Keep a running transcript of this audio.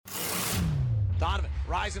Donovan,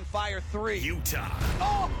 rise and fire three. Utah.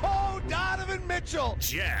 Oh, Donovan Mitchell.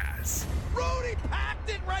 Jazz. Rudy packed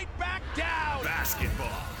it right back down. Basketball.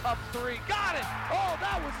 Up three. Got it. Oh,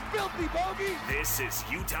 that was filthy bogey. This is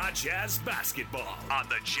Utah Jazz basketball on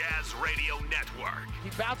the Jazz Radio Network. He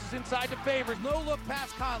bounces inside to Favors. No look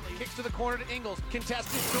past Conley. Kicks to the corner to Ingles.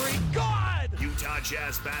 Contested three. Good! Utah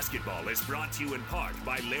Jazz basketball is brought to you in part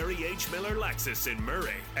by Larry H. Miller Lexus in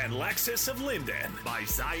Murray and Lexus of Linden by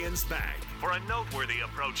Zions Bank. For a noteworthy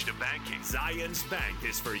approach to banking, Zions Bank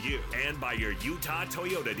is for you and by your Utah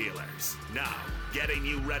Toyota dealers. Now, getting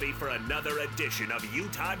you ready for another edition of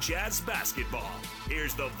Utah Jazz basketball.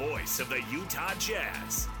 Here's the voice of the Utah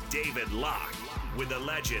Jazz, David Locke, with the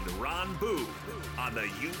legend Ron Boone on the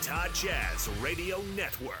Utah Jazz Radio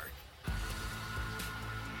Network.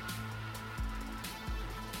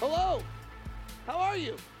 Hello. How are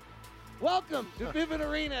you? Welcome to Vivint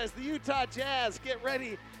Arena as the Utah Jazz get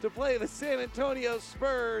ready to play the San Antonio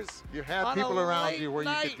Spurs. You had people around you where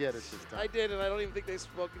you could get it this time. I did, and I don't even think they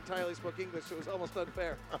entirely spoke English, so it was almost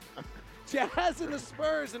unfair. Jazz and the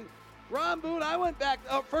Spurs, and Ron Boone, I went back.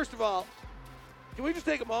 Oh, first of all, can we just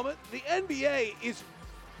take a moment? The NBA is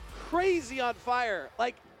crazy on fire.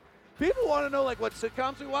 Like, people want to know, like, what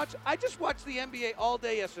sitcoms we watch. I just watched the NBA all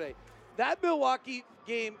day yesterday. That Milwaukee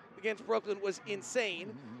game against Brooklyn was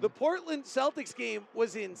insane. The Portland Celtics game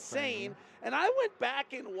was insane. And I went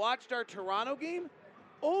back and watched our Toronto game.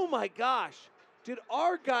 Oh my gosh. Did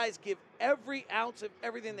our guys give every ounce of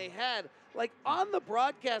everything they had? Like, on the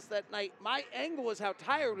broadcast that night, my angle was how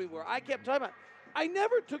tired we were. I kept talking about, I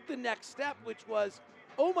never took the next step, which was,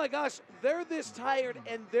 oh my gosh, they're this tired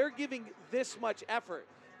and they're giving this much effort.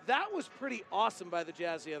 That was pretty awesome by the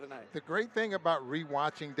Jazz the other night. The great thing about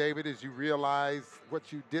rewatching, David, is you realize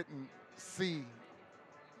what you didn't see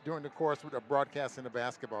during the course of broadcasting a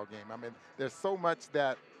basketball game. I mean, there's so much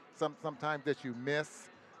that sometimes that you miss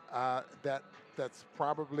that's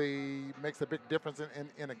probably makes a big difference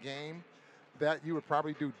in a game that you would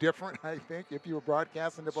probably do different, I think, if you were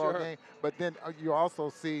broadcasting the ball game. But then you also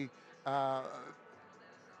see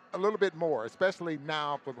a little bit more, especially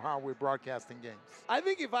now for how we're broadcasting games. I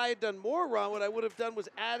think if I had done more, Ron, what I would have done was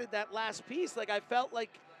added that last piece. Like, I felt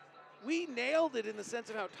like we nailed it in the sense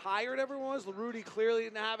of how tired everyone was. Rudy clearly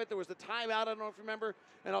didn't have it. There was the timeout, I don't know if you remember,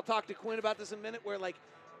 and I'll talk to Quinn about this in a minute, where, like,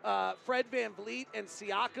 Fred VanVleet and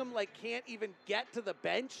Siakam, like, can't even get to the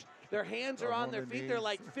bench. Their hands are on their feet. They're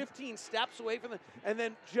like 15 steps away from them. And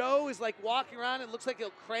then Joe is like walking around and looks like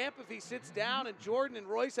he'll cramp if he sits down. And Jordan and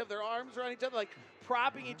Royce have their arms around each other, like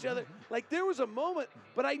propping each other. Like, there was a moment,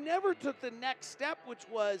 but I never took the next step, which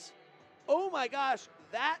was, oh my gosh,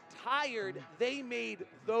 that tired, they made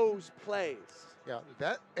those plays. Yeah,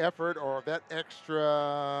 that effort or that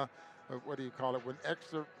extra, what do you call it? When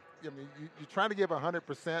extra, I mean, you're trying to give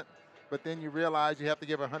 100%, but then you realize you have to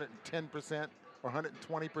give 110%. Or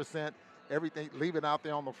 120%, everything, leave it out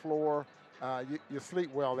there on the floor. You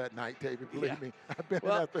sleep well that night, David, believe me. I've been in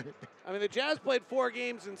that thing. I mean, the Jazz played 4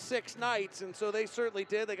 games in 6 nights, and so they certainly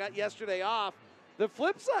did. They got yesterday off. The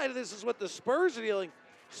flip side of this is what the Spurs are dealing.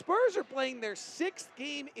 Spurs are playing their 6th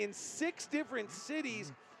game in 6 different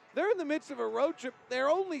cities. They're in the midst of a road trip. Their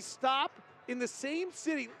only stop in the same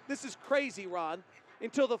city, this is crazy, Ron,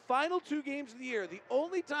 until the final 2 games of the year. The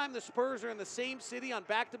only time the Spurs are in the same city on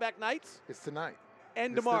back-to-back nights? It's tonight.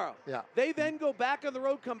 And tomorrow. Yeah. They then go back on the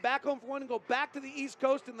road, come back home for 1, and go back to the East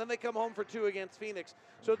Coast, and then they come home for 2 against Phoenix.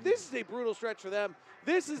 So this is a brutal stretch for them.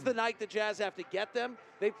 This is the night the Jazz have to get them.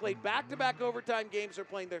 They played back-to-back overtime games. They're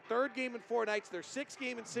playing their 3rd game in 4 nights, their 6th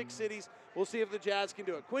game in 6 cities. We'll see if the Jazz can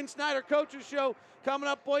do it. Quinn Snyder, Coach's Show, coming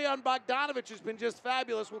up. Bojan Bogdanovic has been just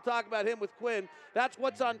fabulous. We'll talk about him with Quinn. That's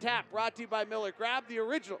What's on Tap, brought to you by Miller. Grab the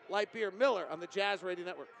original light beer, Miller, on the Jazz Radio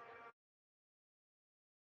Network.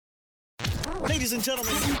 Ladies and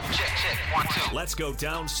gentlemen, check, 1, 2. Let's go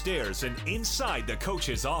downstairs and inside the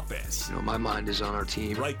coach's office. You know, my mind is on our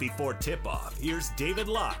team. Right before tip-off, here's David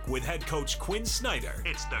Locke with head coach Quinn Snyder.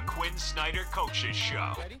 It's the Quinn Snyder Coaches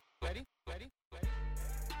Show. Ready?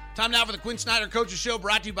 Time now for the Quinn Snyder Coaches Show,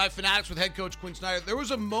 brought to you by Fanatics with head coach Quinn Snyder. There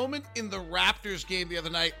was a moment in the Raptors game the other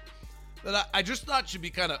night that I just thought should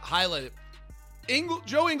be kind of highlighted.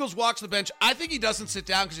 Joe Ingles walks the bench. I think he doesn't sit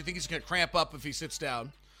down because he thinks he's going to cramp up if he sits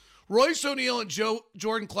down. Royce O'Neal and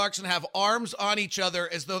Jordan Clarkson have arms on each other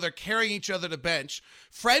as though they're carrying each other to bench.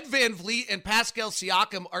 Fred VanVleet and Pascal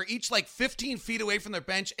Siakam are each like 15 feet away from their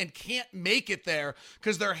bench and can't make it there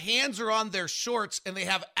because their hands are on their shorts and they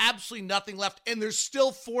have absolutely nothing left, and there's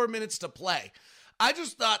still 4 minutes to play. I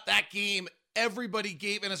just thought that game everybody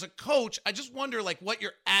gave, and as a coach, I just wonder like what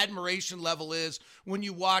your admiration level is when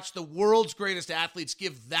you watch the world's greatest athletes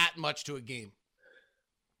give that much to a game.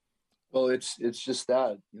 Well, it's just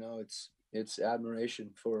that, it's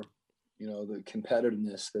admiration for, the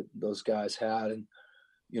competitiveness that those guys had. And,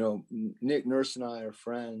 Nick Nurse and I are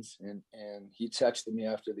friends, and he texted me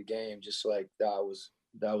after the game, just like that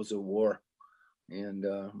was a war. And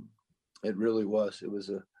it really was. It was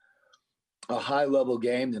a high level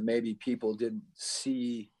game that maybe people didn't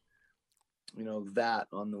see, that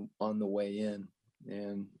on the way in.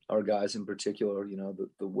 And our guys in particular,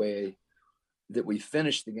 the way that we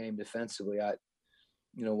finished the game defensively,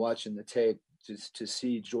 watching the tape just to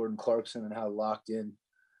see Jordan Clarkson and how locked in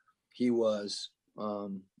he was,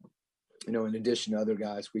 in addition to other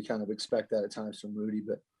guys. We kind of expect that at times from Rudy,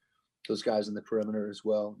 but those guys in the perimeter as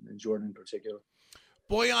well, and Jordan in particular.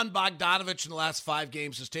 Bojan Bogdanovic in the last 5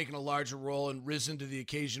 games has taken a larger role and risen to the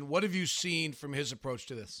occasion. What have you seen from his approach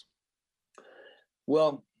to this?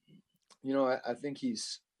 Well, I think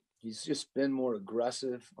he's just been more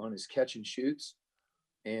aggressive on his catch and shoots.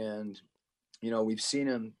 And, we've seen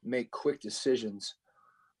him make quick decisions.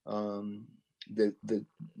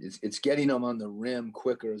 It's getting him on the rim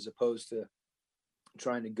quicker as opposed to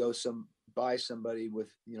trying to go by somebody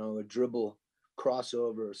with, a dribble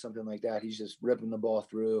crossover or something like that. He's just ripping the ball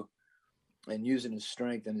through and using his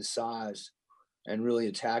strength and his size and really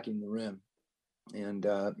attacking the rim. And,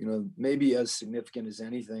 maybe as significant as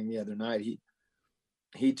anything the other night,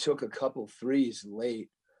 he took a couple threes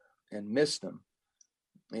late and missed them.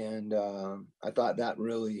 And I thought that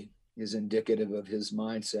really is indicative of his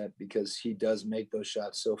mindset, because he does make those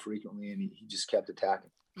shots so frequently, and he just kept attacking.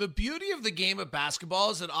 The beauty of the game of basketball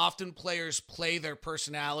is that often players play their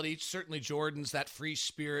personality. Certainly Jordan's that free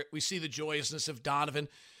spirit. We see the joyousness of Donovan.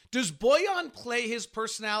 Does Bojan play his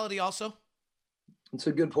personality also? It's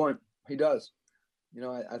a good point. He does.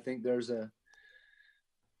 I think there's a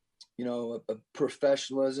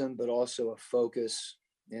professionalism, but also a focus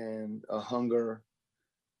and a hunger,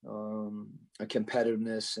 a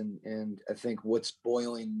competitiveness, and I think what's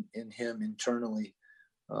boiling in him internally.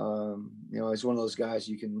 He's one of those guys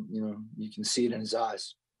you can see it in his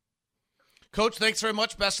eyes. Coach, thanks very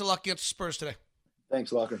much. Best of luck against the Spurs today.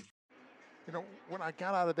 Thanks, Locker. When I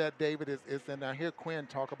got out of that, David, and I hear Quinn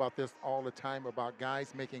talk about this all the time about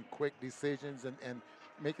guys making quick decisions and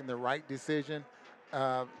making the right decision.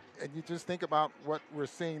 And you just think about what we're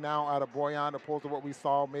seeing now out of Bojan opposed to what we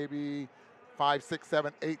saw maybe 5, 6,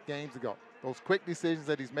 7, 8 games ago. Those quick decisions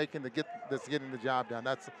that he's making that's getting the job done.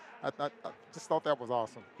 I just thought that was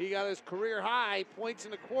awesome. He got his career high points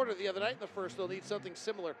in a quarter the other night in the first. They'll need something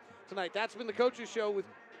similar tonight. That's been the Coaches Show with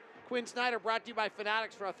Quinn Snyder, brought to you by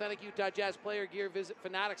Fanatics. For authentic Utah Jazz player gear, visit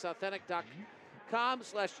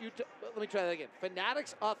fanatics.com/Utah. Let me try that again.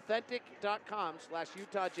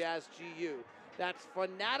 fanaticsAuthentic.com/UtahJazzGU. That's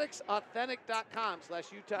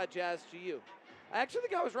fanaticsAuthentic.com/UtahJazzGU. I actually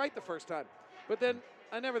think I was right the first time, but then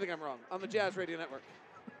I never think I'm wrong on the Jazz Radio Network.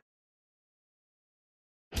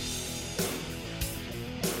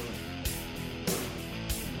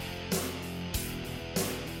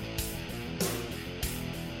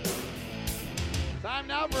 Time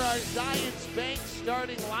now for our Zions Bank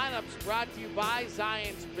starting lineups, brought to you by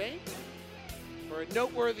Zions Bank. For a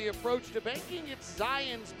noteworthy approach to banking, it's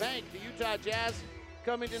Zions Bank. The Utah Jazz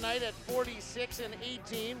coming tonight at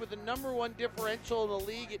 46-18 with the number 1 differential in the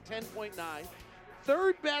league at 10.9.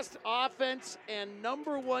 Third best offense and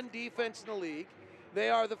number 1 defense in the league. They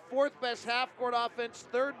are the 4th best half-court offense,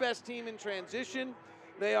 3rd best team in transition.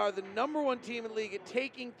 They are the number 1 team in the league at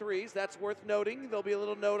taking threes. That's worth noting. There'll be a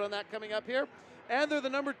little note on that coming up here. And they're the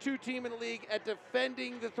number 2 team in the league at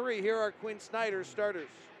defending the 3. Here are Quinn Snyder's starters.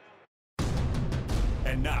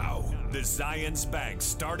 And now, the Zions Bank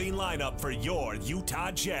starting lineup for your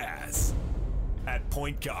Utah Jazz. At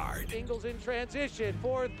point guard, Ingles in transition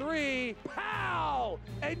for 3. Pow!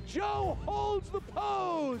 And Joe holds the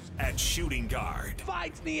pose. At shooting guard,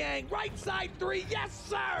 Finds Niang. Right side 3. Yes,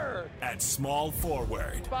 sir! at small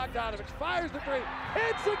forward, Bogdanovic fires the 3.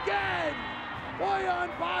 Hits again! Bojan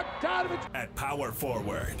Bogdanovic. at power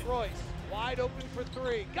forward, Royce wide open for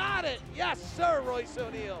 3. Got it! Yes, sir, Royce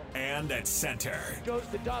O'Neal. and at center. Goes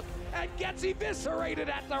to dunk and gets eviscerated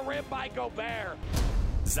at the rim by Gobert.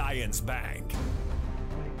 Zions Bank.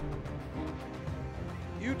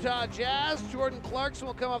 Utah Jazz, Jordan Clarkson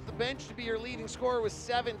will come off the bench to be your leading scorer with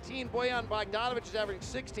 17. Bojan Bogdanovic is averaging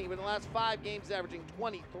 16, but in the last 5 games he's averaging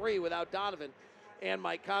 23 without Donovan and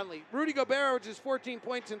Mike Conley. Rudy Gobert averages 14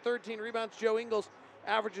 points and 13 rebounds. Joe Ingles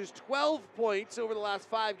averages 12 points over the last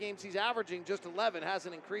 5 games. He's averaging just 11,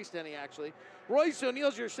 hasn't increased any actually. Royce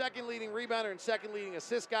O'Neal's your second leading rebounder and second leading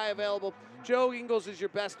assist guy available. Joe Ingles is your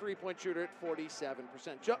best three-point shooter at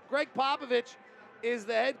 47%. Greg Popovich is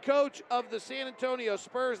the head coach of the San Antonio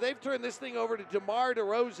Spurs. They've turned this thing over to DeMar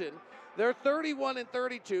DeRozan. They're 31 and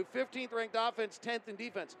 32, 15th ranked offense, 10th in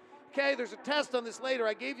defense. Okay, there's a test on this later.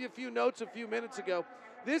 I gave you a few notes a few minutes ago.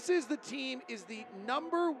 This is the team is the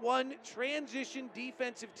number 1 transition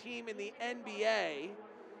defensive team in the NBA,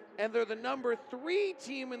 and they're the number 3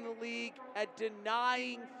 team in the league at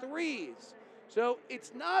denying threes. So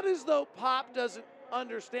it's not as though Pop doesn't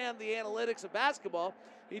understand the analytics of basketball.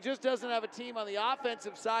 He just doesn't have a team on the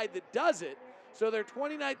offensive side that does it. So they're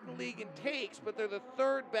 29th in the league in takes, but they're the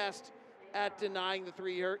 3rd best at denying the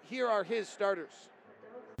three. Here are his starters.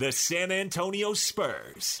 The San Antonio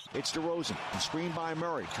Spurs. It's DeRozan, screened by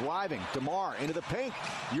Murray, driving, DeMar into the paint.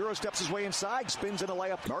 Euro steps his way inside, spins in a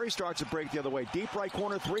layup. Murray starts a break the other way. Deep right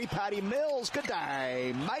corner 3, Patty Mills. Good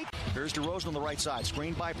day, Mike. Here's DeRozan on the right side,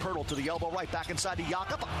 screened by Pirtle to the elbow right, back inside to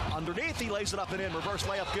Jakob. Underneath, he lays it up and in. Reverse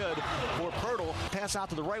layup good for Pirtle. Pass out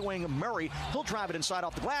to the right wing, Murray. He'll drive it inside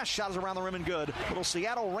off the glass. Shot is around the rim and good. Little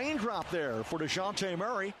Seattle raindrop there for DeJounte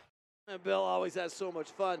Murray. And Bill always has so much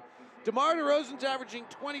fun. DeMar DeRozan's averaging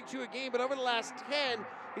 22 a game, but over the last 10,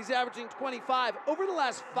 he's averaging 25. Over the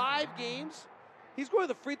last 5 games, he's going to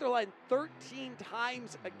the free throw line 13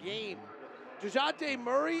 times a game. DeJounte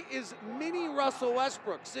Murray is mini Russell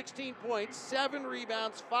Westbrook, 16 points, 7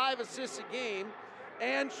 rebounds, 5 assists a game,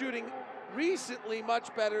 and shooting recently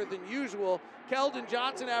much better than usual. Keldon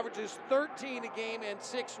Johnson averages 13 a game and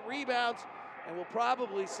 6 rebounds, and we'll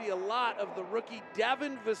probably see a lot of the rookie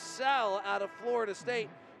Devin Vassell out of Florida State,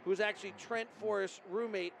 who's actually Trent Forrest's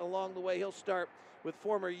roommate along the way. He'll start with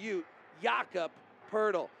former Ute Jakob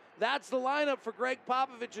Poeltl. That's the lineup for Greg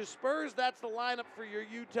Popovich's Spurs. That's the lineup for your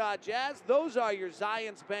Utah Jazz. Those are your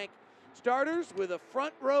Zions Bank starters with a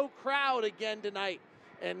front row crowd again tonight.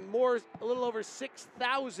 And a little over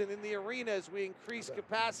 6,000 in the arena as we increase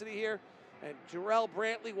capacity here. And Jarrell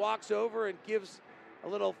Brantley walks over and gives a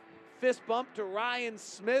little fist bump to Ryan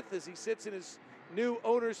Smith as he sits in his new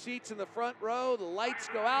owner seats in the front row. The lights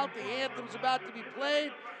go out, the anthem's about to be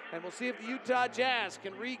played, and we'll see if the Utah Jazz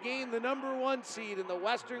can regain the number 1 seed in the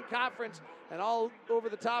Western Conference and all over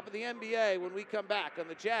the top of the NBA when we come back on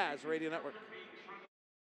the Jazz Radio Network.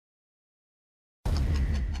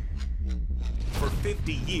 For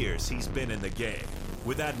 50 years, he's been in the game.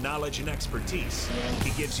 With that knowledge and expertise, he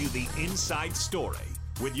gives you the inside story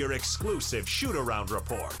with your exclusive shoot-around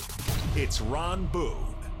report. It's Ron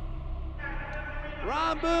Boone.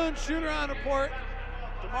 Ron Boone, shoot-around report.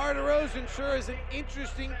 DeMar DeRozan sure is an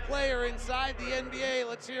interesting player inside the NBA.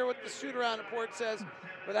 Let's hear what the shoot-around report says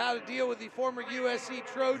with how to deal with the former USC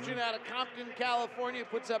Trojan out of Compton, California.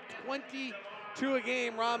 Puts up 22 a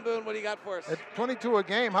game. Ron Boone, what do you got for us? At 22 a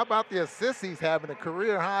game, how about the assists he's having? A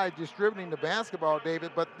career high distributing the basketball,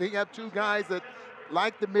 David. But they have 2 guys that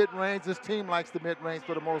like the mid-range. This team likes the mid-range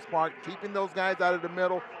for the most part, keeping those guys out of the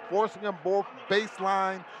middle, forcing them both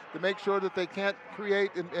baseline to make sure that they can't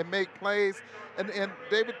create and make plays. And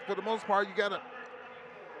David, for the most part,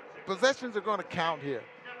 possessions are going to count here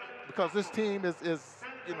because this team is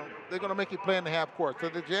they're going to make you play in the half court. So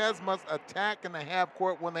the Jazz must attack in the half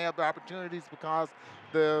court when they have the opportunities because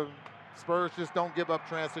the Spurs just don't give up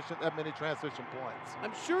that many transition points.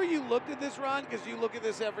 I'm sure you looked at this, Ron, because you look at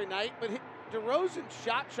this every night, but DeRozan's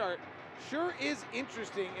shot chart sure is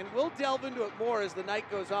interesting, and we'll delve into it more as the night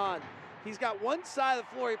goes on. He's got one side of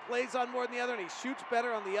the floor he plays on more than the other, and he shoots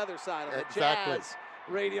better on the other side of the Jazz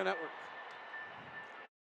Radio Network.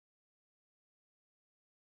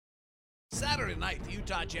 Saturday night, the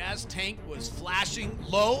Utah Jazz tank was flashing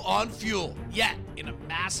low on fuel. Yet, in a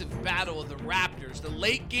massive battle of the Raptors, the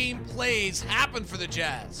late game plays happened for the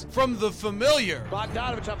Jazz. From the familiar,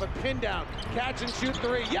 Bogdanovich off a pin down, catch and shoot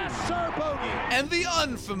 3. Yes, sir, bogey. And the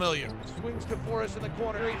unfamiliar. Swings to Forrest in the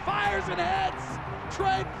corner. He fires and heads.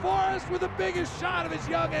 Trent Forrest with the biggest shot of his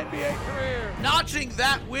young NBA career. Notching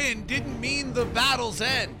that win didn't mean the battle's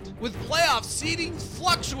end. With playoff seeding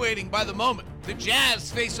fluctuating by the moment, the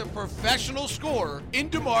Jazz face a professional scorer in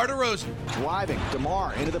DeMar DeRozan. Driving,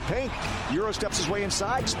 DeMar into the paint. Euro steps his way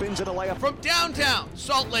inside, spins in a layup. From downtown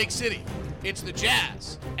Salt Lake City, it's the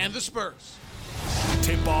Jazz and the Spurs.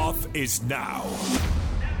 Tip-off is now.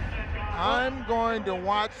 I'm going to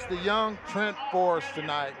watch the young Trent Forrest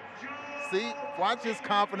tonight. See, watch his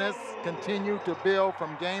confidence continue to build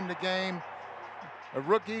from game to game. A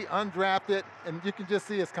rookie, undrafted, and you can just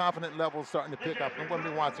see his confidence level starting to pick up. I'm going to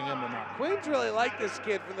be watching him tonight. Queens really liked this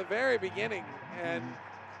kid from the very beginning, and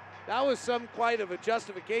that was quite of a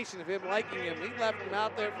justification of him liking him. He left him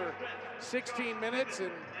out there for 16 minutes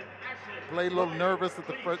and played a little nervous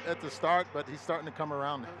at the start, but he's starting to come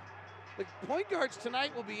around now. The point guards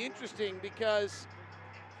tonight will be interesting because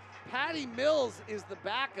Patty Mills is the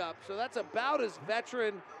backup, so that's about as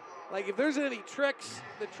veteran. Like, if there's any tricks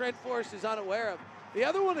that Trent Forrest is unaware of, The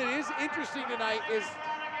other one that is interesting tonight is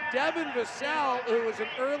Devin Vassell, who was an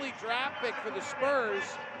early draft pick for the Spurs,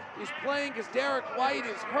 is playing because Derek White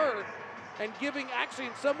is hurt and giving, actually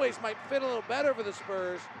in some ways might fit a little better for the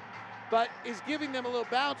Spurs, but is giving them a little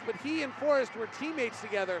bounce. But he and Forrest were teammates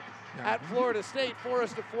together at Florida State.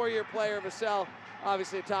 Forrest, a 4-year player. Vassell,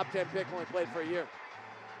 obviously a top 10 pick, only played for a year.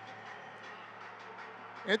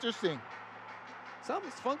 Interesting.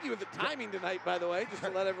 Something's funky with the timing tonight, by the way, just to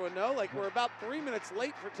let everyone know. Like, we're about 3 minutes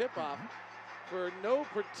late for tip-off for no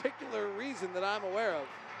particular reason that I'm aware of.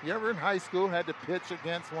 You ever in high school had to pitch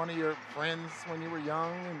against one of your friends when you were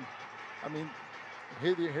young? And I mean,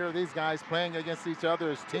 here these guys playing against each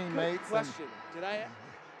other as teammates. Good question. I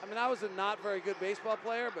mean, I was a not very good baseball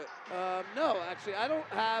player, but no, actually, I don't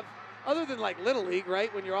have, other than like Little League,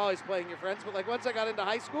 right, when you're always playing your friends. But like once I got into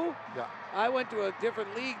high school, I went to a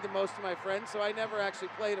different league than most of my friends, so I never actually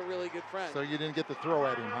played a really good friend. So you didn't get to throw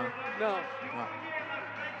at him, huh? No.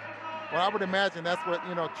 Well, I would imagine that's what,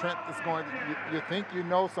 Trent is going to, you think you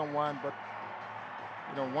know someone, but,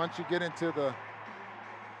 once you get into the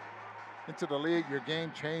league, your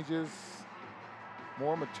game changes,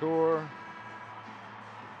 more mature.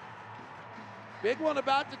 Big one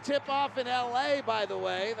about to tip off in LA, by the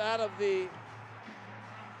way, that of the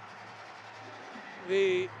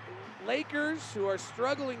Lakers, who are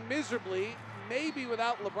struggling miserably, maybe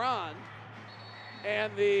without LeBron,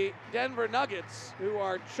 and the Denver Nuggets, who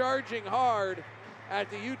are charging hard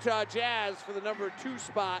at the Utah Jazz for the number 2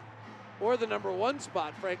 spot, or the number 1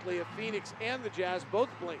 spot, frankly, if Phoenix and the Jazz both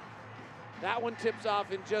blink. That one tips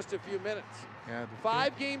off in just a few minutes.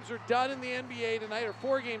 5 games are done in the NBA tonight, or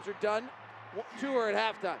 4 games are done. 2 are at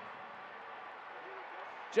halftime.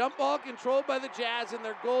 Jump ball controlled by the Jazz in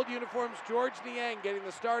their gold uniforms. George Niang getting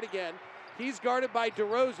the start again. He's guarded by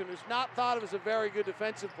DeRozan, who's not thought of as a very good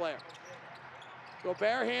defensive player.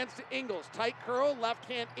 Gobert hands to Ingles. Tight curl, left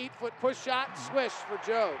hand 8-foot push shot, swish for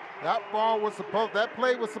Joe. That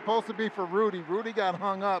play was supposed to be for Rudy. Rudy got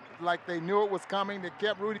hung up like they knew it was coming. They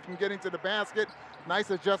kept Rudy from getting to the basket.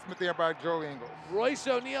 Nice adjustment there by Joe Ingles. Royce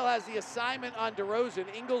O'Neal has the assignment on DeRozan.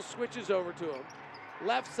 Ingles switches over to him.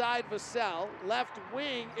 Left side, Vassell. Left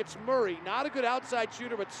wing, it's Murray. Not a good outside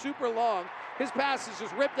shooter, but super long. His pass is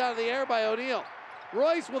just ripped out of the air by O'Neal.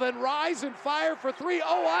 Royce will then rise and fire for 3.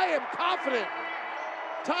 Oh, I am confident.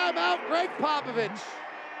 Timeout, Greg Popovich.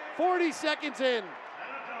 40 seconds in.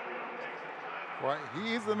 Well,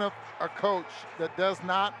 he's a coach that does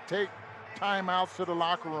not take timeouts to the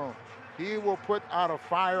locker room. He will put out a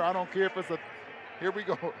fire. I don't care if it's here we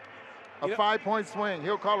go, a 5-point swing.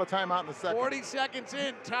 He'll call a timeout in a second. 40 seconds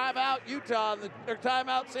in, timeout Utah, or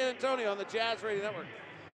timeout San Antonio on the Jazz Radio Network.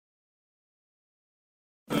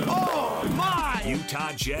 Oh, my!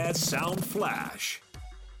 Utah Jazz Sound Flash.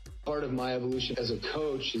 Part of my evolution as a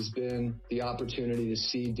coach has been the opportunity to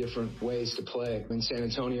see different ways to play. In San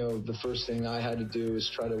Antonio, the first thing I had to do is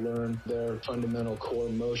try to learn their fundamental core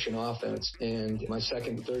motion offense. And my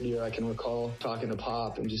second and third year, I can recall talking to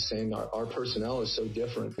Pop and just saying, our personnel is so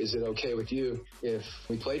different. Is it okay with you if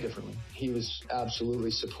we play differently? He was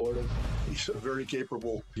absolutely supportive. He's a very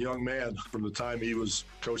capable young man. From the time he was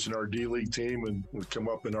coaching our D-League team and would come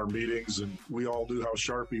up in our meetings, and we all knew how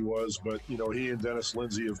sharp he was. But, he and Dennis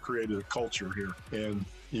Lindsay have created a culture here, and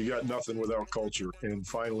you got nothing without culture, and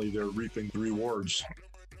finally they're reaping the rewards.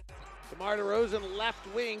 DeMar DeRozan, left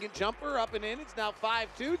wing, jumper up and in. It's now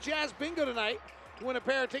 5-2. Jazz bingo tonight. To win a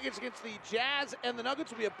pair of tickets against the Jazz and the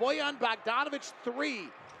Nuggets will be a Bojan Bogdanovic 3.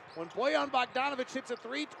 When Bojan Bogdanovic hits a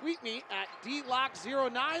 3, tweet me at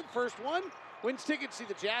DLock09. First one wins tickets to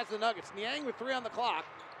the Jazz and the Nuggets. Niang with 3 on the clock,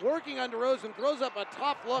 working on DeRozan, throws up a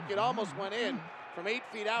tough look. It almost went in. From 8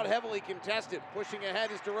 feet out, heavily contested. Pushing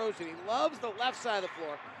ahead is DeRozan. He loves the left side of the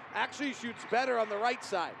floor. Actually shoots better on the right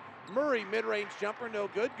side. Murray, mid-range jumper, no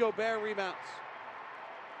good. Gobert rebounds.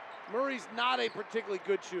 Murray's not a particularly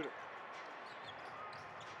good shooter.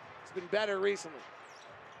 He's been better recently.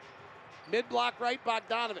 Mid-block right,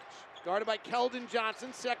 Bogdanovic. Guarded by Keldon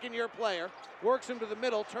Johnson, second-year player. Works him to the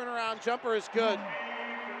middle. Turnaround jumper is good.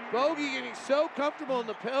 Bogey getting so comfortable in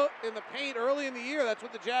the paint early in the year. That's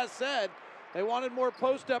what the Jazz said. They wanted more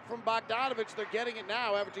post-up from Bogdanovic. They're getting it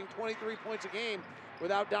now, averaging 23 points a game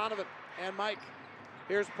without Donovan and Mike.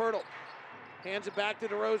 Here's Poeltl. Hands it back to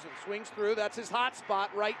DeRozan. Swings through. That's his hot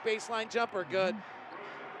spot. Right baseline jumper. Good.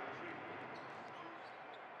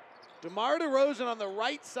 DeMar DeRozan on the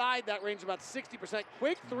right side. That range about 60%.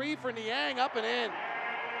 Quick 3 for Niang, up and in.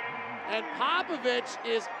 And Popovich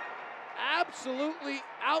is absolutely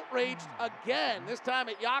outraged again, this time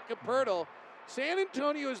at Jakob Poeltl. San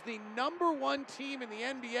Antonio is the #1 team in the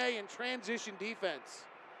NBA in transition defense.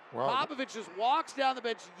 Wow. Popovich just walks down the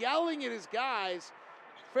bench yelling at his guys,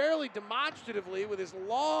 fairly demonstratively with his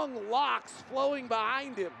long locks flowing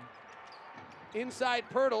behind him. Inside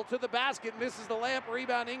Pirtle to the basket, misses the layup,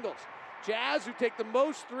 rebound Ingles. Jazz, who take the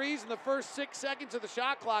most threes in the first 6 seconds of the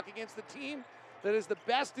shot clock against the team that is the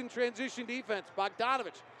best in transition defense.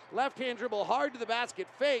 Bogdanovich, left-hand dribble hard to the basket,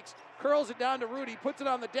 fakes, curls it down to Rudy, puts it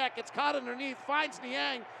on the deck, it's caught underneath, finds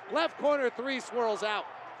Niang, left corner three, swirls out.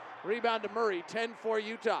 Rebound to Murray, 10-4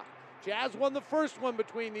 Utah. Jazz won the first one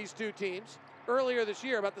between these two teams earlier this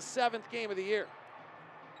year, about the 7th game of the year.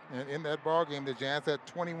 And in that ball game, the Jazz had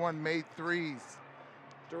 21 made threes.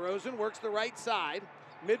 DeRozan works the right side,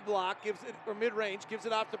 mid-block, gives it, or mid-range, gives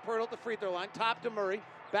it off to Pirtle at the free throw line, top to Murray,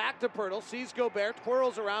 back to Pirtle, sees Gobert,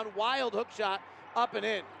 twirls around, wild hook shot, up and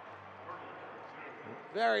in.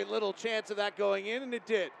 Very little chance of that going in, and it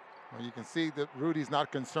did. Well, you can see that Rudy's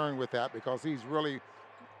not concerned with that because he's really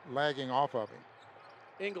lagging off of him.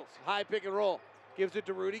 Ingles, high pick and roll, gives it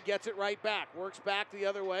to Rudy, gets it right back, works back the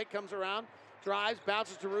other way, comes around, drives,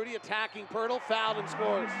 bounces to Rudy, attacking Pirtle, fouled and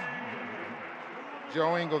scores.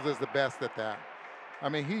 Joe Ingles is the best at that. I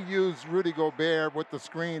mean, he used Rudy Gobert with the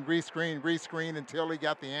screen, rescreen until he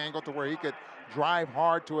got the angle to where he could drive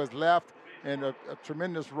hard to his left, and a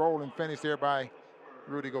tremendous roll and finish there by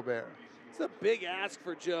Rudy Gobert. It's a big ask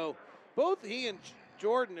for Joe. Both he and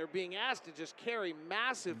Jordan are being asked to just carry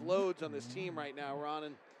massive loads on this team right now, Ron.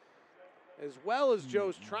 And as well as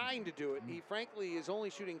Joe's trying to do it, he frankly is only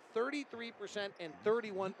shooting 33% and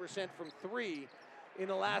 31% from three in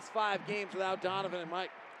the last 5 games without Donovan and Mike.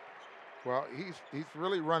 Well, he's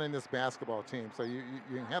really running this basketball team, so you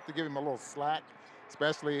have to give him a little slack,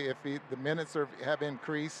 especially if the minutes have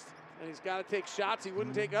increased. And he's got to take shots he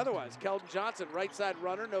wouldn't take otherwise. Keldon Johnson, right side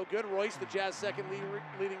runner, no good. Royce, the Jazz second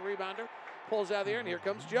leading rebounder, pulls out of the air, and here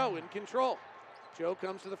comes Joe in control. Joe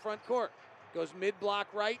comes to the front court, goes mid-block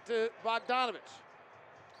right to Bogdanovich.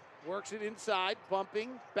 Works it inside,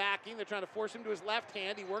 bumping, backing. They're trying to force him to his left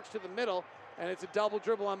hand. He works to the middle, and it's a double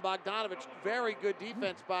dribble on Bogdanovich. Very good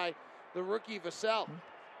defense by the rookie Vassell.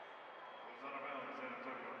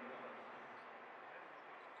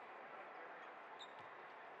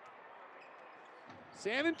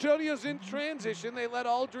 San Antonio's in transition. They let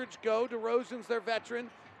Aldridge go. DeRozan's their veteran.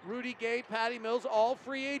 Rudy Gay, Patty Mills, all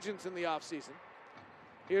free agents in the offseason.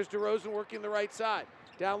 Here's DeRozan working the right side.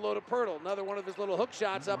 Down low to Pirtle. Another one of his little hook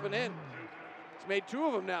shots up and in. He's made 2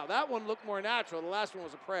 of them now. That one looked more natural. The last one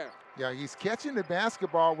was a prayer. Yeah, he's catching the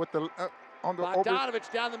basketball with the on the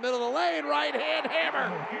Bogdanovich down the middle of the lane. Right hand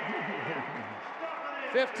hammer.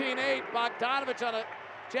 15-8. Bogdanovich on a...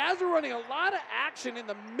 Jazz are running a lot of action in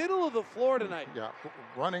the middle of the floor tonight. Yeah,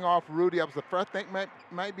 running off Rudy. That was the first, I think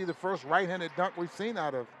might be the first right-handed dunk we've seen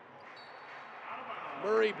out of.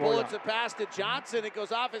 Murray bullets it past to Johnson. It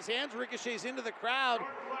goes off his hands, ricochets into the crowd,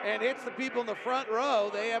 and hits the people in the front row.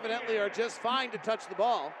 They evidently are just fine to touch the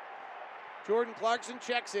ball. Jordan Clarkson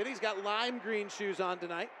checks in. He's got lime green shoes on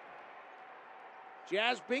tonight.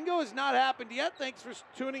 Jazz bingo has not happened yet. Thanks for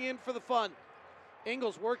tuning in for the fun.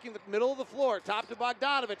 Ingles working the middle of the floor, top to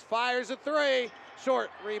Bogdanovich, fires a 3,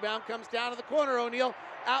 short. Rebound comes down to the corner. O'Neal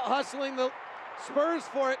out hustling the Spurs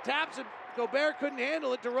for it, taps it. Gobert couldn't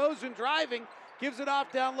handle it. DeRozan driving, gives it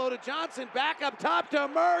off down low to Johnson, back up top to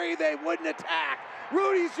Murray. They wouldn't attack.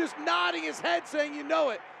 Rudy's just nodding his head saying, you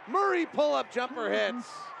know it. Murray pull-up jumper hits.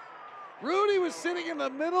 Rudy was sitting in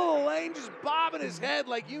the middle of the lane just bobbing his head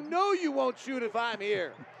like, you know you won't shoot if I'm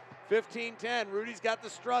here. 15-10, Rudy's got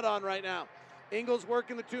the strut on right now. Ingles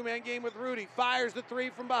working the 2-man game with Rudy. Fires the 3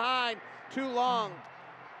 from behind. Too long.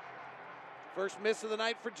 First miss of the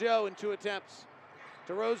night for Joe in 2 attempts.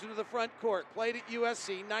 DeRozan to the front court. Played at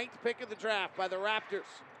USC. 9th pick of the draft by the Raptors.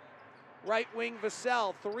 Right wing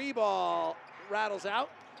Vassell. 3-ball rattles out.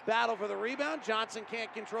 Battle for the rebound. Johnson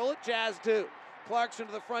can't control it. Jazz do. Clarkson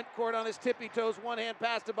to the front court on his tippy toes. One-hand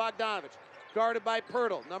pass to Bogdanovich. Guarded by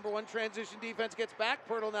Pirtle. Number 1 transition defense gets back.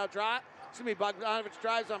 Pirtle now Bogdanovich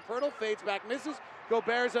drives on Pirtle, fades back, misses.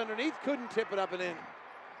 Gobert's underneath, couldn't tip it up and in.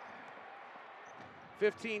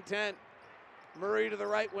 15-10. Murray to the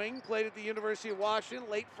right wing, played at the University of Washington,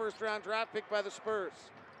 late first-round draft pick by the Spurs.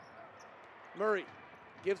 Murray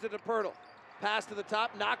gives it to Pirtle. Pass to the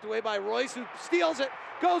top, knocked away by Royce, who steals it,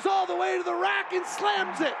 goes all the way to the rack and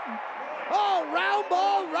slams it. Oh, round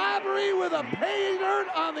ball robbery with a pay dirt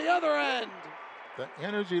on the other end. The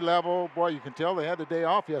energy level, boy, you can tell they had the day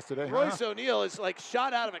off yesterday. Royce O'Neal is like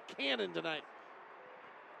shot out of a cannon tonight.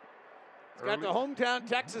 He's got the hometown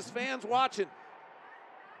Texas fans watching.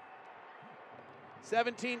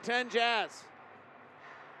 17-10 Jazz.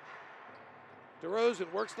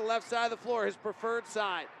 DeRozan works the left side of the floor, his preferred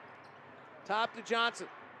side. Top to Johnson.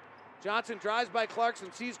 Johnson drives by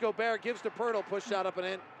Clarkson, sees Gobert, gives to Pirtle, push shot up and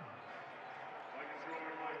in.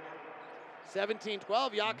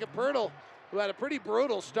 17-12, Jakob Poeltl, who had a pretty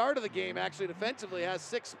brutal start of the game, actually defensively, has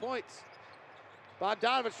 6 points.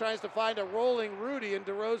 Bogdanovich tries to find a rolling Rudy, and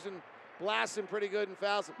DeRozan blasts him pretty good and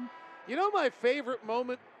fouls him. You know my favorite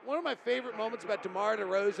moment, one of my favorite moments about DeMar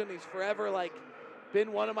DeRozan, he's forever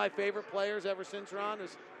been one of my favorite players ever since, Ron,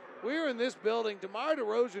 is we were in this building, DeMar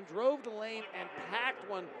DeRozan drove the lane and packed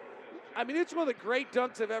one. I mean, it's one of the great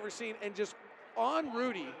dunks I've ever seen, and just on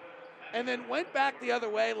Rudy, and then went back the other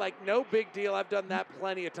way like no big deal. I've done that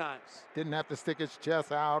plenty of times. Didn't have to stick his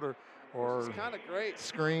chest out or It's kind of great.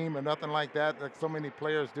 Scream or nothing like that so many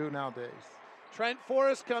players do nowadays. Trent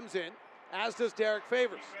Forrest comes in, as does Derek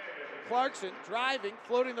Favors. Clarkson driving,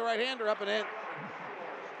 floating the right-hander up and in.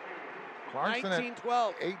 Clarkson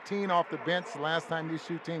 19-12. 18 off the bench the last time these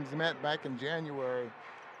two teams met back in January.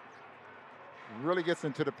 Really gets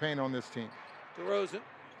into the paint on this team. DeRozan,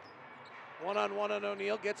 one-on-one on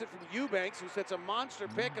O'Neal, gets it from Eubanks, who sets a monster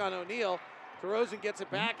pick on O'Neal. DeRozan gets it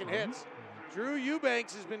back and hits. Drew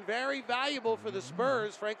Eubanks has been very valuable for the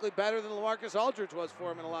Spurs, frankly better than LaMarcus Aldridge was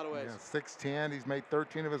for him in a lot of ways. Yeah, 6'10", he's made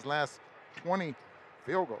 13 of his last 20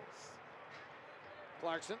 field goals.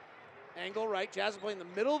 Clarkson, angle right, Jazz playing the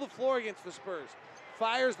middle of the floor against the Spurs.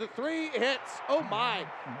 Fires the three, hits. Oh my,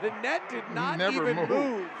 the net did not even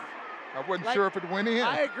move. I wasn't sure if it went in.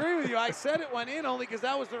 I agree with you. I said it went in only because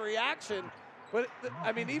that was the reaction. But,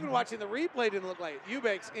 I mean, even watching the replay didn't look like it.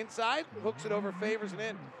 Eubanks inside, hooks it over, Favors and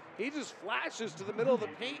in. He just flashes to the middle of the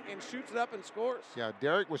paint and shoots it up and scores. Yeah,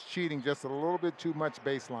 Derek was cheating just a little bit too much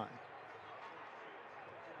baseline.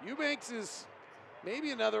 Eubanks is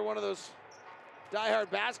maybe another one of those diehard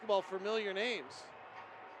basketball familiar names.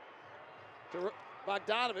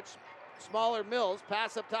 Bogdanovich, smaller Mills,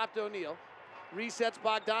 pass up top to O'Neal. Resets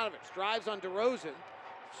Bogdanovich, drives on DeRozan,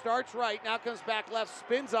 starts right, now comes back left,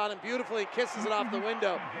 spins on him beautifully, kisses it off the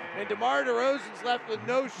window. And DeMar DeRozan's left with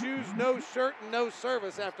no shoes, no shirt, and no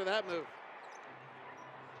service after that move.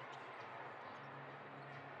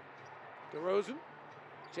 DeRozan,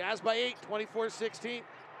 Jazz by 8, 24-16.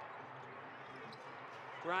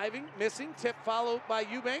 Driving, missing, tip followed by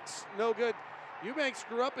Eubanks, no good. Eubanks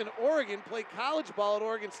grew up in Oregon, played college ball at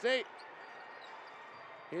Oregon State.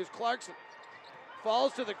 Here's Clarkson.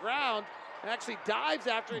 Falls to the ground, actually dives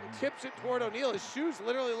after it and tips it toward O'Neal. His shoes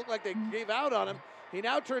literally look like they gave out on him. He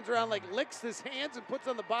now turns around, licks his hands and puts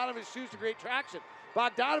on the bottom of his shoes to create traction.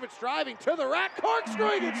 Bogdanovich driving to the rack,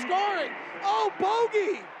 corkscrewing and scoring. Oh,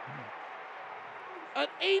 bogey! An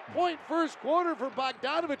 8-point first quarter for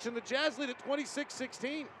Bogdanovich, and the Jazz lead at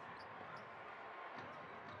 26-16.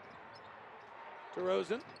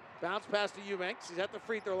 DeRozan, bounce pass to Eubanks. He's at the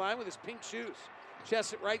free throw line with his pink shoes.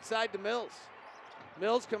 Chests it right side to Mills.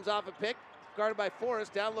 Mills comes off a pick, guarded by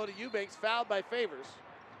Forrest, down low to Eubanks, fouled by Favors.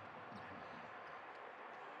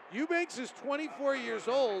 Eubanks is 24 years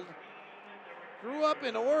old, grew up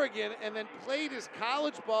in Oregon, and then played his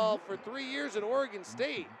college ball for 3 years at Oregon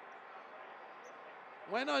State.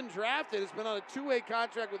 Went undrafted, has been on a two-way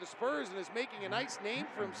contract with the Spurs, and is making a nice name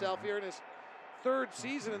for himself here in his third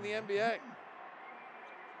season in the NBA.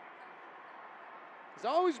 He's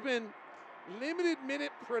always been limited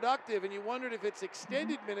minute productive, and you wondered if it's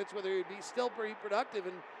extended minutes, whether he'd be still pretty productive,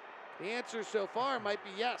 and the answer so far might be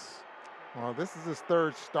yes. Well, this is his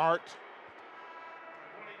third start.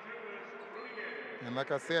 And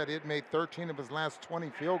like I said, he had made 13 of his last 20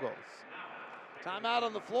 field goals. Timeout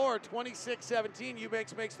on the floor, 26-17.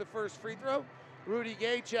 Eubanks makes the first free throw. Rudy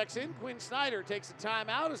Gay checks in. Quinn Snyder takes a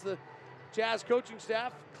timeout as the Jazz coaching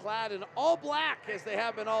staff, clad in all black as they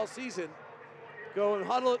have been all season, go and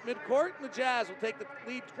huddle at midcourt, and the Jazz will take the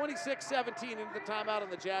lead 26-17 into the timeout on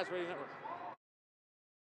the Jazz Radio Network.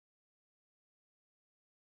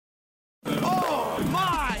 Oh,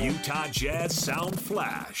 my! Utah Jazz Sound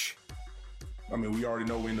Flash. I mean, we already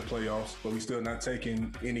know we're in the playoffs, but we're still not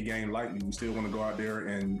taking any game lightly. We still want to go out there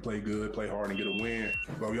and play good, play hard, and get a win.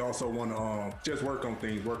 But we also want to just work on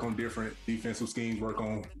things, work on different defensive schemes, work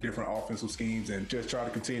on different offensive schemes, and just try to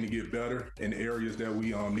continue to get better in the areas that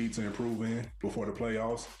we need to improve in before the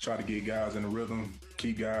playoffs. Try to get guys in the rhythm,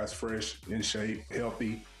 keep guys fresh, in shape,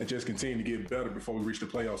 healthy, and just continue to get better before we reach the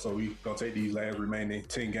playoffs. So we're going to take these last remaining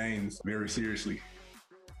 10 games very seriously.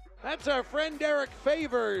 That's our friend Derek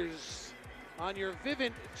Favors on your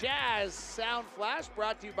Vivint Jazz Sound Flash,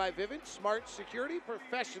 brought to you by Vivint Smart Security,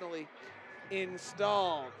 professionally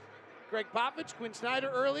installed. Greg Popovich, Quinn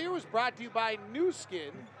Snyder earlier was brought to you by Nu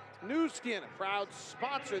Skin. Nu Skin, a proud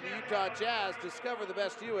sponsor of the Utah Jazz. Discover the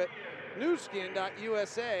best you at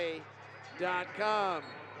newskin.usa.com.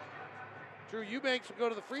 Drew Eubanks will go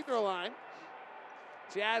to the free throw line.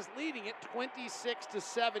 Jazz leading it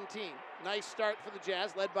 26-17. Nice start for the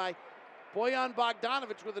Jazz, led by Bojan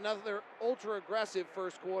Bogdanovic with another ultra-aggressive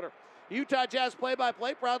first quarter. Utah Jazz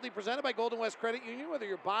play-by-play proudly presented by Golden West Credit Union. Whether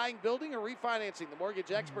you're buying, building, or refinancing, the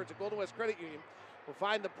mortgage experts at Golden West Credit Union will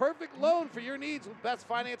find the perfect loan for your needs with best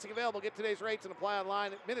financing available. Get today's rates and apply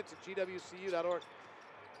online at minutes at gwcu.org.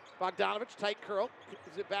 Bogdanovic, tight curl,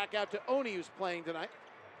 gives it back out to Oni, who's playing tonight.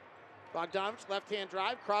 Bogdanovic, left-hand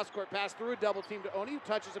drive, cross-court pass through a double team to Oni, who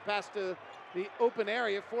touches a pass to the open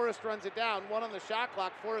area. Forrest runs it down. 1 on the shot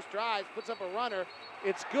clock. Forrest drives, puts up a runner.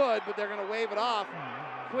 It's good, but they're going to wave it off.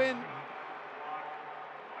 Quinn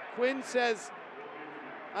says,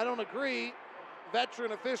 I don't agree.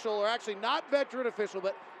 Veteran official, or actually not veteran official,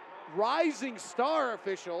 but rising star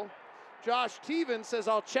official, Josh Teven says,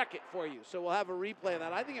 I'll check it for you. So we'll have a replay of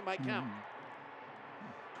that. I think it might count.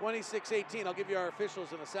 26-18. I'll give you our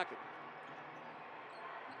officials in a second.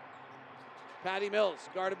 Patty Mills,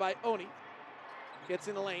 guarded by Oni. Gets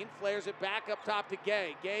in the lane, flares it back up top to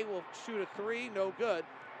Gay. Gay will shoot a 3, no good.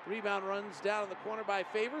 Rebound runs down in the corner by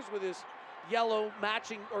Favors with his yellow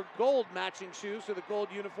matching, or gold matching shoes, so the gold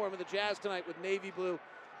uniform of the Jazz tonight with navy blue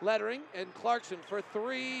lettering. And Clarkson for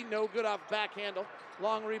 3, no good off back handle.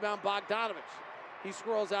 Long rebound, Bogdanovic. He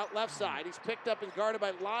scrolls out left side. He's picked up and guarded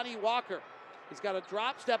by Lonnie Walker. He's got a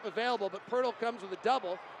drop step available, but Pirtle comes with a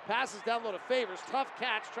double. Passes down low to Favors. Tough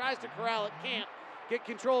catch, tries to corral it, can't get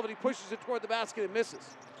control of it. He pushes it toward the basket and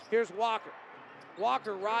misses. Here's Walker.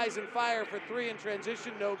 Walker rise and fire for 3 in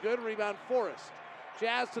transition, no good. Rebound Forrest.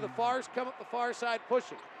 Jazz to the far, come up the far side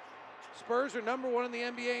pushing. Spurs are number 1 in the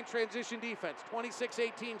NBA in transition defense.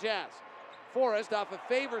 26-18 Jazz. Forrest off a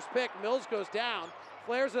Favors pick. Mills goes down,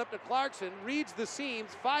 flares it up to Clarkson, reads the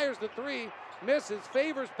seams, fires the 3, misses.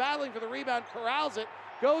 Favors battling for the rebound, corrals it,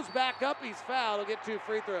 goes back up, he's fouled. He'll get 2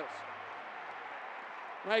 free throws.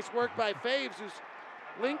 Nice work by Faves, who's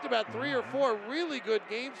linked about 3 or 4 really good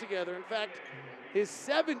games together. In fact, his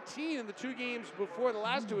 17 in the 2 games before the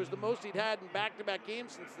last 2 is the most he'd had in back-to-back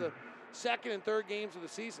games since the second and third games of the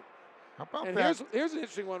season. How about and that? Here's an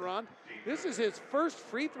interesting one, Ron. This is his first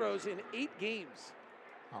free throws in 8 games.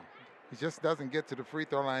 Oh, he just doesn't get to the free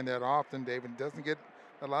throw line that often, David. Doesn't get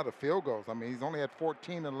a lot of field goals. I mean, he's only had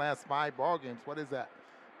 14 in the last 5 ball games. What is that?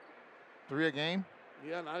 3 a game?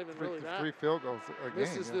 Yeah, not even really that. 3 field goals a game.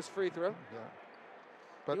 Misses this free throw. Yeah.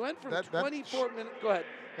 But he went from 24 minutes. Go ahead.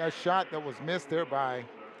 That shot that was missed there by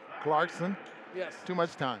Clarkson. Yes. Too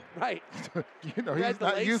much time. Right. You know, he's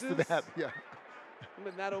not used to that. Yeah. I've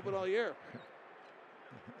been that open all year.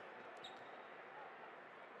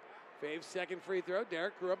 Fave's second free throw.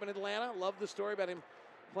 Derek grew up in Atlanta. Loved the story about him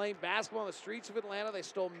playing basketball on the streets of Atlanta. They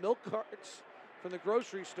stole milk carts from the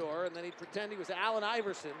grocery store, and then he'd pretend he was Allen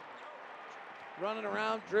Iverson, running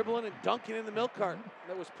around, dribbling, and dunking in the milk cart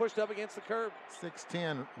that was pushed up against the curb.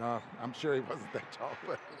 6'10". No, I'm sure he wasn't that tall.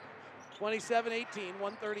 But 27-18,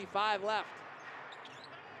 1:35 left.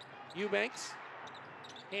 Eubanks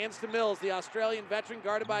hands to Mills, the Australian veteran,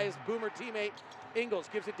 guarded by his Boomer teammate Ingles.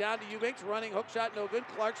 Gives it down to Eubanks, running, hook shot, no good.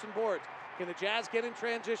 Clarkson boards. Can the Jazz get in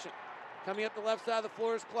transition? Coming up the left side of the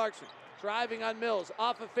floor is Clarkson. Driving on Mills,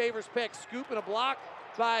 off of Favors pick, scoop and a block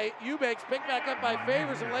by Eubanks, picked back up by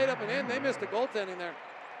Favors and laid up and in. They missed the goaltending there.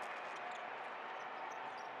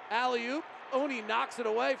 Alley-oop, Oni knocks it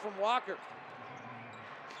away from Walker.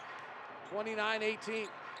 29-18.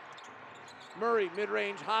 Murray,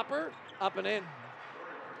 mid-range hopper, up and in.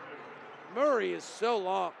 Murray is so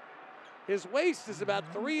long. His waist is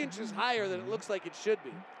about 3 inches higher than it looks like it should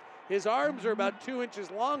be. His arms are about 2 inches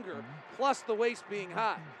longer, plus the waist being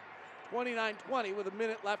high. 29-20 with a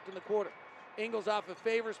minute left in the quarter. Ingles off a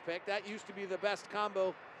Favors pick. That used to be the best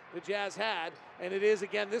combo the Jazz had, and it is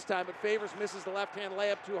again this time, but Favors misses the left-hand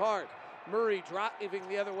layup too hard. Murray driving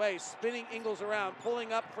the other way, spinning Ingles around,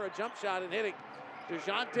 pulling up for a jump shot and hitting.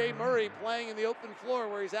 DeJounte Murray playing in the open floor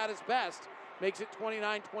where he's at his best, makes it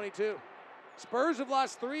 29-22. Spurs have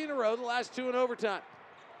lost 3 in a row, the last 2 in overtime.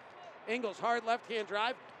 Ingles, hard left-hand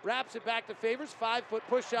drive, wraps it back to Favors, 5-foot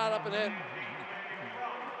push shot up and in.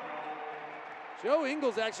 Joe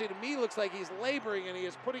Ingles actually, to me, looks like he's laboring, and he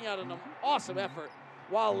is putting out an awesome effort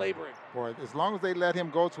while laboring. Boy, as long as they let him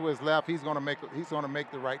go to his left, he's going to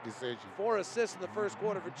make the right decision. 4 assists in the first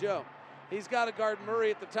quarter for Joe. He's got to guard Murray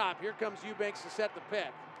at the top. Here comes Eubanks to set the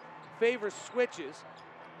pick. Favors switches.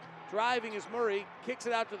 Driving is Murray, kicks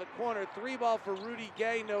it out to the corner. 3-ball for Rudy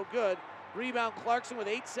Gay, no good. Rebound Clarkson with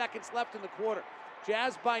 8 seconds left in the quarter.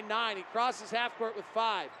 Jazz by 9. He crosses half court with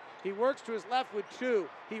 5. He works to his left with 2.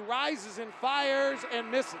 He rises and fires and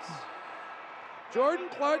misses. Jordan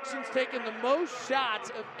Clarkson's taken the most shots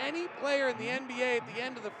of any player in the NBA at the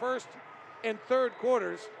end of the first and third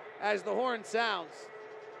quarters as the horn sounds.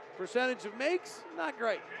 Percentage of makes, not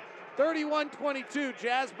great. 31-22,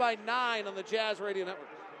 Jazz by 9 on the Jazz Radio Network.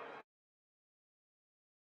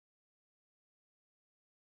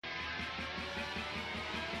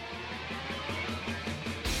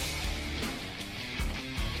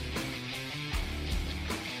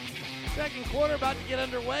 Second quarter about to get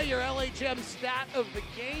underway. Your LHM stat of the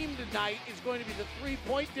game tonight is going to be the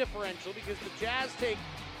three-point differential because the Jazz take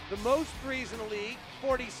the most threes in the league,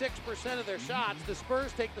 46% of their shots. The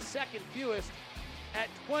Spurs take the second fewest at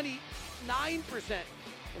 29%.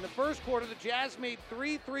 In the first quarter, the Jazz made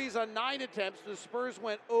 3 threes on 9 attempts. The Spurs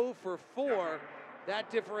went 0 for 4. That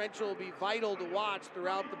differential will be vital to watch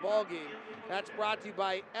throughout the ballgame. That's brought to you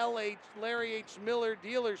by Larry H. Miller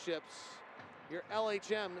Dealerships. Your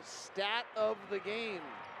LHM stat of the game.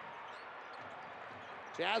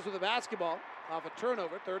 Jazz with the basketball off a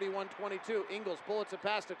turnover, 31-22. Ingles bullets a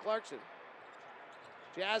pass to Clarkson.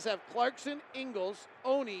 Jazz have Clarkson, Ingles,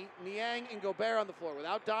 Oni, Niang, and Gobert on the floor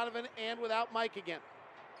without Donovan and without Mike again.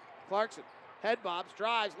 Clarkson, head bobs,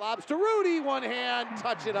 drives, lobs to Rudy, one hand,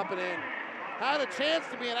 touch it up and in. Had a chance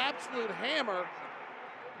to be an absolute hammer,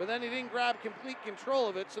 but then he didn't grab complete control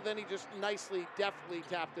of it, so then he just nicely, deftly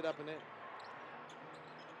tapped it up and in.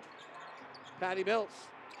 Patty Mills,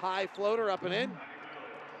 high floater up and in.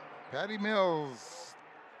 Patty Mills,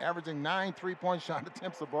 averaging 9 three-point shot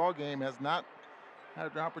attempts a ball game, has not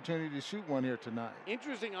had an opportunity to shoot one here tonight.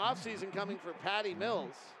 Interesting offseason coming for Patty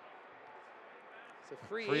Mills. He's a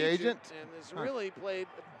free agent and has really played,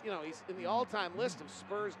 he's in the all-time list of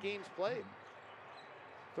Spurs games played.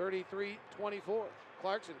 33-24.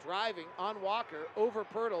 Clarkson driving on Walker, over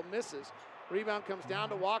Pirtle, misses. Rebound comes down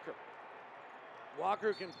to Walker.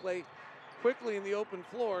 Walker can play quickly in the open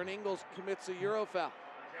floor, and Ingles commits a Euro foul.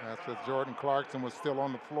 That's because Jordan Clarkson was still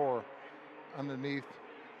on the floor underneath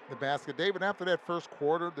the basket. David, after that first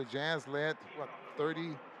quarter, the Jazz led,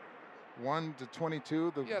 31-22?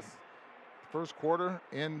 Yes. First quarter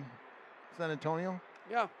in San Antonio?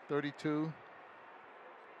 Yeah. 32,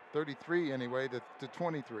 33 anyway, to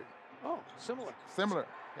 23. Oh, similar. Similar,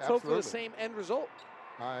 So absolutely. for the same end result.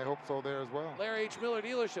 I hope so there as well. Larry H. Miller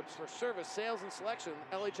Dealerships for service, sales, and selection.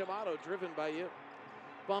 LHM Auto, driven by you.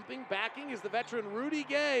 Bumping, backing is the veteran Rudy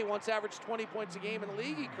Gay. Once averaged 20 points a game in the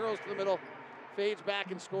league. He curls to the middle, fades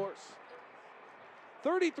back, and scores.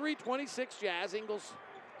 33-26 Jazz. Ingles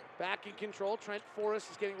back in control. Trent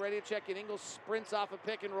Forrest is getting ready to check in. Ingles sprints off a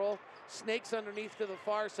pick and roll. Snakes underneath to the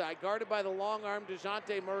far side. Guarded by the long-armed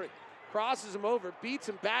DeJounte Murray. Crosses him over, beats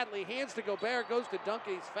him badly. Hands to Gobert, goes to dunk,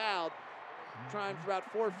 and he's fouled. Trying for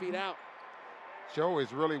about 4 feet out. Joe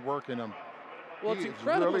is really working them. Well, it's He is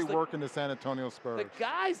incredible. really working the San Antonio Spurs. The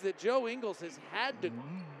guys that Joe Ingles has had to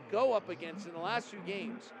go up against in the last few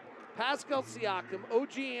games, Pascal Siakam,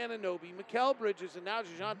 OG Anunoby, Mikal Bridges, and now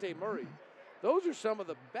DeJounte Murray. Those are some of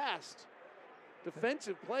the best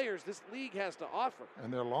defensive players this league has to offer.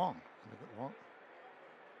 And they're long.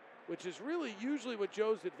 Which is really usually what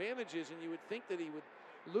Joe's advantage is, and you would think that he would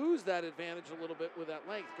lose that advantage a little bit with that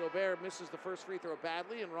length. Gobert misses the first free throw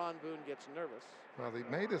badly, and Ron Boone gets nervous. Well, he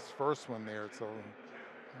made his first one there, so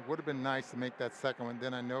it would have been nice to make that second one.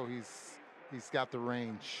 Then I know he's got the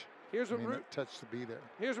range. Here's what touch to be there.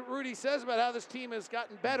 Here's what Rudy says about how this team has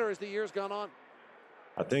gotten better as the year's gone on.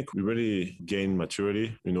 I think we really gained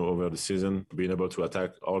maturity, over the season, being able to attack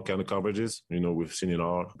all kind of coverages. We've seen it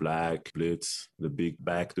all, black, blitz, the big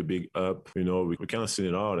back, the big up. We kind of seen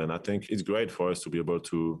it all. And I think it's great for us to be able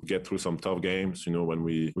to get through some tough games, when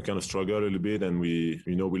we kind of struggle a little bit and we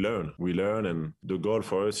learn. We learn, and the goal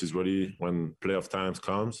for us is really when playoff times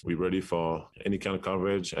comes, we're ready for any kind of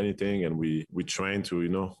coverage, anything, and we train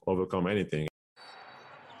to, overcome anything.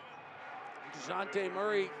 DeJounte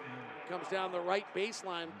Murray comes down the right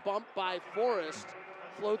baseline, bumped by Forrest,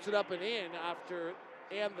 floats it up and in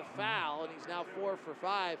and the foul, and he's now 4 for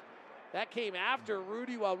 5. That came after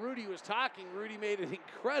Rudy. While Rudy was talking, Rudy made an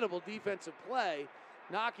incredible defensive play,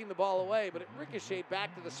 knocking the ball away, but it ricocheted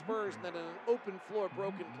back to the Spurs, and then in an open floor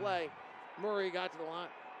broken play, Murray got to the line.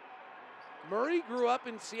 Murray grew up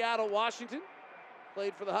in Seattle, Washington,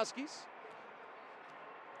 played for the Huskies.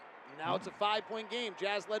 Now it's a 5-point game.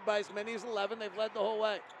 Jazz led by as many as 11. They've led the whole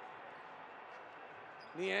way.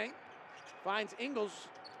 Niang finds Ingles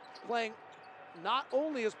playing not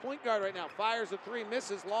only as point guard right now. Fires a 3,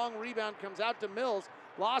 misses. Long rebound comes out to Mills.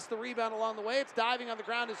 Lost the rebound along the way. It's diving on the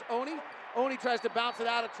ground is Oni. Oni tries to bounce it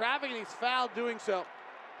out of traffic, and he's fouled doing so.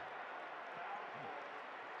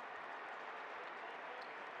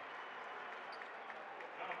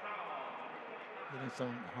 Getting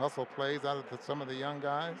some hustle plays out of some of the young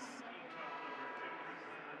guys.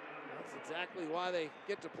 That's exactly why they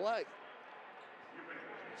get to play.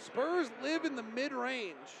 Spurs live in the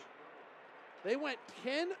mid-range. They went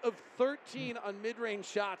 10 of 13 on mid-range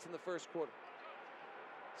shots in the first quarter.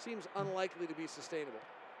 Seems unlikely to be sustainable.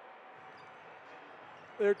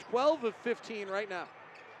 They're 12 of 15 right now.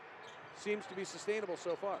 Seems to be sustainable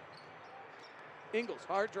so far. Ingles,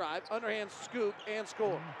 hard drive, underhand scoop, and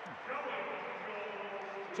score.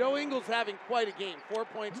 Joe Ingles having quite a game. 4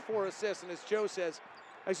 points, 4 assists, and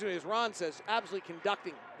as Ron says, absolutely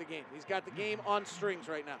conducting the game. He's got the game on strings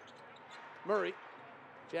right now. Murray,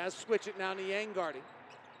 Jazz switch it now, Niang guarding.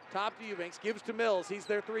 Top to Eubanks, gives to Mills. He's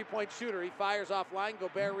their three-point shooter. He fires off line,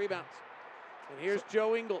 Gobert rebounds. And here's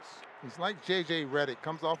Joe Ingles. He's like J.J. Redick,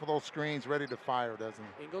 comes off of those screens, ready to fire, doesn't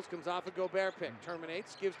he? Ingles comes off a Gobert pick,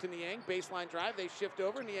 terminates, gives to Niang, baseline drive. They shift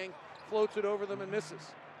over, Niang floats it over them and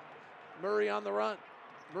misses. Murray on the run.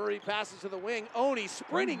 Murray passes to the wing. Oni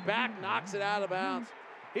sprinting back, knocks it out of bounds.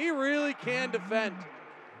 He really can defend.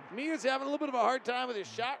 Mia's having a little bit of a hard time with his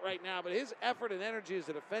shot right now, but his effort and energy as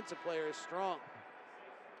a defensive player is strong.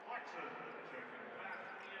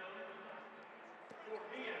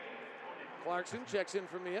 Clarkson checks in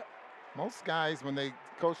for Mia. Most guys, when they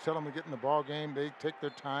coach tell them to get in the ball game, they take their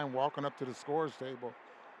time walking up to the scorer's table.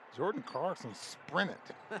 Jordan Clarkson sprinted.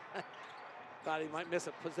 Thought he might miss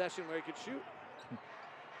a possession where he could shoot.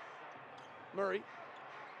 Murray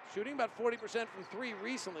shooting about 40% from three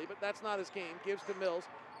recently, but that's not his game. Gives to Mills.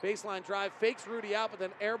 Baseline drive, fakes Rudy out, but then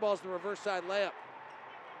airballs the reverse side layup.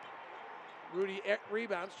 Rudy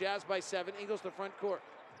rebounds, Jazz by 7. Ingles to front court.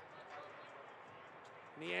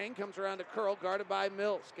 Niang comes around to curl, guarded by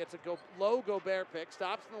Mills. Gets a low Gobert pick,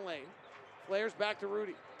 stops in the lane. Flares back to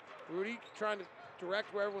Rudy. Rudy trying to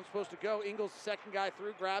direct where everyone's supposed to go. Ingles, second guy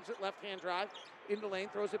through, grabs it, left-hand drive, into lane,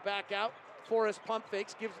 throws it back out. Forrest pump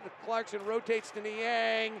fakes, gives it to Clarkson, rotates to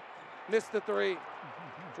Niang. Missed the three.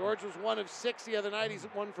 George was 1 of 6 the other night. He's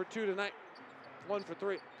 1 for 2 tonight. 1 for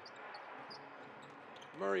 3.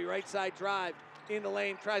 Murray, right side drive, in the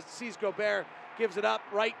lane, tries to seize Gobert, gives it up,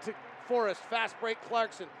 right to Forrest, fast break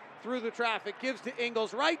Clarkson, through the traffic, gives to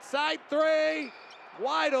Ingles, right side three,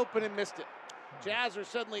 wide open and missed it. Jazz are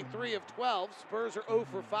suddenly 3 of 12. Spurs are 0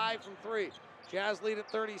 for 5 from 3. Jazz lead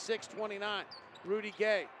at 36-29. Rudy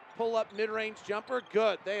Gay, pull up mid-range jumper,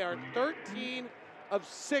 good. They are 13 of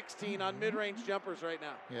 16 on mid-range jumpers right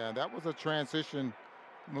now. Yeah, that was a transition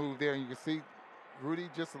move there. You can see Rudy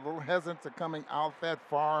just a little hesitant to coming out that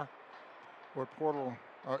far, or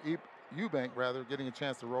Eubank rather, getting a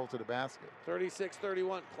chance to roll to the basket.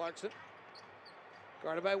 36-31, Clarkson.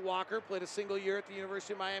 Guarded by Walker, played a single year at the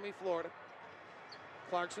University of Miami, Florida.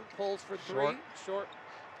 Clarkson pulls for three, short.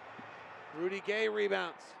 Rudy Gay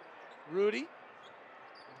rebounds. Rudy,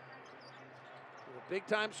 a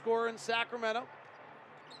big-time scorer in Sacramento.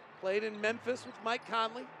 Played in Memphis with Mike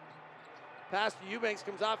Conley. Pass to Eubanks,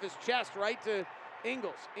 comes off his chest, right to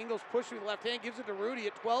Ingles. Ingles pushing the left hand, gives it to Rudy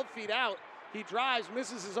at 12 feet out. He drives,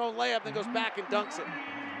 misses his own layup, then goes back and dunks it.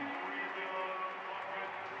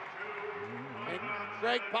 And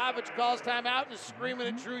Greg Popovich calls timeout and is screaming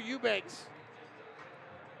at Drew Eubanks.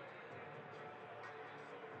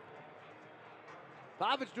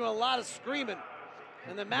 Popovich doing a lot of screaming,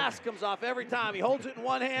 and the mask comes off every time. He holds it in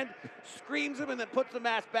one hand, screams him, and then puts the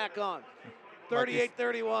mask back on.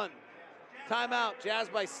 38-31. Timeout, Jazz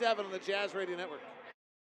by 7 on the Jazz Radio Network.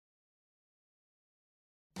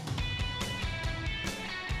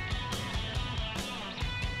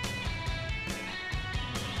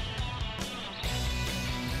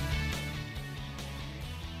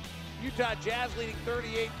 Utah Jazz leading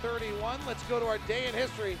 38-31. Let's go to our day in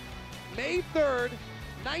history. May 3rd,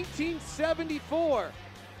 1974.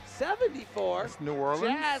 74. That's New Orleans.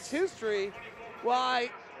 Jazz history. Why,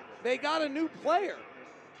 they got a new player.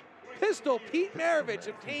 Pistol Pete Maravich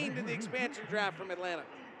obtained in the expansion draft from Atlanta.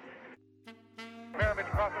 Maravich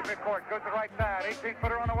crosses midcourt, goes to the right side,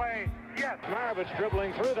 18-footer on the way. Yes. Maravich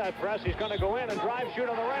dribbling through that press. He's going to go in and drive, shoot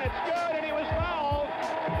on the run. It's good, and he was fouled.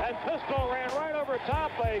 And Pistol ran right over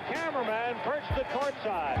top. A cameraman perched at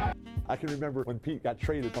courtside. I can remember when Pete got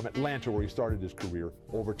traded from Atlanta, where he started his career,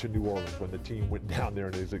 over to New Orleans when the team went down there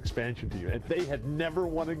in his expansion team. And they had never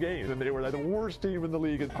won a game. And they were the worst team in the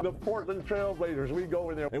league. And the Portland Trail Blazers, we go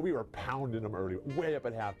in there, and we were pounding them early, way up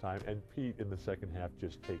at halftime. And Pete, in the second half,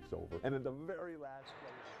 just takes over. And in the very last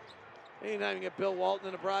play. Anytime you get Bill Walton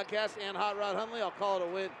in a broadcast and Hot Rod Hundley, I'll call it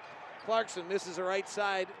a win. Clarkson misses a right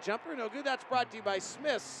side jumper. No good. That's brought to you by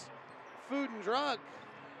Smith's Food and Drug.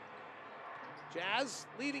 Jazz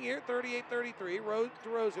leading here, 38-33.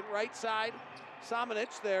 DeRozan, right side.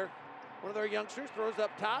 Samanic there, one of their youngsters, throws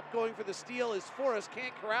up top. Going for the steal is Forrest,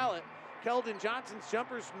 can't corral it. Keldon Johnson's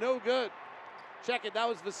jumper's no good. Check it, that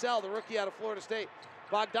was Vassell, the rookie out of Florida State.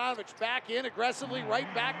 Bogdanovich back in aggressively, right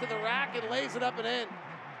back to the rack and lays it up and in.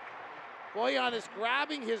 Boyan is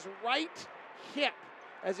grabbing his right hip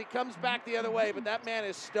as he comes back the other way, but that man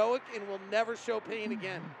is stoic and will never show pain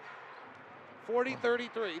again.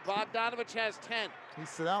 40-33. Bogdanovich has 10. He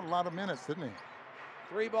sit out a lot of minutes, didn't he?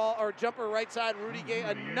 Three-ball or jumper right side, Rudy Gay.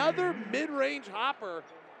 Another mid-range hopper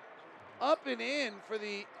up and in for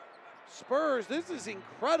the Spurs. This is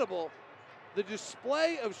incredible. The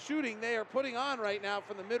display of shooting they are putting on right now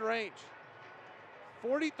from the mid-range.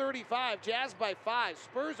 40-35, Jazz by 5.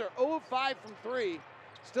 Spurs are 0 of 5 from 3.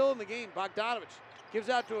 Still in the game. Bogdanovich gives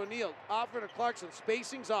out to O'Neal. Offer to Clarkson.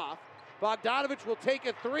 Spacing's off. Bogdanovich will take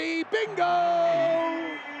a 3.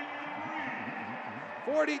 Bingo!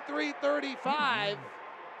 43-35.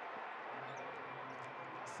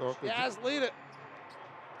 So Jazz lead it.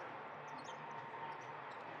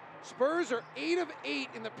 Spurs are 8 of 8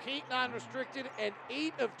 in the paint non-restricted and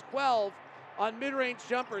 8 of 12 on mid-range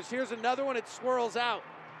jumpers. Here's another one. It swirls out.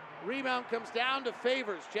 Rebound comes down to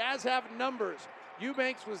Favors. Jazz have numbers.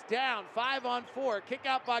 Eubanks was down. 5 on 4. Kick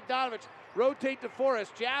out Bogdanovich. Rotate to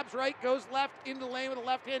Forrest. Jabs right, goes left into lane with a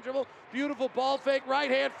left-hand dribble. Beautiful ball fake.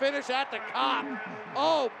 Right-hand finish at the cop.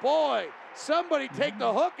 Oh, boy. Somebody take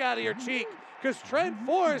the hook out of your cheek because Trent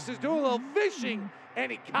Forrest is doing a little fishing, and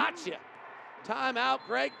he caught you. Timeout,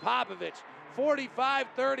 Greg Popovich.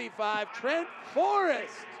 45-35. Trent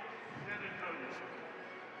Forrest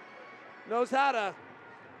knows how to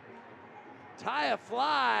tie a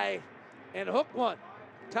fly and hook one.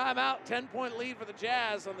 Timeout, 10-point lead for the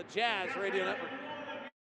Jazz on the Jazz Radio Network.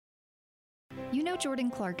 You know Jordan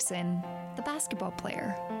Clarkson, the basketball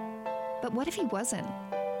player. But what if he wasn't?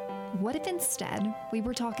 What if instead we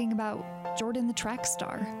were talking about Jordan the track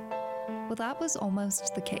star? Well, that was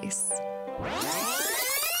almost the case.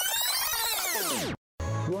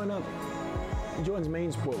 Growing up, Jordan's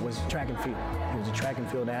main sport was track and field. He was a track and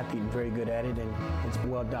field athlete and very good at it, and it's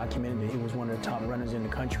well documented that he was one of the top runners in the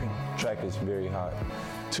country. Track is very hot,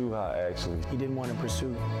 too hot actually. He didn't want to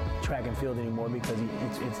pursue track and field anymore because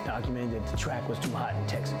it's documented that the track was too hot in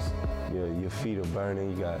Texas. Yeah, your feet are burning,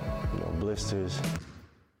 you got blisters.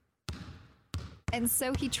 And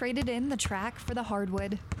so he traded in the track for the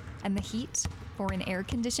hardwood and the heat for an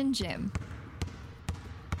air-conditioned gym.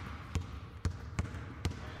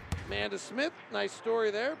 Amanda Smith, nice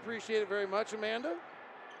story there. Appreciate it very much, Amanda.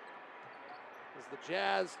 As the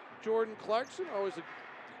Jazz, Jordan Clarkson, always a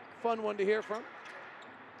fun one to hear from.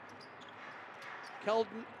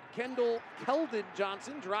 Keldon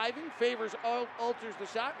Johnson driving, Favors alters the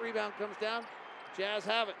shot, rebound comes down. Jazz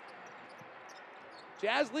have it.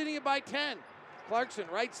 Jazz leading it by 10. Clarkson,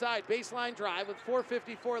 right side, baseline drive with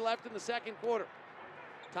 4:54 left in the second quarter.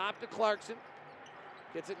 Top to Clarkson.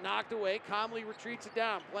 Gets it knocked away. Comley retreats it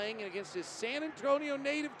down, playing against his San Antonio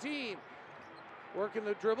native team. Working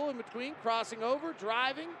the dribble in between, crossing over,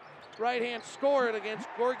 driving. Right hand score it against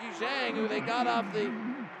Gorgui Dieng, who they got off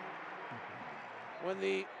when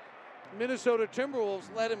the Minnesota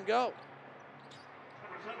Timberwolves let him go.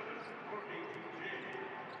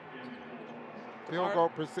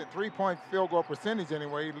 Three-point field goal percentage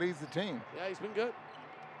anyway. He leads the team. Yeah, he's been good.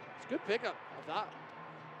 It's a good pickup, I thought.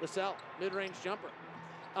 Vassell, mid-range jumper.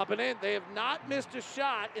 Up and in. They have not missed a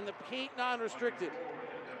shot in the paint non-restricted.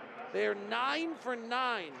 They are 9 for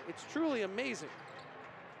 9. It's truly amazing.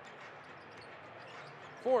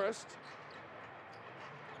 Forrest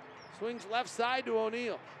swings left side to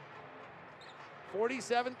O'Neal.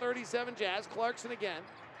 47-37 Jazz. Clarkson again.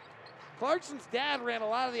 Clarkson's dad ran a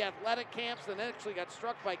lot of the athletic camps and actually got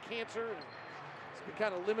struck by cancer. And it's been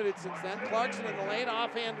kind of limited since then. Clarkson in the lane,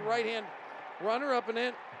 offhand, right-hand runner up and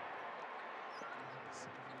in.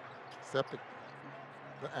 Except the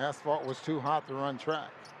asphalt was too hot to run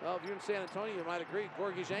track. Well, if you're in San Antonio, you might agree.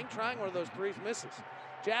 Gorgui Dieng trying one of those threes, misses.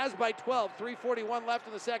 Jazz by 12, 3:41 left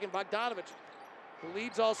in the second. Bogdanovich, who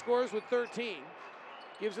leads all scorers with 13.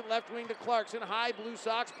 Gives it left wing to Clarkson. High blue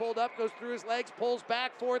socks pulled up, goes through his legs, pulls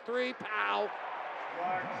back, 4-3, pow.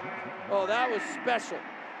 Oh, that was special.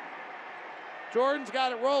 Jordan's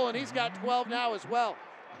got it rolling. He's got 12 now as well.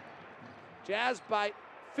 Jazz by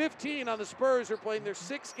 15 on the Spurs, who are playing their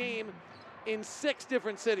 6th game in 6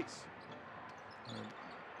 different cities.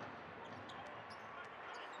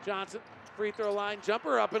 Johnson, free throw line,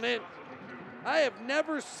 jumper up and in. I have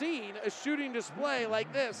never seen a shooting display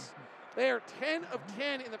like this. They are 10 of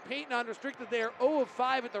 10 in the paint non-restricted. They are 0 of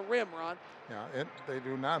 5 at the rim, Ron. Yeah, they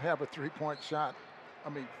do not have a three-point shot.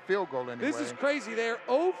 Field goal anyway. This is crazy. They're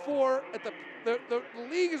 0-4 at the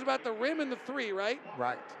league is about the rim and the 3, right?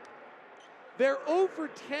 Right. They're 0 for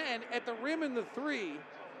 10 at the rim and the 3.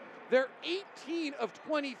 They're 18 of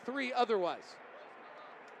 23 otherwise.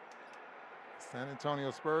 San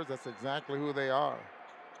Antonio Spurs, that's exactly who they are.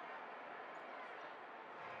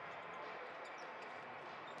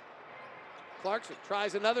 Clarkson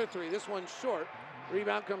tries another three. This one's short.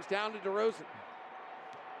 Rebound comes down to DeRozan.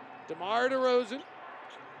 DeMar DeRozan,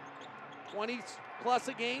 20-plus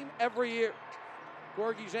a game every year.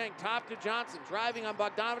 Gorgui Dieng, top to Johnson, driving on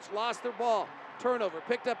Bogdanovich, lost their ball. Turnover,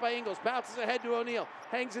 picked up by Ingles, bounces ahead to O'Neal,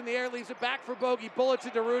 hangs in the air, leaves it back for Bogey, bullet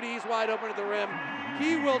to Rudy, he's wide open at the rim.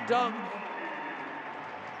 He will dunk.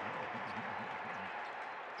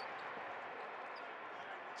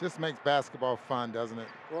 Just makes basketball fun, doesn't it?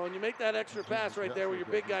 Well, when you make that extra pass right there where your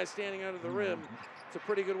big guy's standing under the rim, it's a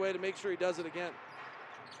pretty good way to make sure he does it again.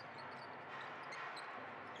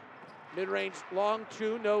 Mid-range long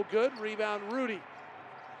two, no good. Rebound, Rudy.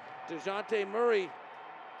 DeJounte Murray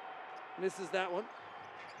misses that one.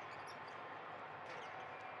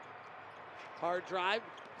 Hard drive.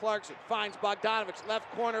 Clarkson finds Bogdanovich,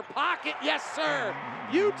 left corner pocket. Yes, sir.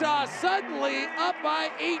 Utah suddenly up by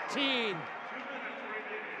 18.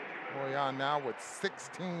 Bojan now with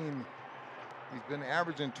 16. He's been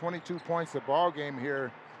averaging 22 points a ball game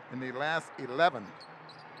here in the last 11.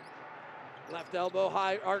 Left elbow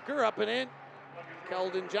high arcer up and in.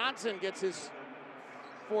 Keldon Johnson gets his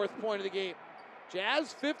 4th point of the game.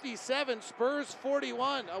 Jazz 57, Spurs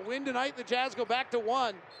 41. A win tonight, the Jazz go back to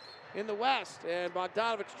 1 in the West, and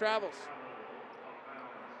Bogdanovich travels.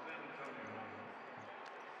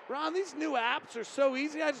 Ron, these new apps are so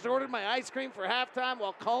easy. I just ordered my ice cream for halftime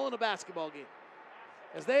while calling a basketball game.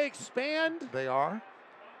 As they expand, they are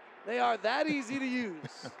that easy to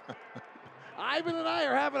use. Ivan and I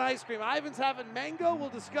are having ice cream. Ivan's having mango. We'll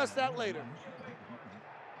discuss that later.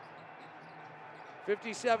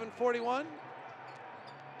 57-41.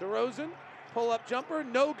 DeRozan, pull-up jumper,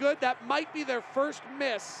 no good. That might be their first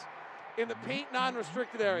miss in the paint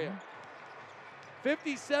non-restricted area.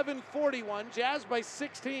 57-41, Jazz by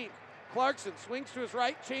 16. Clarkson swings to his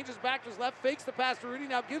right, changes back to his left, fakes the pass to Rudy,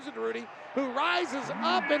 now gives it to Rudy, who rises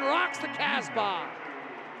up and rocks the Casbah.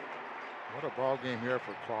 What a ball game here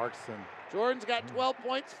for Clarkson. Jordan's got 12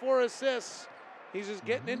 points, 4 assists. He's just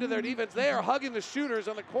getting into their defense. They are hugging the shooters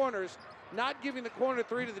on the corners, not giving the corner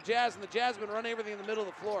three to the Jazz, and the Jazz have been running everything in the middle of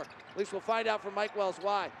the floor. At least we'll find out from Mike Wells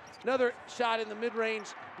why. Another shot in the mid-range,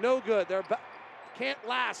 no good. They can't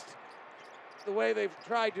last the way they've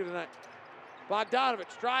tried to tonight.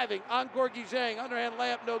 Bogdanovich driving on Gorgui Dieng, underhand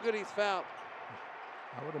layup, no good, he's fouled.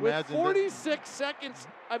 I would With imagine 46 seconds,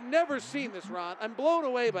 I've never seen this, Ron. I'm blown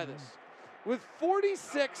away by this. With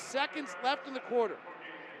 46 seconds left in the quarter,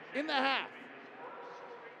 in the half,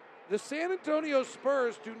 the San Antonio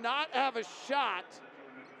Spurs do not have a shot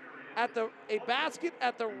at a basket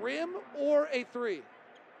at the rim or a three.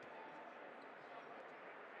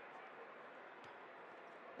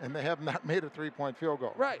 And they have not made a three-point field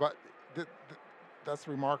goal. Right. But that's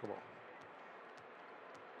remarkable.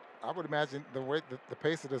 I would imagine the way the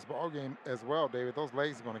pace of this ball game as well, David, those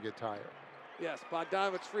legs are going to get tired. Yes,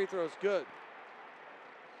 Bogdanovich's free throw is good.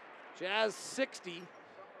 Jazz 60,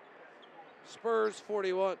 Spurs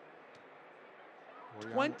 41.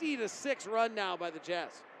 20-6 run now by the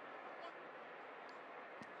Jazz.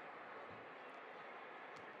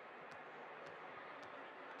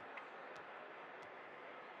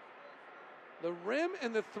 The rim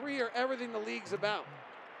and the three are everything the league's about.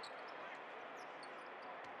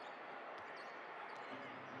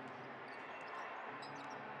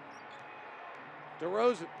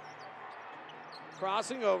 DeRozan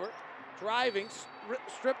crossing over, driving,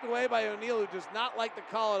 stripped away by O'Neal, who does not like the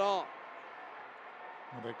call at all.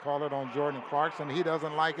 Well, they call it on Jordan Clarkson. He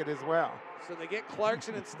doesn't like it as well. So they get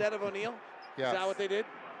Clarkson instead of O'Neal? Yes. Is that what they did?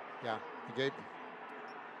 Yeah, he gave.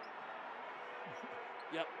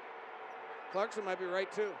 Yep. Clarkson might be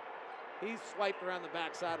right, too. He's swiped around the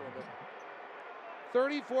backside a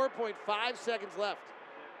little bit. 34.5 seconds left.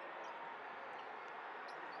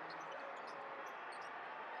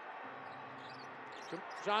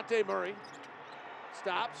 DeJounte Murray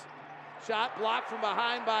stops. Shot blocked from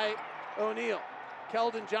behind by O'Neal.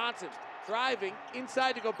 Keldon Johnson driving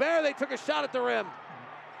inside to Gobert. They took a shot at the rim,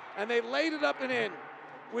 and they laid it up and in.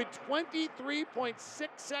 With 23.6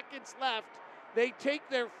 seconds left, they take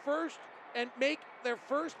their first and make their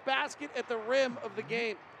first basket at the rim of the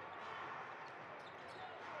game.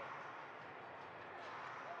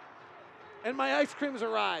 And my ice cream's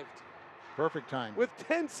arrived. Perfect time. With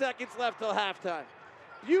 10 seconds left till halftime.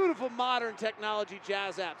 Beautiful modern technology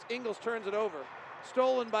Jazz apps. Ingles turns it over.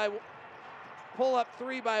 Stolen by pull-up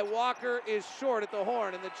three by Walker is short at the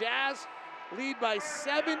horn. And the Jazz lead by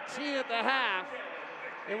 17 at the half.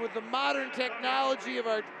 And with the modern technology of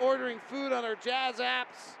our ordering food on our Jazz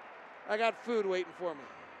apps, I got food waiting for me.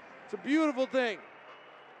 It's a beautiful thing.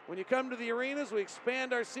 When you come to the arenas, we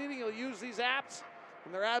expand our seating. You'll use these apps.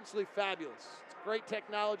 and they're absolutely fabulous. It's a great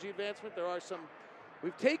technology advancement.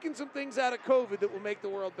 We've taken some things out of COVID that will make the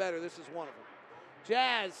world better. This is one of them.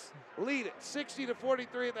 Jazz lead it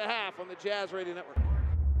 60-43 at the half on the Jazz Radio Network.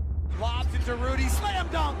 Lobs it to Rudy, slam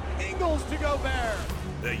dunk, Ingles to Gobert.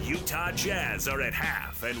 The Utah Jazz are at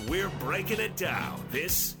half, and we're breaking it down.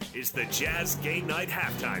 This is the Jazz Game Night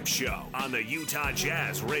Halftime Show on the Utah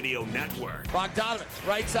Jazz Radio Network. Bogdanovich,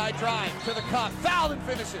 right side drive to the cup, fouled and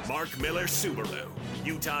finishes. Mark Miller Subaru,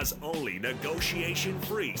 Utah's only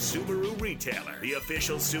negotiation-free Subaru retailer, the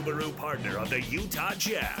official Subaru partner of the Utah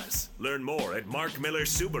Jazz. Learn more at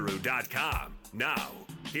markmillersubaru.com. Now,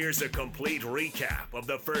 here's a complete recap of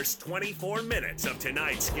the first 24 minutes of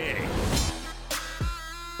tonight's game.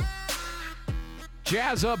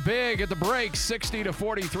 Jazz up big at the break,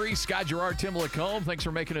 60-43. Scott Gerard, Tim Lacombe, thanks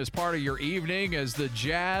for making us part of your evening as the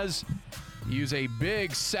Jazz use a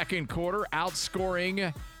big second quarter,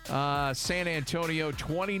 outscoring San Antonio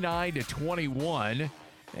 29-21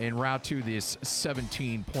 en route to this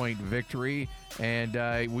 17-point victory.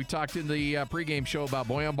 And we talked in the pregame show about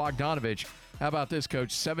Bojan Bogdanovich. How about this,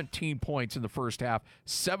 Coach? 17 points in the first half,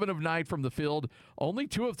 7 of 9 from the field, only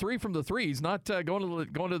 2 of 3 from the three. He's not going to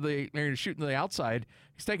the shooting to the outside.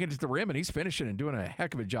 He's taking it to the rim and he's finishing and doing a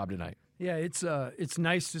heck of a job tonight. Yeah, it's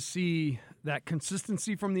nice to see that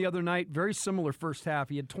consistency from the other night. Very similar first half.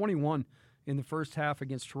 He had 21 in the first half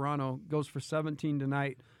against Toronto. Goes for 17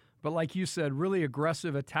 tonight. But like you said, really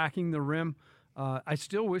aggressive, attacking the rim. I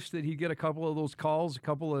still wish that he'd get a couple of those calls, a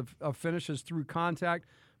couple of finishes through contact.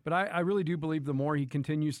 But I really do believe the more he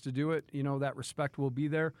continues to do it, that respect will be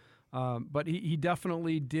there. But he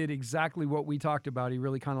definitely did exactly what we talked about. He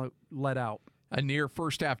really kind of let out. A near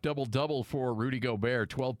first-half double-double for Rudy Gobert,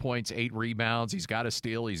 12 points, 8 rebounds. He's got a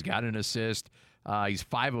steal. He's got an assist. He's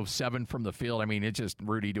 5 of 7 from the field. I mean, it's just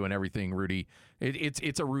Rudy doing everything. Rudy,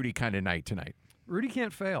 it's a Rudy kind of night tonight. Rudy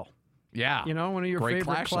can't fail. Yeah. One of your Great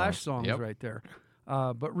favorite Clash songs yep. right there.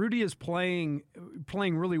 But Rudy is playing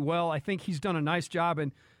really well. I think he's done a nice job,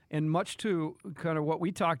 and much to kind of what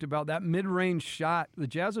we talked about, that mid-range shot, the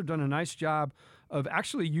Jazz have done a nice job of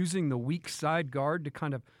actually using the weak side guard to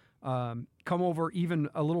kind of come over even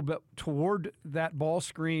a little bit toward that ball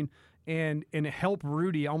screen and help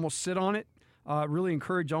Rudy almost sit on it, really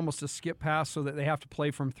encourage almost a skip pass so that they have to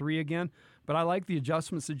play from three again. But I like the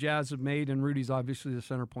adjustments the Jazz have made, and Rudy's obviously the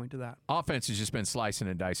center point to that. Offense has just been slicing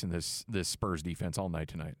and dicing this Spurs defense all night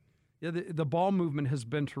tonight. Yeah, the ball movement has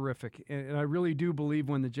been terrific, and I really do believe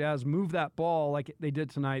when the Jazz move that ball like they did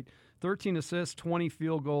tonight, 13 assists, 20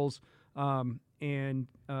 field goals,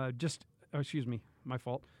 excuse me, my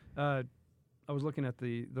fault. I was looking at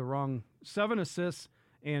the wrong 7 assists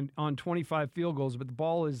and on 25 field goals, but the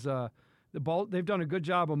ball is they've done a good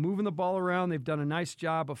job of moving the ball around. They've done a nice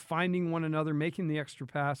job of finding one another, making the extra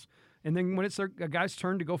pass, and then when it's a guy's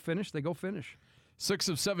turn to go finish, they go finish. 6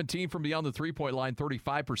 of 17 from beyond the three-point line,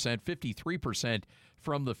 35%, 53%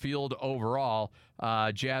 from the field overall.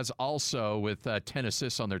 Jazz also with 10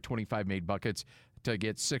 assists on their 25 made buckets to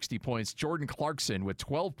get 60 points. Jordan Clarkson with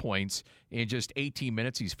 12 points in just 18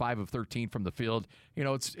 minutes. He's 5 of 13 from the field.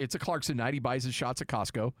 It's a Clarkson night. He buys his shots at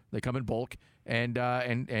Costco. They come in bulk, and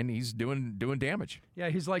he's doing damage. Yeah,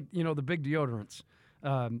 he's like the big deodorants.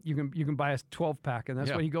 You can buy a 12-pack, and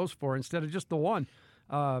that's what he goes for instead of just the one.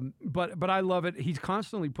 But I love it. He's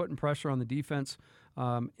constantly putting pressure on the defense,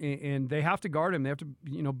 and they have to guard him. They have to,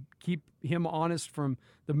 keep him honest from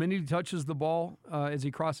the minute he touches the ball as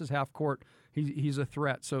he crosses half court. He's a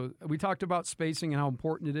threat. So we talked about spacing and how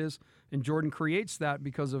important it is, and Jordan creates that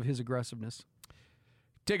because of his aggressiveness.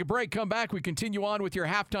 Take a break, come back. We continue on with your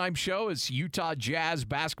halftime show as Utah Jazz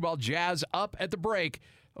basketball. Jazz up at the break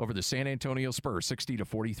over the San Antonio Spurs,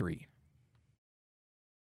 60-43.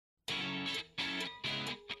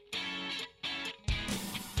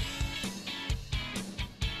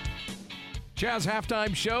 Jazz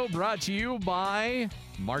Halftime Show brought to you by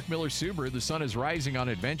Mark Miller Subaru. The sun is rising on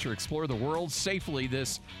adventure. Explore the world safely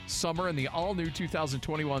this summer in the all-new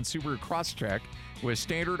 2021 Subaru Crosstrek with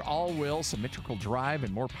standard all-wheel symmetrical drive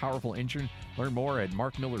and more powerful engine. Learn more at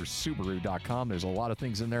markmillersubaru.com. There's a lot of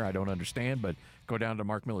things in there I don't understand, but go down to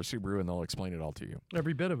Mark Miller Subaru and they'll explain it all to you.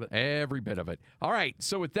 Every bit of it. Every bit of it. All right,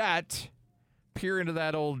 so with that, peer into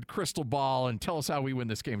that old crystal ball and tell us how we win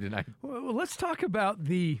this game tonight. Well, let's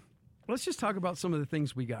just talk about some of the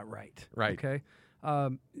things we got right. Right. Okay.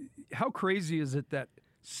 How crazy is it that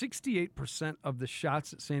 68% of the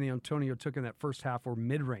shots that San Antonio took in that first half were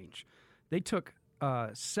mid-range? They took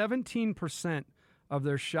 17% of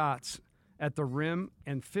their shots at the rim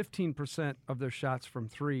and 15% of their shots from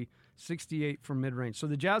three, 68 from mid-range. So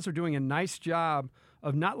the Jazz are doing a nice job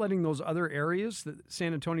of not letting those other areas that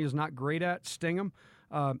San Antonio is not great at sting them.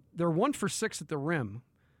 They're 1 for 6 at the rim.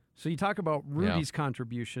 So you talk about Rudy's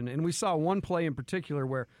contribution, and we saw one play in particular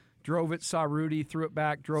where drove it, saw Rudy, threw it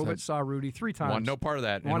back, drove it, saw Rudy 3 times. Wanted no part of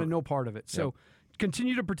that. Wanted no part of it. So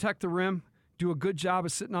continue to protect the rim. Do a good job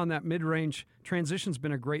of sitting on that mid-range. Transition's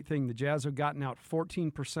been a great thing. The Jazz have gotten out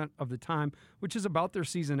 14% of the time, which is about their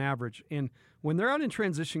season average. And when they're out in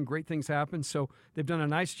transition, great things happen. So they've done a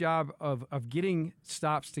nice job of getting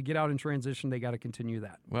stops to get out in transition. They got to continue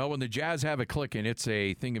that. Well, when the Jazz have a clicking, it's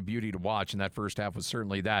a thing of beauty to watch, and that first half was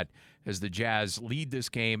certainly that, as the Jazz lead this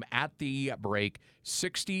game at the break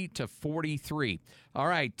 60-43. All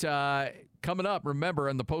right, coming up, remember,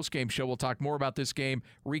 in the postgame show, we'll talk more about this game,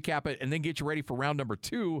 recap it, and then get you ready for round number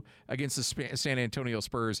 2 against the San Antonio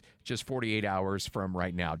Spurs just 48 hours from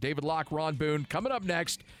right now. David Locke, Ron Boone, coming up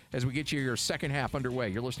next as we get you your second half underway.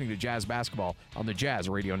 You're listening to Jazz Basketball on the Jazz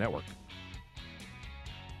Radio Network.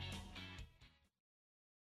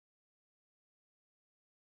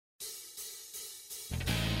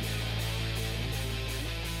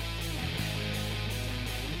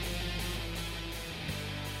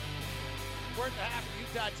 Fourth half,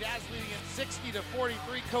 Utah Jazz leading at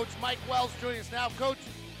 60-43. Coach Mike Wells joining us now. Coach,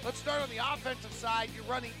 let's start on the offensive side. You're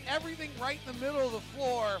running everything right in the middle of the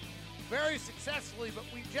floor very successfully, but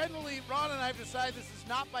we generally, Ron and I have decided this is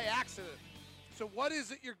not by accident. So what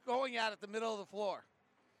is it you're going at the middle of the floor?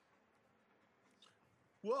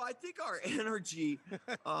 Well, I think our energy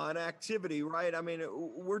and activity, right? I mean,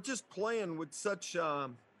 we're just playing with such, a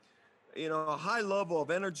high level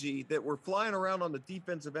of energy that we're flying around on the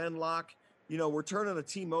defensive end lock. We're turning the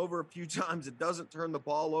team over a few times. It doesn't turn the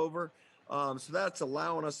ball over. So that's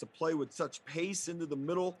allowing us to play with such pace into the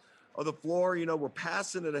middle of the floor. We're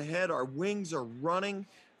passing it ahead. Our wings are running.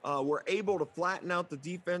 We're able to flatten out the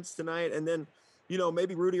defense tonight. And then,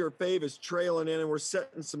 maybe Rudy or Fave is trailing in and we're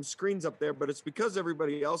setting some screens up there, but it's because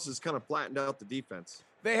everybody else has kind of flattened out the defense.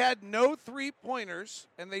 They had no three-pointers,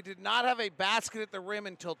 and they did not have a basket at the rim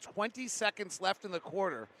until 20 seconds left in the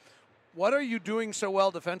quarter. What are you doing so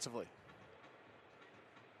well defensively?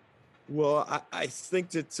 Well, I think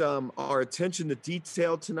that our attention to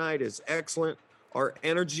detail tonight is excellent. Our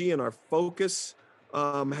energy and our focus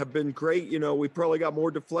have been great. We probably got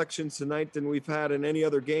more deflections tonight than we've had in any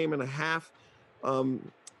other game and a half.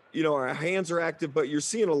 Our hands are active, but you're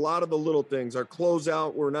seeing a lot of the little things. Our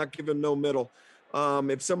closeout, we're not giving no middle.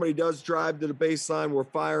 If somebody does drive to the baseline, we're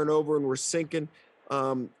firing over and we're sinking.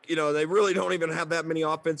 They really don't even have that many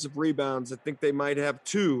offensive rebounds. I think they might have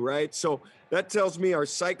 2, right? So that tells me our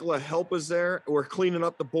cycle of help is there. We're cleaning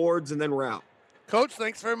up the boards, and then we're out. Coach,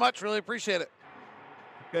 thanks very much. Really appreciate it.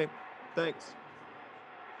 Okay, thanks.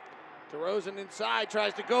 DeRozan inside,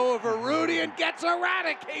 tries to go over Rudy and gets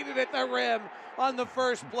eradicated at the rim on the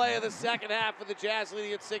first play of the second half of the Jazz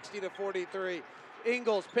leading at 60-43.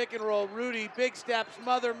 Ingles, pick and roll, Rudy, big steps,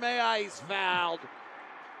 Mother May I, he's fouled.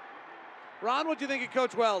 Ron, what do you think of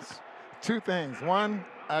Coach Wells? 2 things. One,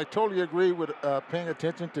 I totally agree with paying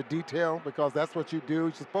attention to detail because that's what you do.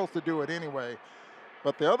 You're supposed to do it anyway.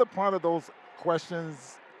 But the other part of those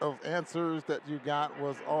questions of answers that you got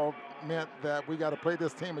was all meant that we got to play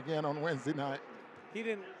this team again on Wednesday night. He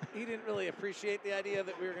didn't really appreciate the idea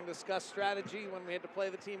that we were going to discuss strategy when we had to play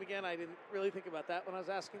the team again. I didn't really think about that when I was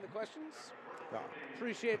asking the questions. No.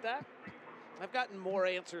 Appreciate that. I've gotten more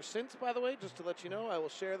answers since, by the way, just to let you know. I will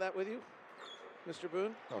share that with you, Mr.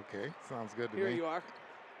 Boone. Okay, sounds good to Here me. you are.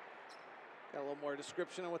 Got a little more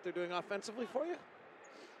description on what they're doing offensively for you.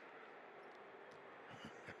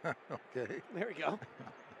 Okay. There we go.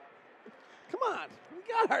 Come on, we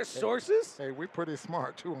got our sources. Hey, we're pretty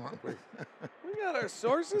smart too, aren't we? We got our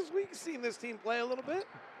sources. We've seen this team play a little bit.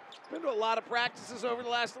 Been to a lot of practices over the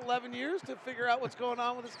last 11 years to figure out what's going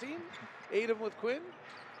on with this team. 8 of them with Quinn.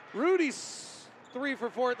 Rudy's 3 for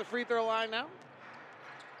 4 at the free throw line now.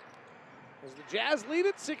 As the Jazz lead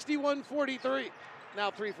it 61-43.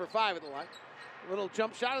 Now 3 for 5 at the line. A little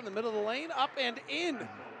jump shot in the middle of the lane, up and in.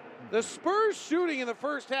 The Spurs shooting in the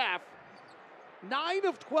first half. 9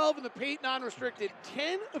 of 12 in the paint, non-restricted.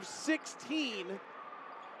 10 of 16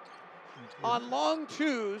 on long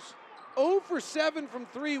twos. 0 for 7 from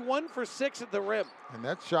 3, 1 for 6 at the rim. And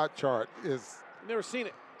that shot chart is... Never seen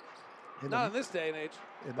it. Not in this day and age.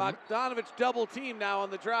 Bogdanovich double team now on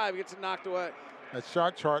the drive, gets it knocked away. That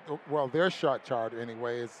shot chart, well, their shot chart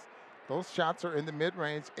anyway, is those shots are in the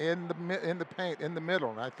mid-range, in the paint, in the middle.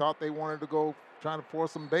 And I thought they wanted to go trying to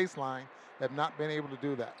force some baseline, have not been able to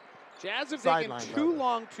do that. Jazz have taken 2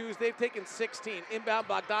 long twos. They've taken 16. Inbound,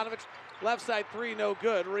 Bogdanovich, left side 3, no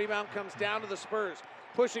good. Rebound comes down to the Spurs.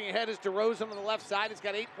 Pushing ahead is DeRozan on the left side. He's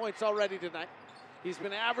got 8 points already tonight. He's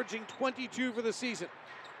been averaging 22 for the season.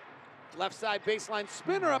 Left side baseline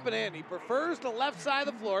spinner up and in. He prefers the left side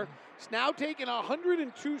of the floor. He's now taken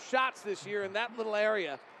 102 shots this year in that little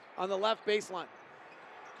area on the left baseline.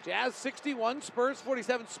 Jazz 61, Spurs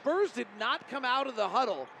 47. Spurs did not come out of the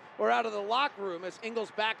huddle or out of the locker room as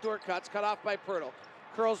Ingles backdoor cuts, cut off by Pirtle.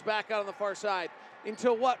 Curls back out on the far side.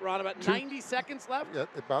 Until what, Ron? About 90 seconds left?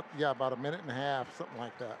 Yeah, about a minute and a half, something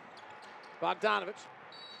like that. Bogdanovich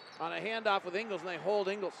on a handoff with Ingles, and they hold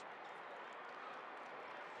Ingles.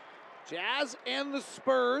 Jazz and the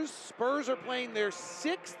Spurs. Spurs are playing their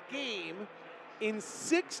 6th game in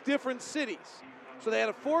 6 different cities. So they had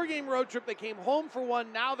a 4-game road trip. They came home for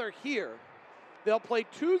one. Now they're here. They'll play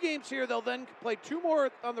 2 games here. They'll then play 2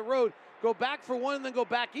 more on the road, go back for one, and then go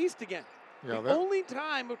back east again. Yeah, the only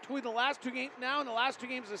time between the last 2 games now and the last 2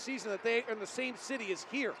 games of the season that they are in the same city is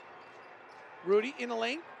here. Rudy in the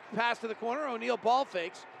lane, pass to the corner. O'Neal ball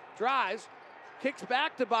fakes, drives, kicks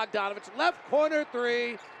back to Bogdanovich. Left corner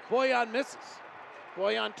 3. Bojan misses.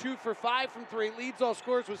 Bojan 2 for 5 from 3. Leads all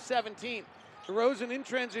scorers with 17. DeRozan in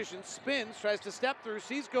transition, spins, tries to step through,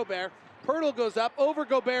 sees Gobert. Pirtle goes up, over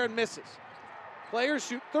Gobert and misses. Players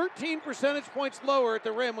shoot 13 percentage points lower at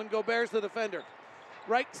the rim when Gobert's the defender.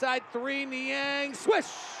 Right side 3, Niang, swish!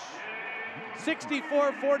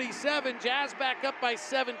 64-47, Jazz back up by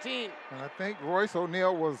 17. And I think Royce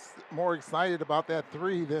O'Neal was more excited about that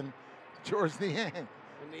 3 than George Niang.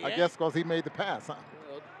 I guess because he made the pass, huh?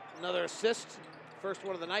 Another assist, first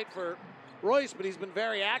one of the night for Royce, but he's been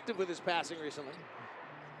very active with his passing recently.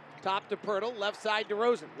 Top to Pirtle, left side to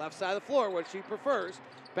DeRozan. Left side of the floor, which he prefers.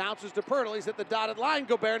 Bounces to Pirtle, he's at the dotted line.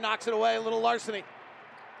 Gobert knocks it away, a little larceny.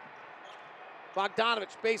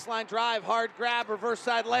 Bogdanovich, baseline drive, hard grab, reverse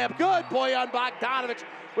side layup. Good, Bojan Bogdanovich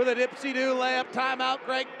with a dipsy-do layup. Timeout,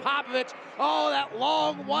 Greg Popovich. Oh, that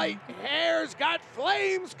long white hair's got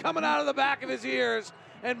flames coming out of the back of his ears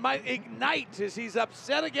and might ignite as he's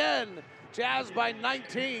upset again. Jazz by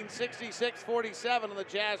 19, 66-47 on the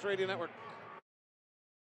Jazz Radio Network.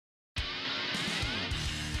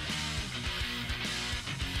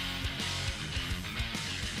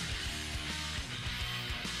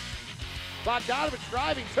 Bogdanovich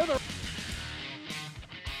driving to the...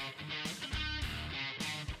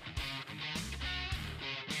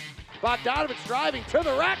 Bogdanovich driving to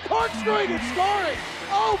the rack, corkscrewing and scoring.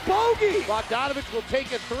 Oh, bogey! Bogdanovich will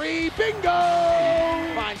take a 3. Bingo!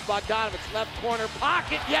 Finds Bogdanovich, left corner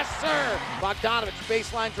pocket. Yes, sir! Bogdanovich,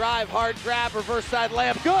 baseline drive, hard grab, reverse side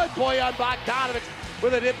layup. Good, Bojan Bogdanovich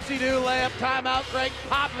with a dipsy-do layup. Timeout, Greg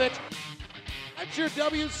Popovich. That's your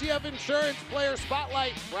WCF Insurance Player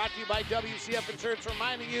Spotlight, brought to you by WCF Insurance,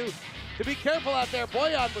 reminding you to be careful out there.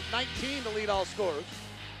 Bojan with 19 to lead all scorers.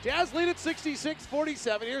 Jazz lead at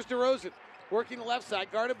 66-47. Here's DeRozan working the left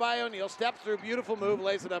side, guarded by O'Neal. Steps through, beautiful move,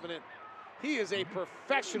 lays it up and in. He is a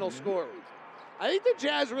professional scorer. I think the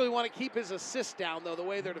Jazz really want to keep his assists down, though, the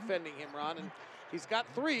way they're defending him, Ron. And he's got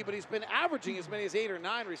 3, but he's been averaging as many as 8 or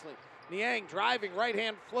 9 recently. Niang driving,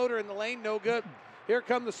 right-hand floater in the lane, no good. Here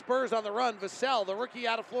come the Spurs on the run. Vassell, the rookie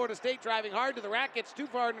out of Florida State, driving hard to the rack, gets too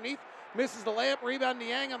far underneath, misses the layup, rebound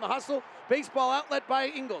Niang on the hustle. Baseball outlet by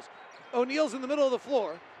Ingles. O'Neal's in the middle of the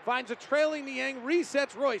floor, finds a trailing Niang,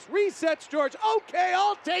 resets Royce, resets George. Okay,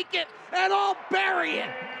 I'll take it, and I'll bury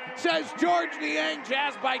it, says George Niang.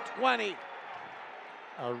 Jazz by 20.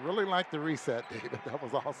 I really like the reset, David. That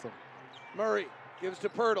was awesome. Murray gives to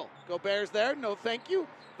Pirtle. Gobert's there, no thank you.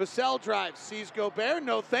 Vassell drives, sees Gobert,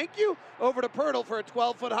 no thank you. Over to Pirtle for a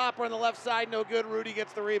 12-foot hopper on the left side, no good. Rudy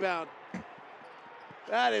gets the rebound.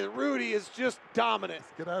 Rudy is just dominant.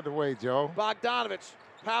 Let's get out of the way, Joe. Bogdanovich,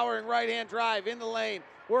 powering right-hand drive in the lane.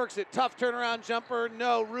 Works it, tough turnaround jumper,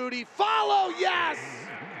 no. Rudy, follow, yes!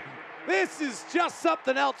 This is just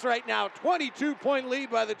something else right now. 22-point lead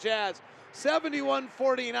by the Jazz,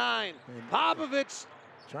 71-49. Popovich.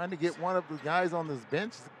 Trying to get one of the guys on this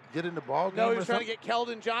bench to get in the ball game. No, he was trying to get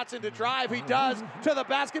Keldon Johnson to drive. He does to the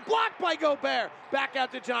basket. Blocked by Gobert. Back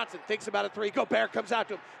out to Johnson. Thinks about a 3. Gobert comes out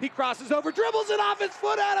to him. He crosses over, dribbles it off his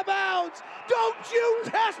foot, out of bounds. Don't you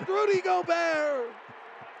test Rudy Gobert.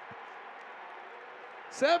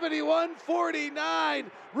 71-49.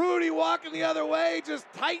 Rudy walking the other way, just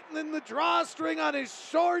tightening the drawstring on his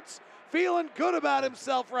shorts. Feeling good about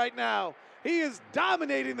himself right now. He is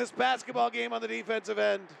dominating this basketball game on the defensive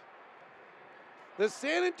end. The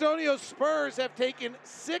San Antonio Spurs have taken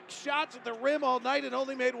 6 shots at the rim all night and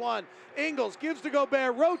only made 1. Ingles gives to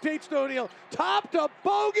Gobert, rotates to O'Neal, top to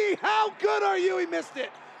Bogey. How good are you? He missed it.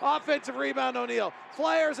 Offensive rebound, O'Neal.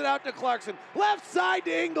 Flares it out to Clarkson. Left side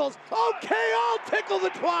to Ingles. Okay, I'll tickle the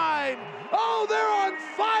twine. Oh, they're on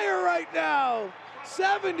fire right now.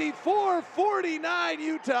 74-49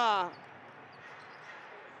 Utah.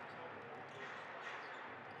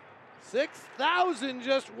 6,000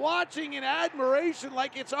 just watching in admiration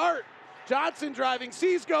like it's art. Johnson driving,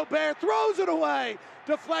 sees Gobert, throws it away.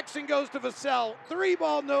 Deflection goes to Vassell.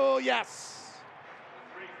 3-ball, no, yes.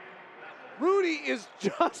 Rudy is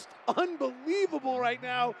just unbelievable right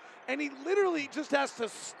now, and he literally just has to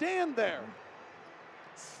stand there.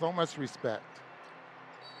 So much respect.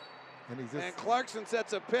 And Clarkson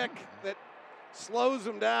sets a pick that slows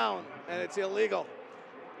him down, and it's illegal.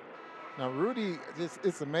 Now, Rudy,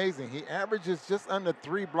 it's amazing. He averages just under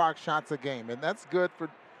 3 block shots a game, and that's good for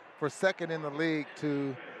second in the league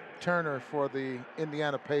to Turner for the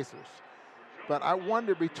Indiana Pacers. But I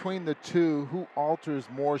wonder between the two, who alters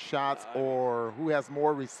more shots or who has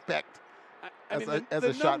more respect as a shot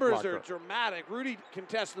blocker. The numbers are dramatic. Rudy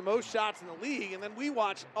contests the most shots in the league, and then we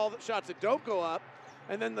watch all the shots that don't go up,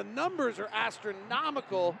 and then the numbers are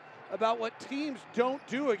astronomical about what teams don't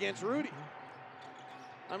do against Rudy.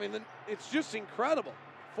 I mean, it's just incredible.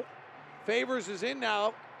 Favors is in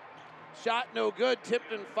now. Shot no good.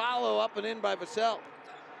 Tipped and follow up and in by Vassell.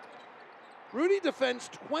 Rudy defends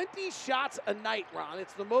 20 shots a night, Ron.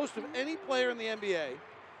 It's the most of any player in the NBA.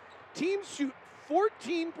 Teams shoot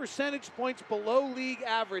 14 percentage points below league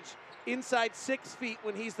average inside 6 feet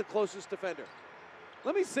when he's the closest defender.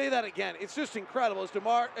 Let me say that again. It's just incredible. As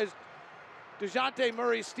DeJounte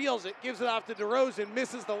Murray steals it, gives it off to DeRozan,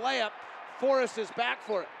 misses the layup. Forrest is back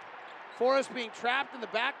for it. Forrest being trapped in the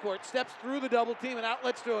backcourt, steps through the double team and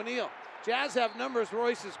outlets to O'Neal. Jazz have numbers,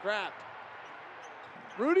 Royce is grabbed.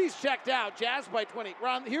 Rudy's checked out, Jazz by 20.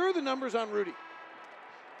 Ron, here are the numbers on Rudy.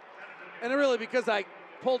 And really, because I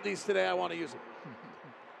pulled these today, I want to use them.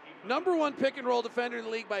 Number 1 pick and roll defender in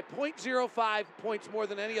the league by 0.05 points more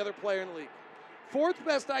than any other player in the league. 4th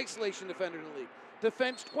best isolation defender in the league.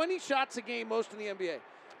 Defends 20 shots a game, most in the NBA.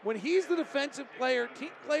 When he's the defensive player,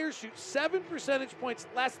 players shoot 7 percentage points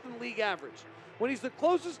less than league average. When he's the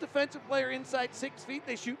closest defensive player inside 6 feet,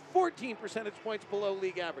 they shoot 14 percentage points below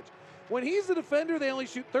league average. When he's the defender, they only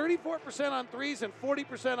shoot 34% on threes and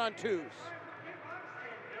 40% on twos.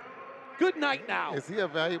 Good night now. Is he a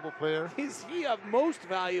valuable player? Is he a most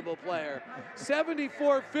valuable player?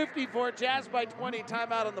 74-54, Jazz by 20.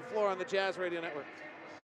 Timeout on the floor on the Jazz Radio Network.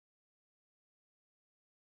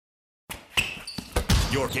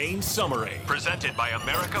 Your game summary, presented by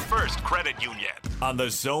America First Credit Union on the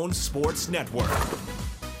Zone Sports Network.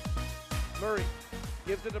 Murray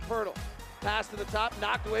gives it to Pirtle. Pass to the top,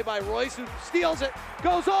 knocked away by Royce, who steals it,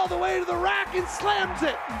 goes all the way to the rack and slams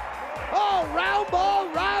it. Oh, round ball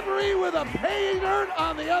robbery with a pay dirt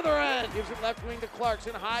on the other end. Gives it left wing to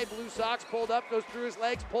Clarkson. High blue socks pulled up, goes through his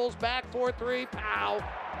legs, pulls back, 4-3, pow.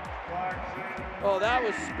 Oh, that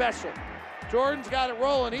was special. Jordan's got it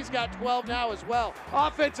rolling. He's got 12 now as well.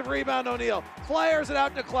 Offensive rebound, O'Neal. Flares it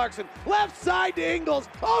out to Clarkson. Left side to Ingles.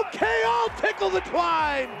 Okay, I'll tickle the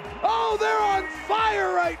twine. Oh, they're on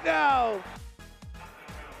fire right now.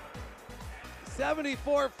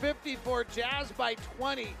 74-54, Jazz by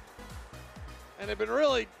 20. And they've been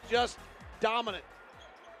really just dominant.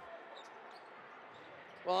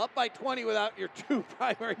 Well, up by 20 without your 2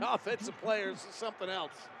 primary offensive players is something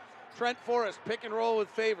else. Trent Forrest, pick and roll with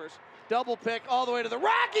Favors. Double pick all the way to the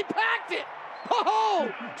rack. He packed it.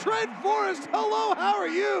 Oh, Trent Forrest, hello, how are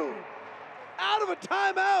you? Out of a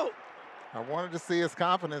timeout. I wanted to see his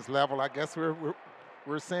confidence level. I guess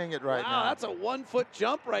we're seeing it right now. Wow, that's a 1-foot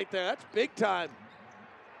jump right there. That's big time.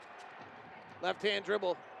 Left-hand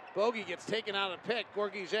dribble. Bogey gets taken out of the pick.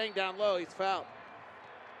 Gorgui Dieng down low. He's fouled.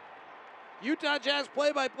 Utah Jazz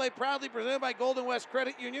play-by-play proudly presented by Golden West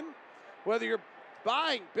Credit Union. Whether you're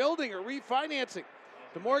buying, building, or refinancing,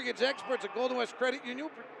 the mortgage experts at Golden West Credit Union,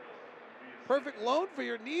 perfect loan for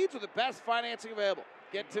your needs with the best financing available.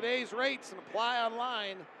 Get today's rates and apply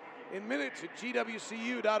online in minutes at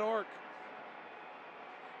gwcu.org.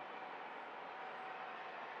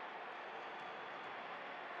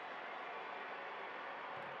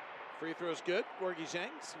 Free throw's good. Gorgui Dieng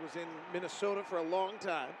was in Minnesota for a long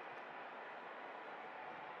time.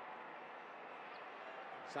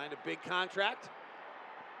 Signed a big contract.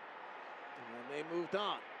 And they moved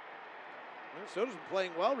on. Minnesota's been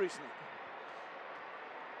playing well recently.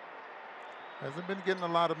 Hasn't been getting a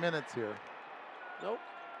lot of minutes here. Nope.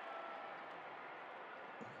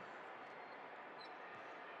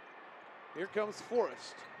 Here comes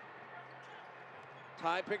Forrest.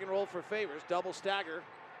 High pick and roll for Favors. Double stagger.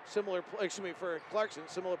 Similar, for Clarkson,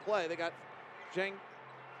 similar play. They got Dieng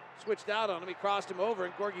switched out on him. He crossed him over,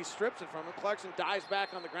 and Gorgui strips it from him. Clarkson dives back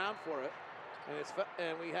on the ground for it.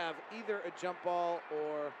 And we have either a jump ball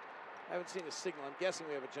or, I haven't seen a signal. I'm guessing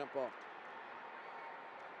we have a jump ball.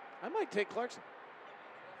 I might take Clarkson.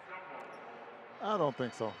 I don't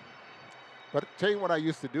think so. But tell you what I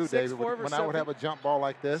used to do, 6'4" David, when I would have a jump ball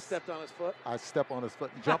like this. Stepped on his foot? I'd step on his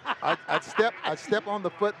foot and jump. I'd step on the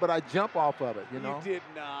foot, but I'd jump off of it, you know? You did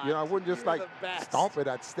not. You know, I wouldn't just You're like the best. stomp it.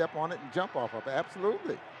 I'd step on it and jump off of it.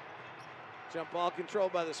 Absolutely. Jump ball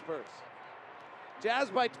controlled by the Spurs. Jazz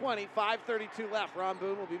by 20, 5:32 left. Ron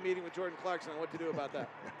Boone will be meeting with Jordan Clarkson on what to do about that.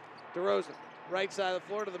 DeRozan, right side of the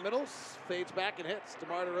floor to the middle, fades back and hits.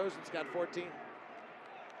 DeMar DeRozan's got 14.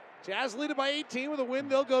 Jazz lead it by 18 with a win.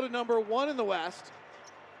 They'll go to number 1 in the West.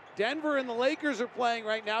 Denver and the Lakers are playing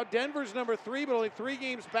right now. Denver's number 3, but only 3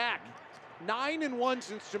 games back. 9-1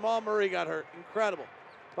 since Jamal Murray got hurt. Incredible.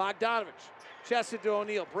 Bogdanovich, chested to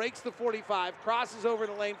O'Neal, breaks the 45, crosses over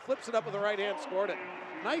the lane, flips it up with the right hand, scored it.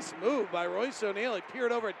 Nice move by Royce O'Neal. He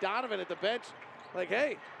peered over at Donovan at the bench like,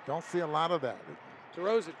 hey. Don't see a lot of that.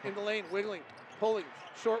 DeRozan in the lane, wiggling, pulling,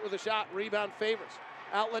 short with a shot, rebound favors.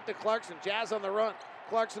 Outlet to Clarkson, Jazz on the run.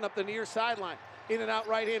 Clarkson up the near sideline. In and out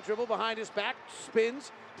right-hand dribble behind his back,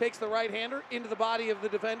 spins, takes the right-hander into the body of the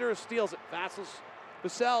defender, steals it.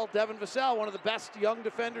 Devin Vassell, one of the best young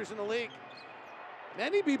defenders in the league.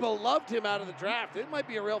 Many people loved him out of the draft. It might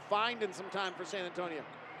be a real find in some time for San Antonio.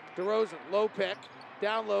 DeRozan, low pick,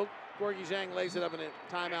 down low. Gorgui Dieng lays it up in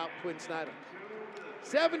a timeout. Quinn Snyder.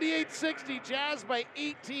 78-60, Jazz by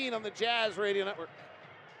 18 on the Jazz Radio Network.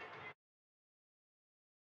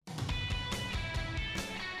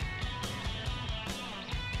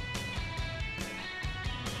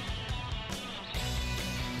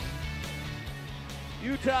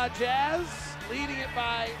 Utah Jazz leading it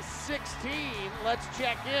by 16. Let's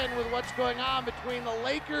check in with what's going on between the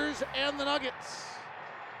Lakers and the Nuggets.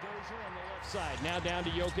 Dozier on the left side, now down to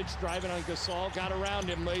Jokic, driving on Gasol, got around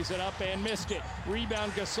him, lays it up and missed it.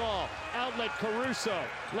 Rebound Gasol, outlet Caruso.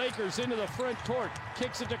 Lakers into the front court,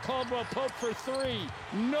 kicks it to Caldwell Pope for 3.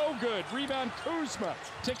 No good. Rebound Kuzma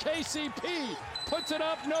to KCP, puts it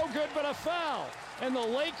up, no good, but a foul. And the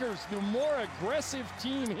Lakers, the more aggressive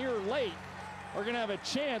team here late, are going to have a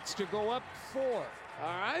chance to go up 4. All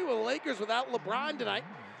right, well, the Lakers without LeBron tonight.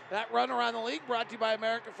 That run around the league brought to you by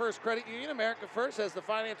America First Credit Union. America First has the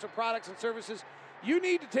financial products and services you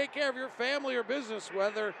need to take care of your family or business.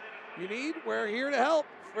 Whether you need, we're here to help.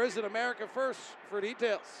 Visit America First for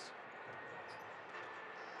details.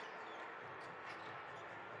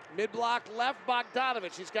 Mid-block left,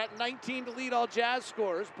 Bogdanovich. He's got 19 to lead all Jazz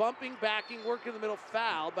scorers. Bumping, backing, work in the middle,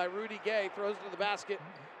 foul by Rudy Gay. Throws it to the basket.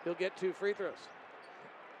 He'll get 2 free throws.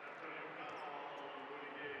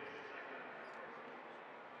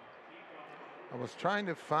 I was trying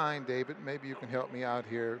to find, David, maybe you can help me out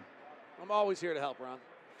here. I'm always here to help, Ron.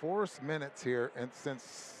 4 minutes here, and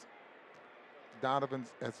since Donovan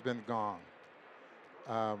has been gone.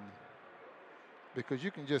 Because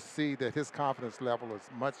you can just see that his confidence level is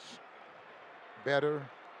much better.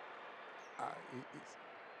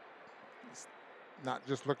 He's not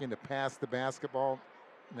just looking to pass the basketball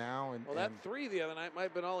now. Well, that 3 the other night might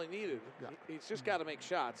have been all he needed. Yeah. He's just got to make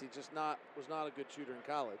shots. He just was not a good shooter in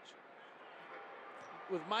college.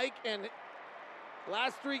 With Mike and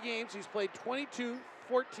last 3 games, he's played 22,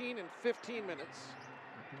 14, and 15 minutes.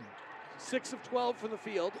 6 of 12 from the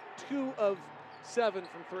field, 2 of 7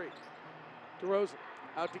 from 3. DeRozan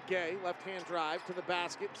out to Gay, left-hand drive to the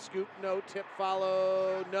basket, scoop, no, tip,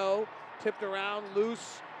 follow, no, tipped around,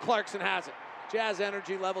 loose, Clarkson has it. Jazz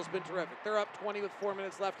energy level's been terrific. They're up 20 with 4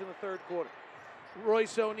 minutes left in the third quarter.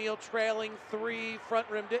 Royce O'Neal trailing 3, front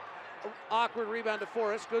rimmed it. Awkward rebound to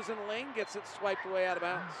Forrest, goes in the lane, gets it swiped away out of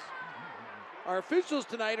bounds. Our officials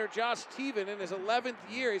tonight are Josh Teven in his 11th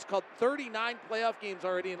year. He's called 39 playoff games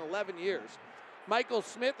already in 11 years. Michael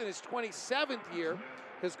Smith in his 27th year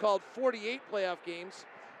has called 48 playoff games.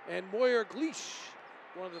 And Moyer Gleish,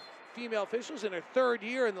 one of the female officials in her 3rd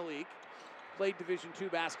year in the league, played Division II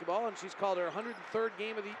basketball, and she's called her 103rd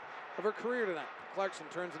game of her career tonight. Clarkson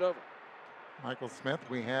turns it over. Michael Smith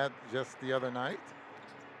we had just the other night.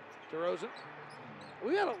 DeRozan.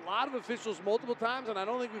 We had a lot of officials multiple times, and I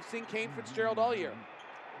don't think we've seen Kane Fitzgerald all year.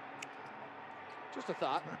 Just a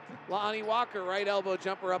thought. Lonnie Walker, right elbow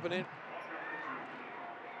jumper up and in.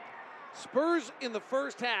 Spurs in the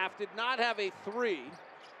first half did not have a 3.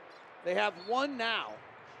 They have 1 now.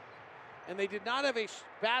 And they did not have a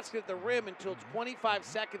basket at the rim until 25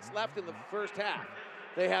 seconds left in the first half.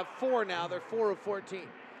 They have 4 now. They're 4 of 14.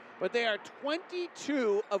 But they are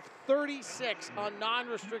 22 of 36 on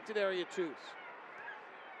non-restricted area 2s.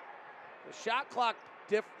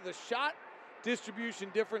 The shot distribution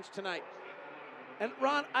difference tonight. And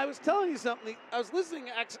Ron, I was telling you something. I was listening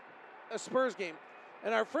to a Spurs game,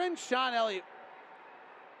 and our friend Sean Elliott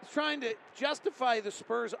was trying to justify the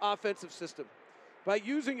Spurs offensive system by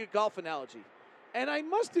using a golf analogy. And I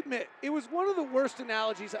must admit, it was one of the worst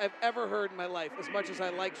analogies I've ever heard in my life, as much as I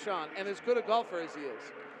like Sean, and as good a golfer as he is.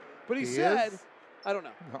 But he said, I don't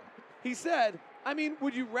know. No. He said, I mean,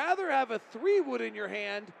 would you rather have a 3-wood in your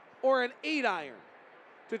hand or an 8-iron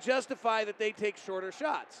to justify that they take shorter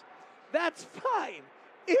shots? That's fine,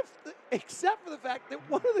 except for the fact that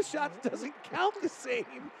one of the shots doesn't count the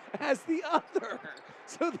same as the other.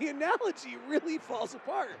 So the analogy really falls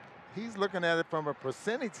apart. He's looking at it from a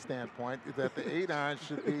percentage standpoint, that the 8-iron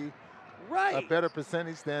should be right. a better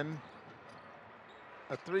percentage than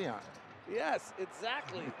a 3-iron. Yes,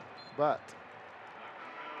 exactly. But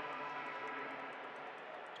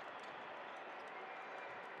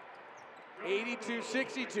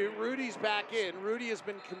 (82-62). Rudy's back in. Rudy has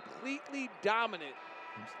been completely dominant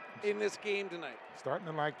in this game tonight. Starting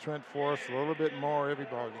to like Trent Forrest a little bit more every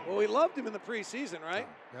ball game. Well, we loved him in the preseason, right?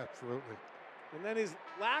 Oh, absolutely. And then his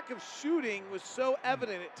lack of shooting was so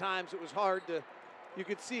evident at times, it was hard to, you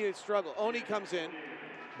could see his struggle. Oni comes in.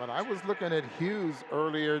 But I was looking at Hughes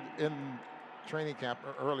earlier in training camp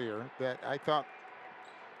earlier, that I thought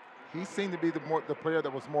he seemed to be the player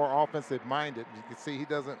that was more offensive minded. You can see he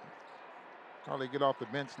doesn't hardly get off the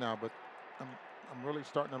bench now, but I'm really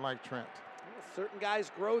starting to like Trent. Well, certain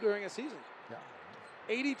guys grow during a season.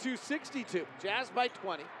 Yeah. 82-62. Jazz by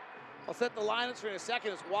 20. I'll set the lineups for in a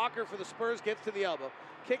second as Walker for the Spurs gets to the elbow.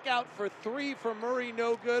 Kick out for 3 for Murray,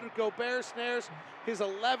 no good. Gobert snares his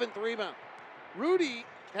 11th rebound. Rudy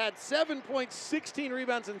had 7 points, 16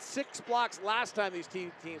 rebounds, and 6 blocks last time these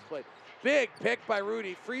teams played. Big pick by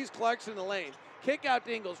Rudy. Frees Clarkson in the lane. Kick out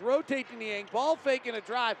to Ingles. Rotate to Niang. Ball fake in a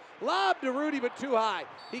drive. Lob to Rudy, but too high.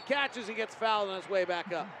 He catches and gets fouled on his way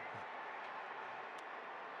back up.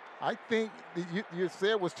 I think you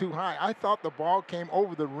said it was too high. I thought the ball came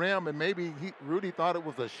over the rim, and maybe Rudy thought it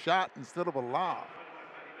was a shot instead of a lob.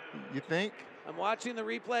 You think? I'm watching the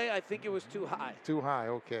replay. I think it was too high. Too high,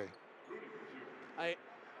 okay.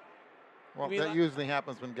 Well, that like, usually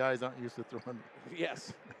happens when guys aren't used to throwing.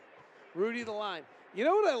 Yes. Rudy the line. You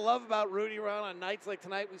know what I love about Rudy, Ron, on nights like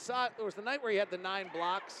tonight? We saw it. There was the night where he had the 9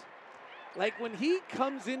 blocks. Like when he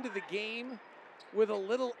comes into the game with a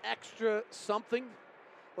little extra something,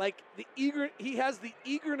 like he has the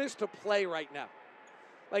eagerness to play right now.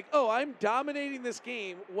 Like, oh, I'm dominating this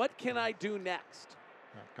game. What can I do next?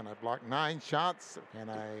 Can I block 9 shots? Can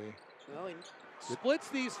I? Well, he splits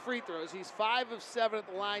these free throws. He's 5 of 7 at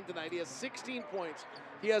the line tonight. He has 16 points.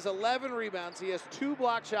 He has 11 rebounds. He has 2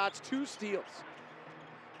 block shots, 2 steals.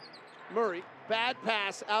 Murray, bad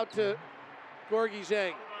pass out to Gorgui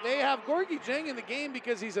Dieng. They have Gorgui Dieng in the game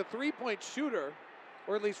because he's a 3-point shooter,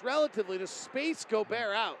 or at least relatively, to space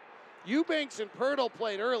Gobert out. Eubanks and Pirtle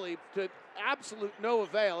played early to absolute no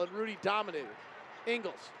avail, and Rudy dominated.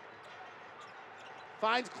 Ingles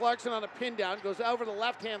finds Clarkson on a pin down, goes over to the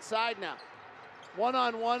left-hand side now.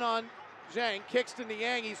 One-on-one on Dieng, kicks to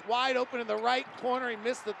Niang. He's wide open in the right corner. He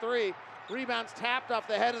missed the 3. Rebounds tapped off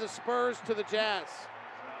the head of the Spurs to the Jazz.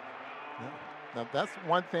 Now, that's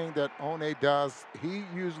one thing that One does. He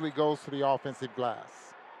usually goes to the offensive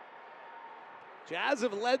glass. Jazz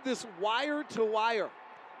have led this wire to wire,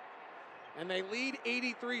 and they lead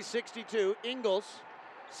 83-62. Ingles,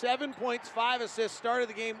 7 points, 5 assists, started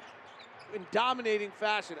the game in dominating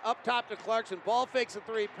fashion. Up top to Clarkson. Ball fakes a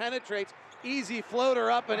 3, penetrates. Easy floater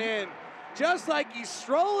up and in. Just like he's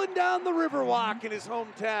strolling down the Riverwalk in his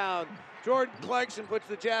hometown. Jordan Clarkson puts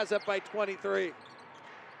the Jazz up by 23.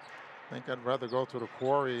 I think I'd rather go to the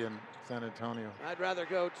Quarry in San Antonio. I'd rather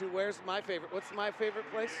go to, where's my favorite? What's my favorite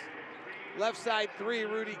place? Left side 3,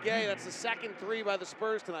 Rudy Gay. That's the second 3 by the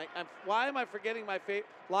Spurs tonight. Why am I forgetting my favorite?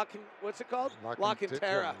 What's it called? La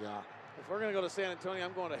Cantera. Yeah. If we're going to go to San Antonio,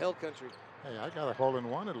 I'm going to Hill Country. Hey, I got a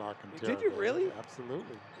hole-in-one at La Cantera. Did you really?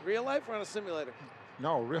 Absolutely. Real life or on a simulator?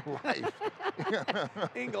 No, real life.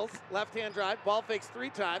 Ingles, left-hand drive. Ball fakes 3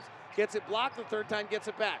 times. Gets it blocked the 3rd time, gets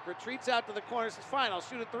it back. Retreats out to the corner, says, fine, I'll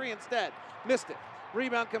shoot a 3 instead. Missed it.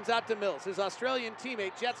 Rebound comes out to Mills. His Australian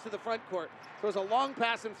teammate jets to the front court. Throws a long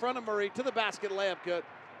pass in front of Murray to the basket, layup good.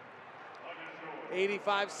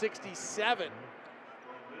 85-67.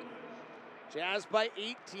 Jazz by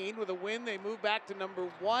 18 with a win. They move back to number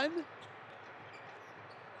 1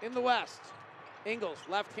 in the West. Ingles,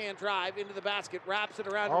 left-hand drive into the basket, wraps it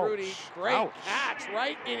around Rudy. Great catch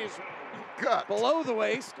right in his gut, below the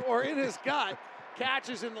waist or in his gut.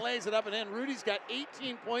 Catches and lays it up and in. Rudy's got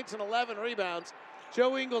 18 points and 11 rebounds.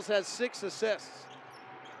 Joe Ingles has 6 assists.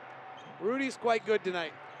 Rudy's quite good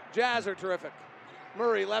tonight. Jazz are terrific.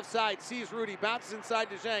 Murray, left side, sees Rudy, bounces inside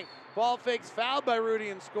to Dieng. Ball fakes, fouled by Rudy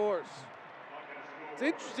and scores. It's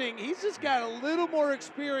interesting, he's just got a little more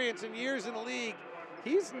experience and years in the league.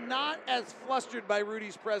 He's not as flustered by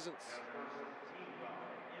Rudy's presence.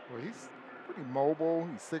 Well, he's pretty mobile.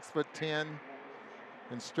 He's 6'10",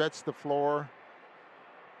 and stretch the floor.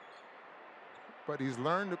 But he's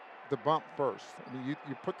learned to bump first. I mean,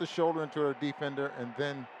 you put the shoulder into a defender, and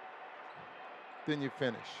then you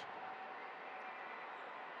finish.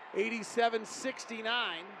 87-69.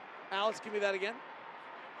 Alex, give me that again.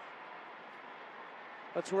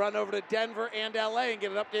 Let's run over to Denver and LA and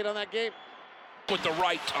get an update on that game. With the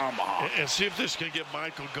right tomahawk. And see if this can get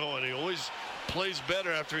Michael going. He always plays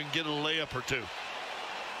better after he can get a layup or two.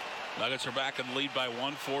 Nuggets are back in the lead by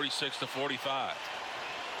 146-45.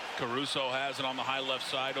 Caruso has it on the high left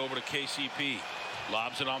side over to KCP.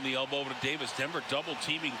 Lobs it on the elbow over to Davis. Denver double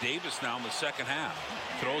teaming Davis now in the second half.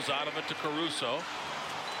 Throws out of it to Caruso.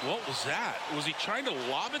 What was that? Was he trying to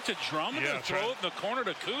lob it to Drummond and throw it in the corner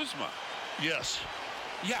to Kuzma? Yes.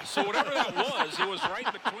 Yeah, so whatever that was, it was right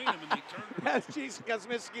between them, and they turned. That's Jason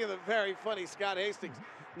Kosminski and the very funny Scott Hastings.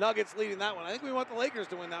 Nuggets leading that one. I think we want the Lakers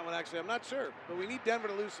to win that one, actually. I'm not sure, but we need Denver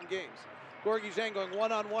to lose some games. Gorgui Dieng going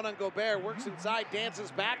one-on-one on Gobert, works inside,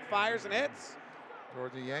 dances back, fires, and hits.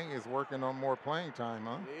 Gorgui Dieng is working on more playing time,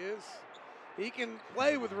 huh? He is. He can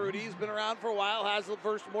play with Rudy. He's been around for a while, has the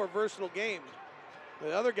more versatile game.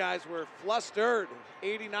 The other guys were flustered,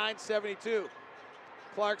 89-72.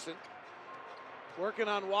 Clarkson working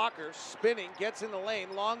on Walker, spinning, gets in the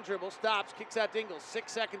lane, long dribble, stops, kicks out to Ingles,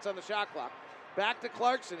 6 seconds on the shot clock. Back to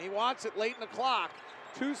Clarkson, he wants it late in the clock.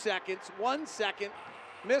 2 seconds, 1 second,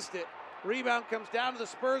 missed it. Rebound comes down to the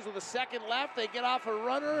Spurs with a second left. They get off a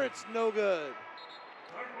runner, it's no good.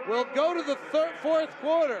 We'll go to the fourth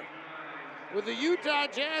quarter with the Utah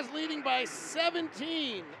Jazz leading by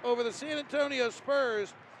 17 over the San Antonio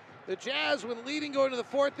Spurs. The Jazz, when leading going to the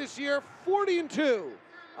fourth this year, 40-2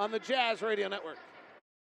 on the Jazz Radio Network.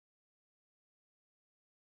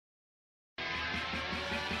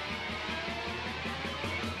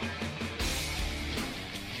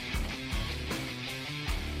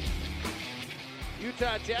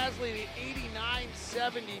 Utah Jazz leading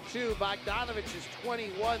 89-72. Bogdanovich is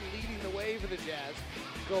 21, leading the way for the Jazz.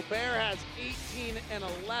 Gobert has 18 and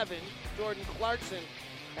 11. Jordan Clarkson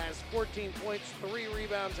has 14 points, 3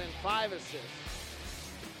 rebounds, and 5 assists.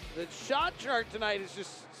 The shot chart tonight is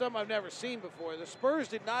just something I've never seen before. The Spurs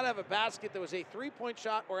did not have a basket that was a three-point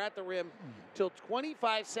shot or at the rim till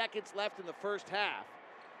 25 seconds left in the first half.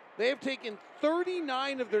 They have taken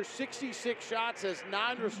 39 of their 66 shots as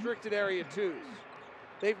non-restricted area twos.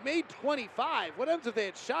 They've made 25. What happens if they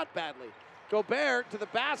had shot badly? Gobert to the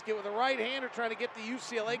basket with a right-hander trying to get the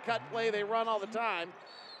UCLA cut play they run all the time.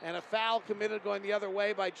 And a foul committed going the other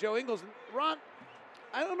way by Joe Ingles. And Ron,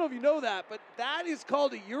 I don't know if you know that, but that is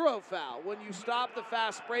called a Euro foul when you stop the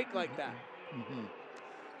fast break like that.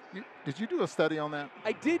 Mm-hmm. Did you do a study on that?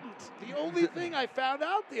 I didn't. The only thing I found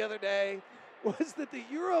out the other day was that the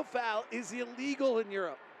Euro foul is illegal in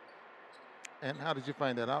Europe. And how did you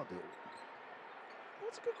find that out, David?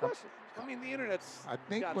 That's a good question. I mean, the internet's I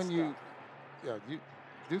think got when stuff. you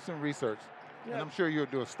do some research, Yeah. and I'm sure you'll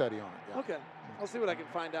do a study on it. Yeah. Okay, I'll see what I can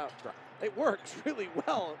find out. It works really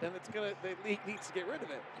well, and the league needs to get rid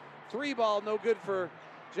of it. 3-ball, no good for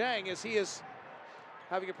Dieng as he is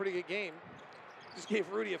having a pretty good game. Just gave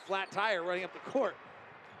Rudy a flat tire running up the court.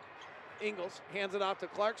 Ingles hands it off to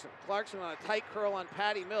Clarkson. Clarkson on a tight curl on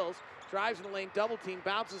Patty Mills, drives in the lane, double team,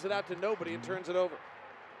 bounces it out to nobody and turns it over.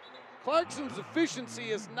 Clarkson's efficiency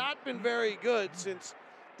has not been very good since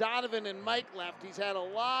Donovan and Mike left. He's had a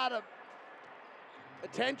lot of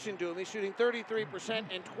attention to him. He's shooting 33%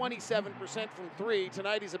 and 27% from 3.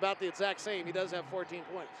 Tonight he's about the exact same. He does have 14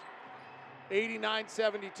 points.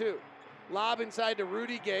 89-72. Lob inside to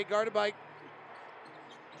Rudy Gay, guarded by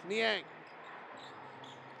Niang.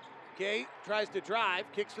 Gay tries to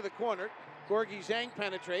drive, kicks to the corner. Gorgui Dieng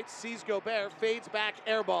penetrates, sees Gobert, fades back,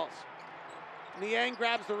 air balls. Niang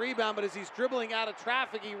grabs the rebound, but as he's dribbling out of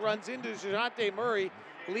traffic, he runs into DeJounte Murray,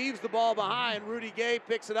 leaves the ball behind. Rudy Gay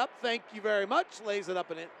picks it up. Thank you very much. Lays it up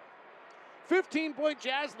and in. 15-point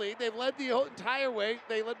Jazz lead. They've led the entire way.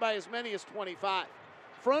 They led by as many as 25.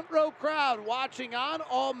 Front row crowd watching on,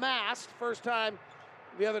 all masked. First time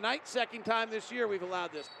the other night, second time this year we've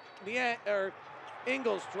allowed this.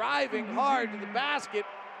 Ingles driving hard to the basket,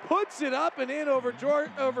 puts it up and in over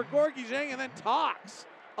Gorgui Dieng, and then talks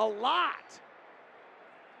a lot.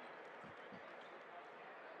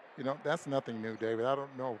 You know, that's nothing new, David. I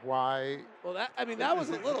don't know why. Well, that was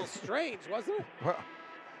a little strange, wasn't it? Well,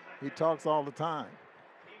 he talks all the time.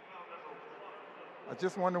 I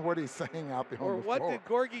just wonder what he's saying out there or on the what floor. did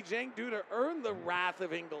Gorgui Dieng do to earn the wrath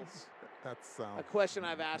of Ingles? That's a question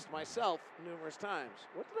I've asked myself numerous times.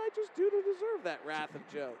 What did I just do to deserve that wrath of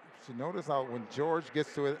Joe? You notice how when George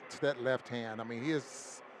gets to that left hand, I mean, he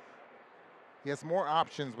is He has more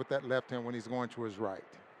options with that left hand when he's going to his right.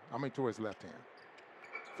 To his left hand.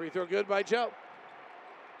 Free throw good by Joe.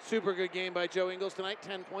 Super good game by Joe Ingles tonight.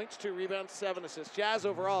 10 points, 2 rebounds, 7 assists. Jazz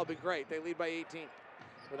overall have been great. They lead by 18.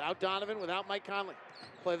 Without Donovan, without Mike Conley.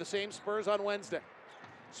 Play the same Spurs on Wednesday.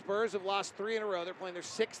 Spurs have lost 3 in a row. They're playing their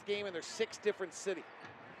 6th game in their 6th different city.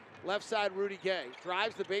 Left side, Rudy Gay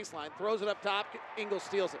drives the baseline, throws it up top. Ingles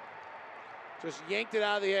steals it. Just yanked it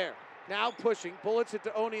out of the air. Now pushing, bullets it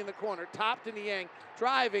to Oni in the corner. Top to Niang,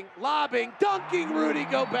 driving, lobbing, dunking Rudy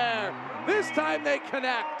Gobert. This time they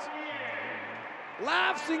connect.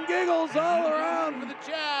 Laughs and giggles all around for the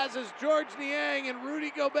Jazz as George Niang and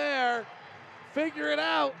Rudy Gobert figure it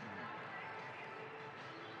out.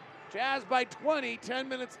 Jazz by 20, 10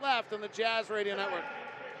 minutes left on the Jazz Radio Network.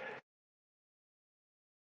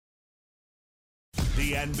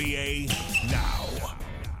 The NBA now.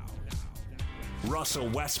 Russell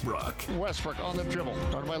Westbrook. Westbrook on the dribble.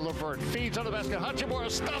 Guarded by LeVert. Feeds on the basket. Hachimura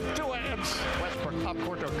stuffed to ends. Westbrook up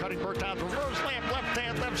court to cutting Bertans. Reverse layup. Left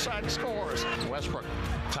hand, left side scores. Westbrook,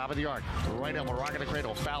 top of the arc. Right elbow, rocking the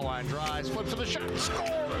cradle. Foul line drives. Flips to the shot.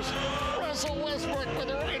 Scores. Russell Westbrook with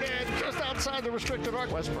the right hand just outside the restricted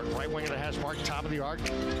arc. Westbrook, right wing of the hash mark. Top of the arc.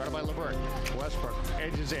 Guarded by LeVert. Westbrook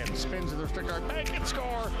edges in. Spins to the restricted arc. Bank and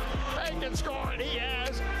score. Bank and score. And he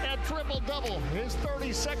has a triple-double. His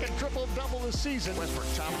 32nd triple-double this season. Westbrook,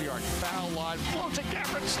 top of the arc, foul line, floats a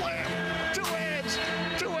Cameron slam, two hands,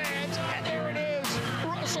 and there it is.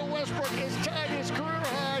 Russell Westbrook has tied his career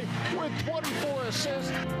high with 24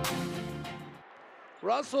 assists.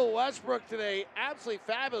 Russell Westbrook today, absolutely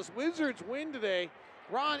fabulous. Wizards win today.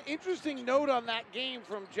 Ron, interesting note on that game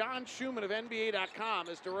from John Schumann of NBA.com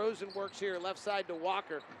as DeRozan works here left side to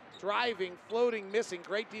Walker. Driving, floating, missing.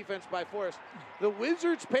 Great defense by Forrest. The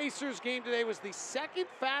Wizards-Pacers game today was the second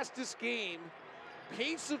fastest game,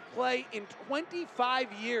 pace of play in 25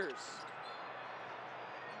 years.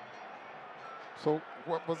 So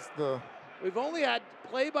what was the... We've only had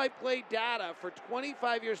play-by-play data for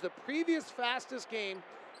 25 years. The previous fastest game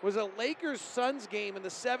was a Lakers-Suns game in the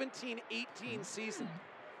 17-18 season.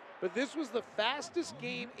 But this was the fastest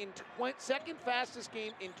game in second fastest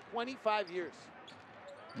game in 25 years.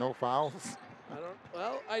 No fouls?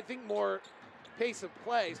 I think more pace of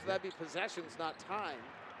play, so that'd be possessions, not time.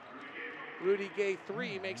 Rudy Gay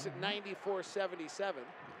 3 makes it 94-77.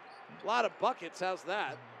 A lot of buckets, how's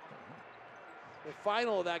that? The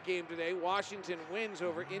final of that game today, Washington wins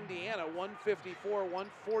over Indiana, 154-141.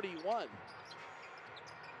 And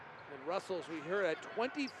Russell, as we heard, had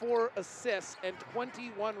 24 assists and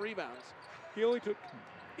 21 rebounds. He only took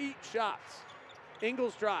 8 shots.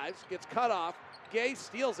 Ingles drives, gets cut off. Gay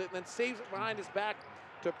steals it and then saves it behind his back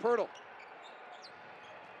to Pirtle.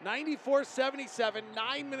 94-77,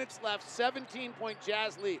 9 minutes left, 17-point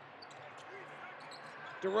Jazz lead.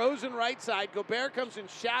 DeRozan right side. Gobert comes and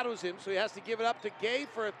shadows him, so he has to give it up to Gay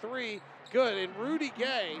for a 3. Good, and Rudy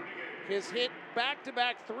Gay has hit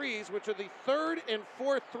back-to-back threes, which are the 3rd and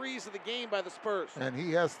 4th threes of the game by the Spurs. And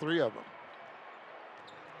he has 3 of them.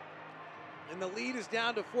 And the lead is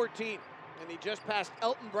down to 14. And he just passed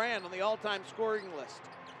Elton Brand on the all-time scoring list.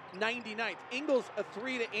 99th. Ingles a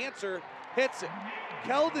 3 to answer, hits it.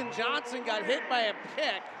 Keldon Johnson got hit by a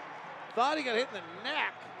pick. Thought he got hit in the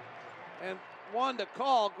neck. And one to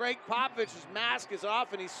call. Greg Popovich's mask is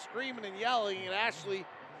off and he's screaming and yelling at Ashley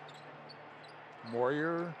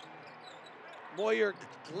Moyer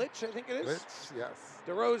Glitch, I think it is. Glitch, yes.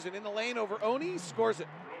 DeRozan in the lane over Oni, scores it.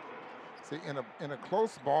 See, in a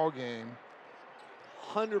close ball game,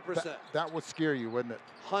 100%. That would scare you, wouldn't it?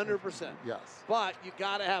 100%. Yes. But you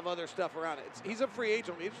got to have other stuff around it. He's a free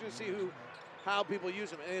agent. We're interested to see how people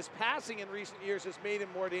use him. And his passing in recent years has made him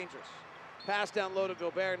more dangerous. Pass down low to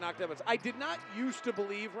Gobert, knocked out. I did not used to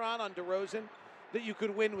believe, Ron, on DeRozan that you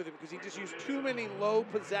could win with him because he just used too many low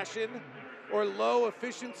possession or low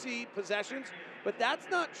efficiency possessions. But that's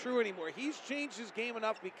not true anymore. He's changed his game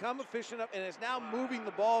enough, become efficient enough, and is now moving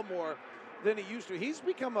the ball more than he used to. He's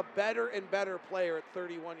become a better and better player at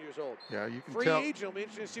 31 years old. Yeah, you can Free tell. agent. It'll be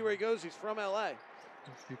interesting to see where he goes. He's from L.A.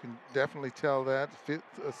 You can definitely tell that. 5th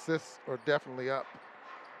assists are definitely up.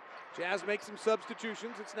 Jazz make some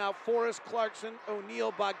substitutions. It's now Forrest, Clarkson,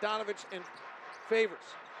 O'Neal, Bogdanovich, and Favors.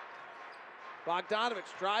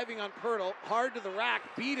 Bogdanovich driving on Pirtle, hard to the rack,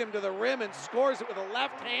 beat him to the rim and scores it with a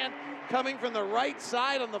left hand coming from the right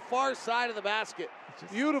side on the far side of the basket.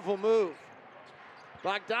 Beautiful move.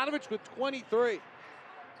 Bogdanovich with 23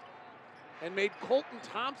 and made Colton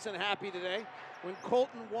Thompson happy today when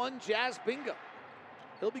Colton won Jazz Bingo.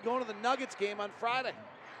 He'll be going to the Nuggets game on Friday.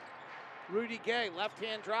 Rudy Gay,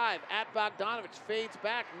 left-hand drive at Bogdanovich, fades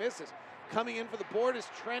back, misses. Coming in for the board is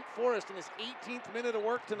Trent Forrest in his 18th minute of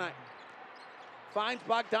work tonight. Finds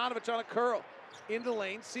Bogdanovich on a curl. Into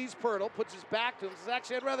lane, sees Pirtle, puts his back to him. Says,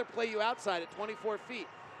 actually, I'd rather play you outside at 24 feet.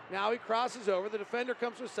 Now he crosses over. The defender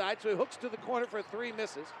comes to his side, so he hooks to the corner for 3,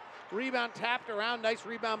 misses. Rebound tapped around. Nice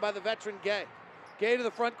rebound by the veteran Gay. Gay to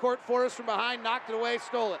the front court. Forrest from behind, knocked it away,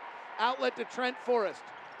 stole it. Outlet to Trent Forrest.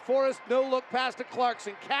 Forrest, no look pass to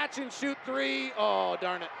Clarkson. Catch and shoot 3. Oh,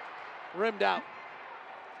 darn it. Rimmed out.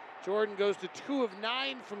 Jordan goes to 2 of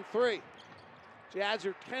 9 from 3. Jazz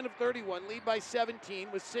are 10 of 31, lead by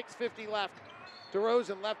 17 with 6:50 left.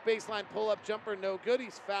 DeRozan, left baseline pull-up jumper, no good.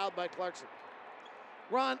 He's fouled by Clarkson.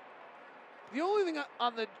 Ron, the only thing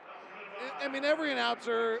on the, I mean, every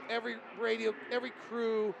announcer, every radio, every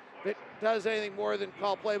crew that does anything more than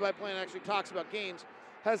call play-by-play and actually talks about games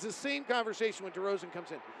has the same conversation when DeRozan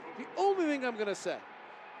comes in. The only thing I'm going to say,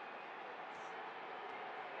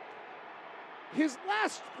 his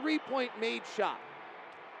last three-point made shot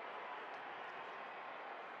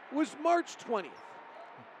was March 20th.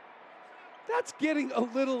 That's getting a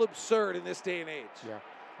little absurd in this day and age. Yeah.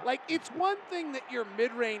 Like, it's one thing that you're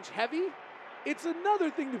mid-range heavy. It's another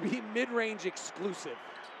thing to be mid-range exclusive.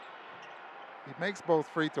 He makes both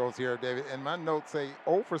free throws here, David. And my notes say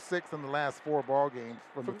 0 for 6 in the last 4 ball games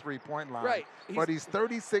from the three-point line. Right. But he's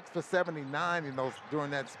 36 for 79 in those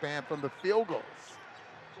during that span from the field goals.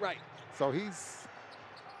 Right. So he's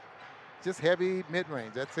just heavy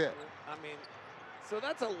mid-range. That's it. I mean, so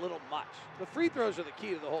that's a little much. The free throws are the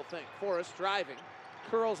key to the whole thing. Forrest driving,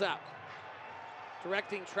 curls out.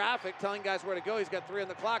 Directing traffic, telling guys where to go. He's got 3 on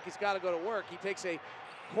the clock. He's got to go to work. He takes a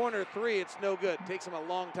corner 3. It's no good. Takes him a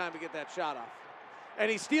long time to get that shot off.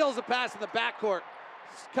 And he steals a pass in the backcourt,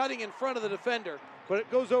 cutting in front of the defender, but it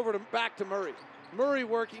goes over to back to Murray. Murray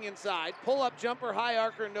working inside. Pull-up jumper, high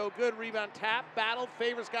arcer, no good. Rebound tap, battled.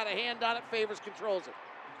 Favors got a hand on it. Favors controls it.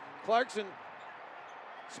 Clarkson.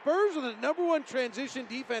 Spurs are the #1 transition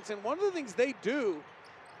defense, and one of the things they do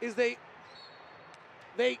is they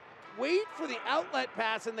wait for the outlet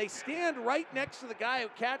pass, and they stand right next to the guy who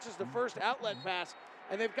catches the first outlet pass,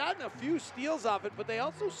 and they've gotten a few steals off it, but they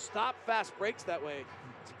also stop fast breaks that way.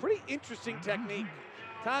 It's a pretty interesting technique.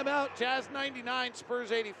 Timeout, Jazz 99,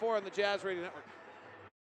 Spurs 84 on the Jazz Radio Network.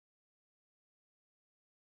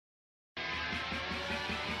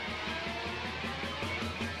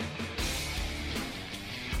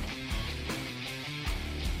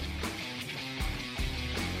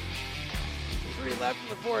 Left in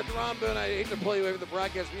the fourth. Ron Boone, I hate to pull you away from the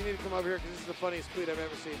broadcast, but you need to come over here because this is the funniest tweet I've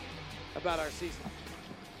ever seen about our season.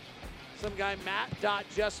 Some guy,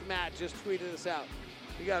 Matt.JustMatt, just tweeted this out.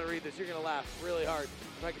 You got to read this. You're going to laugh really hard.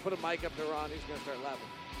 If I can put a mic up to Ron, he's going to start laughing.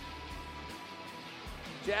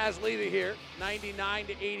 Jazz lead it here,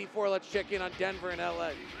 99-84. Let's check in on Denver and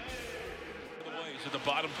LA. He's at the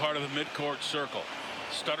bottom part of the midcourt circle.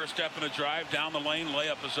 Stutter step and a drive down the lane.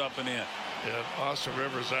 Layup is up and in. Yeah, Austin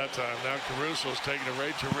Rivers that time. Now Caruso's taking it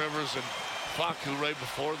right to Rivers and Facu right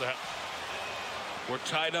before that. We're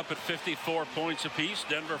tied up at 54 points apiece.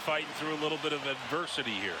 Denver fighting through a little bit of adversity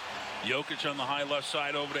here. Jokic on the high left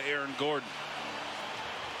side over to Aaron Gordon.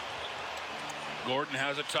 Gordon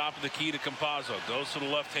has it top of the key to Campazzo. Goes to the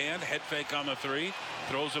left hand. Head fake on the 3.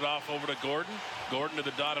 Throws it off over to Gordon. Gordon to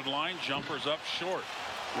the dotted line. Jumpers up short.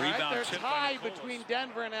 Rebound. All right, they're tied between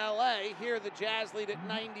Denver and LA. Here the Jazz lead at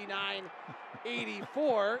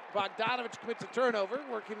 99-84. Bogdanovich commits a turnover.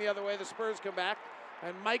 Working the other way, the Spurs come back.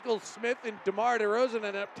 And Michael Smith and DeMar DeRozan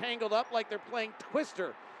end up tangled up like they're playing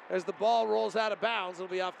Twister as the ball rolls out of bounds. It'll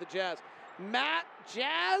be off the Jazz. Matt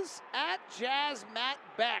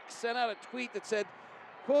Beck sent out a tweet that said,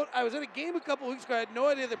 quote, I was at a game a couple weeks ago. I had no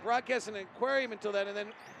idea they broadcast an aquarium until then. And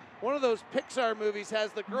then one of those Pixar movies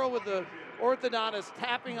has the girl with the orthodontist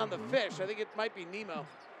tapping on the fish. I think it might be Nemo.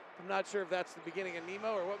 I'm not sure if that's the beginning of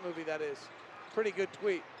Nemo or what movie that is. Pretty good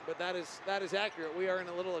tweet, but that is accurate. We are in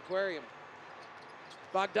a little aquarium.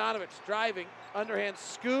 Bogdanovich driving, underhand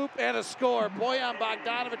scoop, and a score. Bojan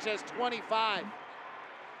Bogdanovich has 25.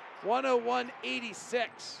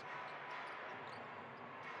 101-86.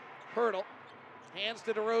 Pirtle hands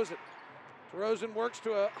to DeRozan. DeRozan works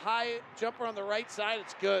to a high jumper on the right side.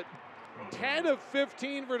 It's good. 10 of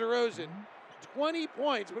 15 for DeRozan. 20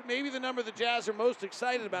 points, but maybe the number the Jazz are most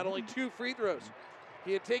excited about, only 2 free throws.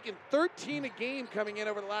 He had taken 13 a game coming in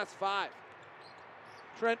over the last 5.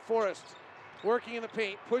 Trent Forrest working in the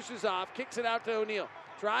paint, pushes off, kicks it out to O'Neal,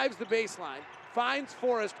 drives the baseline, finds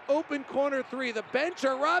Forrest, open corner 3. The bench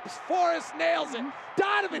erupts. Forrest nails it.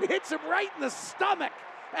 Donovan hits him right in the stomach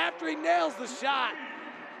after he nails the shot.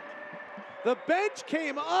 The bench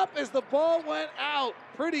came up as the ball went out.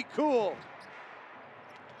 Pretty cool.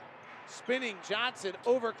 Spinning Johnson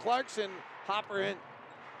over Clarkson. Hopper in.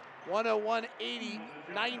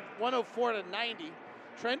 104 to 90.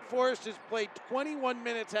 Trent Forrest has played 21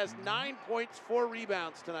 minutes, has 9 points, 4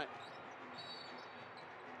 rebounds tonight.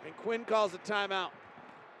 And Quinn calls a timeout.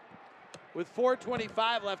 With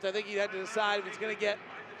 4:25 left, I think he had to decide if he's going to get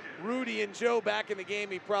Rudy and Joe back in the game.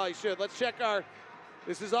 He probably should. Let's check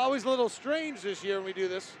this is always a little strange this year when we do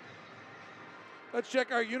this. Let's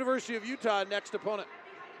check our University of Utah next opponent.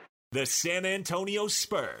 The San Antonio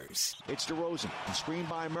Spurs. It's DeRozan, screen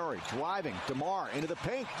by Murray, driving, DeMar into the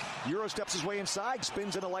paint. Euro steps his way inside,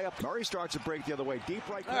 spins in a layup. Murray starts a break the other way, deep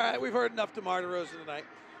right. All right, we've heard enough DeMar DeRozan tonight.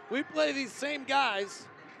 We play these same guys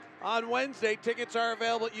on Wednesday. Tickets are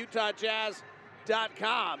available at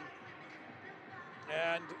UtahJazz.com.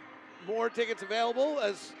 And more tickets available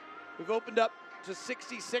as we've opened up to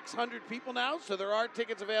 6,600 people now, so there are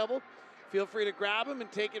tickets available. Feel free to grab them and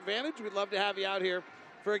take advantage. We'd love to have you out here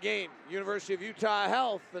for a game. University of Utah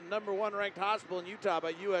Health, the #1 ranked hospital in Utah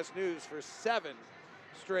by U.S. News for 7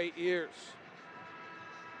 straight years.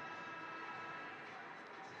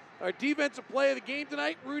 Our defensive play of the game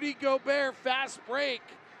tonight, Rudy Gobert, fast break.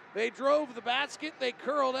 They drove the basket, they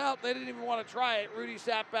curled out, they didn't even want to try it. Rudy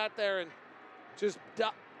sat back there and just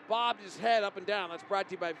bobbed his head up and down. That's brought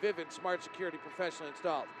to you by Vivint Smart Security, professionally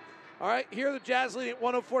installed. All right, here are the Jazz leading at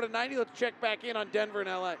 104 to 90. Let's check back in on Denver and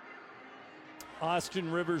LA.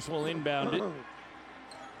 Austin Rivers will inbound it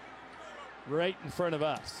right in front of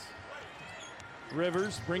us.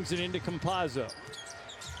 Rivers brings it into Campazzo.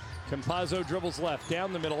 Campazzo dribbles left,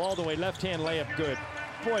 down the middle, all the way, left-hand layup, good.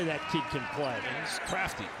 Boy, that kid can play. He's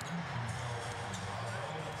crafty.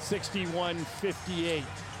 61-58.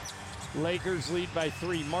 Lakers lead by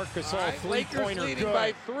 3. Marc Gasol, right, three-pointer, Lakers leading good.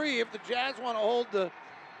 by 3. If the Jazz want to hold the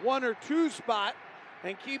 1 or 2 spot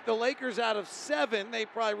and keep the Lakers out of 7, they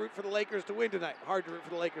probably root for the Lakers to win tonight. Hard to root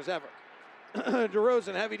for the Lakers ever.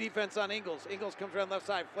 DeRozan, heavy defense on Ingles. Ingles comes around left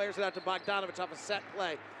side, flares it out to Bogdanovich off a set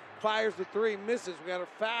play. Fires the 3, misses. We got a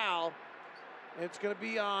foul. And it's going to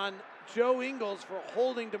be on Joe Ingles for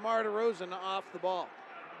holding DeMar DeRozan off the ball.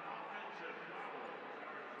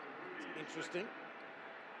 It's interesting.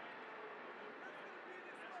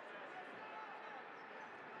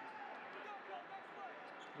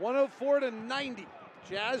 (104 to 90).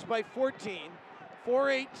 Jazz by 14.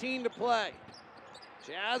 4:18 to play.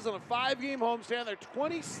 Jazz on a 5-game homestand. They're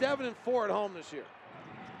 27-4 at home this year.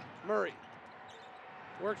 Murray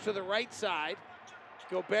works to the right side.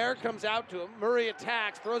 Gobert comes out to him. Murray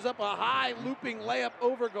attacks, throws up a high looping layup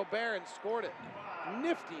over Gobert and scored it.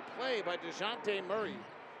 Nifty play by DeJounte Murray,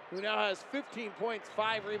 who now has 15 points,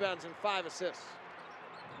 5 rebounds, and 5 assists.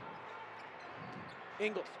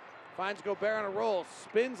 Ingles finds Gobert on a roll,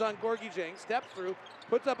 spins on Gorgui Dieng, steps through,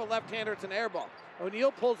 puts up a left-hander. It's an air ball.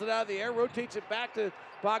 O'Neal pulls it out of the air, rotates it back to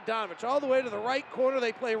Bogdanovich. All the way to the right corner,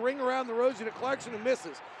 they play ring around the rosy to Clarkson, who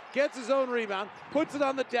misses. Gets his own rebound, puts it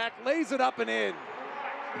on the deck, lays it up and in.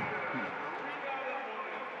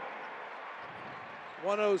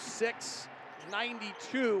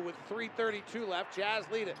 106-92 with 3:32 left. Jazz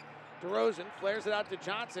lead it. DeRozan flares it out to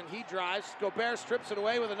Johnson. He drives. Gobert strips it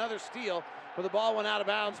away with another steal, but the ball went out of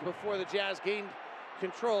bounds before the Jazz gained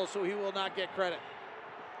control, so he will not get credit.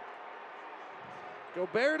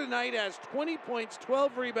 Gobert tonight has 20 points,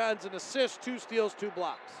 12 rebounds, and assists, 2 steals, 2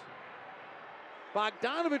 blocks.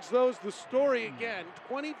 Bogdanovich, though, is the story again.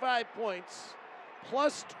 25 points,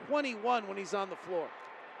 plus 21 when he's on the floor.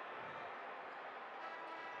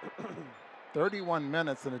 31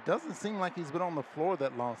 minutes, and it doesn't seem like he's been on the floor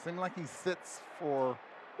that long. It seems like he sits for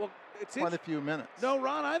quite a few minutes. No,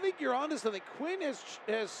 Ron, I think you're onto something. Quinn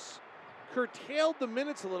has curtailed the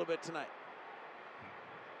minutes a little bit tonight.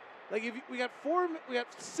 Like we got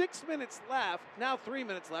 6 minutes left. Now 3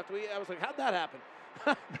 minutes left. I was like, how'd that happen?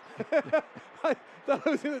 I thought I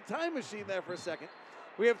was in a time machine there for a second.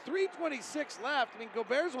 We have 3:26 left. I mean,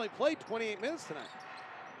 Gobert's only played 28 minutes tonight.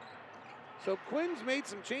 So Quinn's made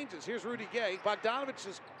some changes. Here's Rudy Gay.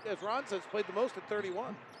 Bogdanovich, as Ron says, played the most at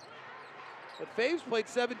 31. But Faves played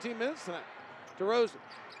 17 minutes tonight. DeRozan.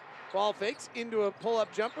 Ball fakes into a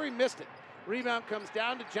pull-up jumper. He missed it. Rebound comes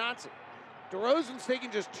down to Johnson. DeRozan's taking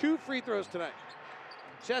just 2 free throws tonight.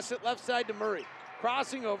 Chest it left side to Murray.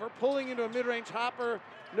 Crossing over, pulling into a mid-range hopper.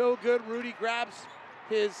 No good. Rudy grabs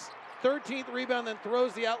his 13th rebound, then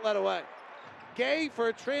throws the outlet away. Gay for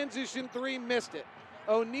a transition 3, missed it.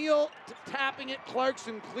 O'Neal tapping it,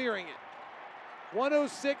 Clarkson clearing it.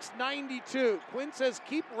 106-92. Quinn says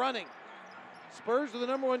keep running. Spurs are the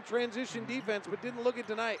 #1 transition defense, but didn't look it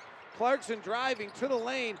tonight. Clarkson driving to the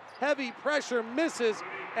lane, heavy pressure, misses,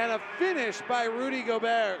 and a finish by Rudy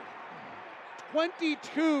Gobert.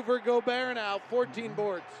 22 for Gobert now, 14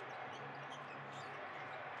 boards.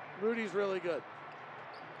 Rudy's really good.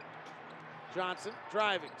 Johnson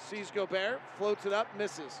driving, sees Gobert, floats it up,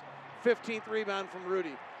 misses. 15th rebound from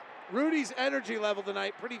Rudy. Rudy's energy level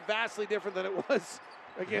tonight pretty vastly different than it was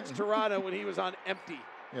against Toronto when he was on empty.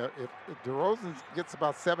 Yeah, if DeRozan gets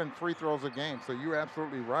about 7 free throws a game, so you're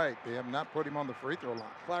absolutely right. They have not put him on the free throw line.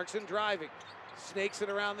 Clarkson driving, snakes it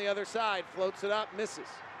around the other side, floats it up, misses.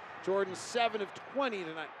 Jordan 7 of 20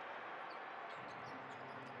 tonight.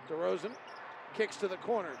 DeRozan kicks to the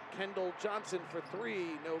corner. Kendall Johnson for 3,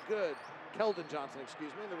 no good. Keldon Johnson,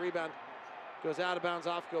 excuse me. The rebound goes out of bounds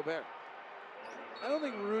off Gobert. I don't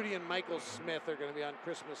think Rudy and Michael Smith are going to be on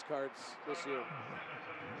Christmas cards this year.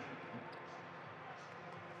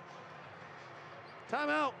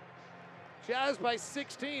 Timeout. Jazz by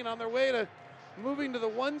 16 on their way to moving to the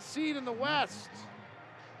 1 seed in the West.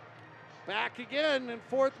 Back again, and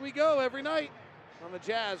fourth we go every night on the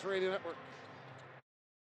Jazz Radio Network.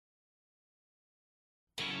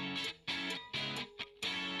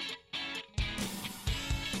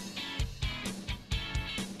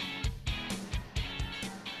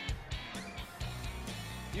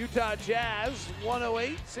 Utah Jazz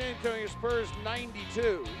 108, San Antonio Spurs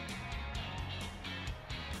 92.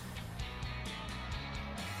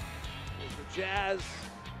 The Jazz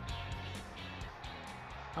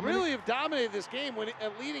really have dominated this game,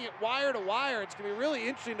 leading it wire to wire. It's going to be really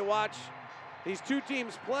interesting to watch these two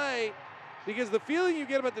teams play, because the feeling you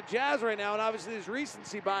get about the Jazz right now, and obviously there's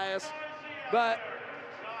recency bias, but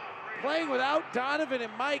playing without Donovan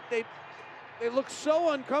and Mike, they look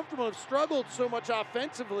so uncomfortable, have struggled so much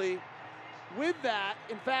offensively with that.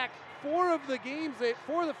 In fact, 4 of the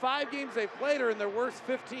 5 games they've played are in their worst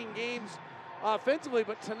 15 games offensively.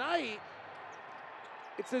 But tonight,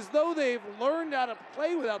 it's as though they've learned how to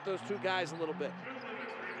play without those two guys a little bit.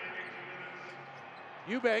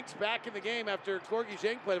 Eubanks back in the game after Gorgui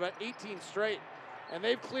Dieng played about 18 straight, and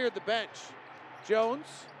they've cleared the bench. Jones,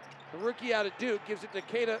 the rookie out of Duke, gives it to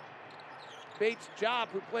Keita Bates-Diop,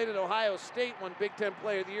 who played at Ohio State, won Big Ten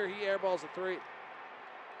Player of the Year. He airballs a 3.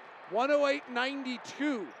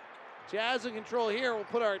 108-92. Jazz in control here. We'll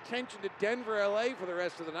put our attention to Denver, LA for the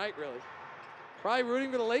rest of the night, really. Probably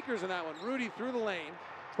rooting for the Lakers in that one. Rudy through the lane,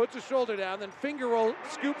 puts his shoulder down, then finger roll,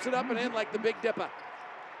 scoops it up and in like the Big Dipper.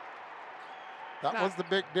 That was the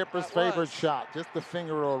Big Dipper's favorite shot, just the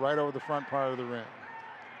finger roll right over the front part of the rim.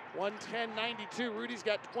 110-92. Rudy's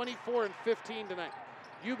got 24 and 15 tonight.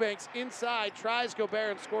 Eubanks inside, tries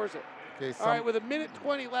Gobert and scores it. Okay, all right, with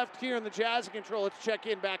 1:20 left here in the Jazz in control, let's check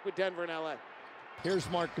in back with Denver and LA. Here's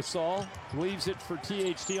Marc Gasol, leaves it for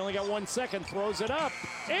THT, only got 1 second, throws it up,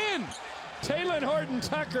 in! Talen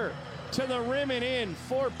Horton-Tucker to the rim and in,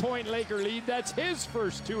 4-point Laker lead. That's his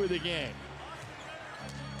first 2 of the game.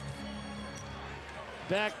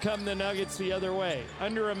 Back come the Nuggets the other way.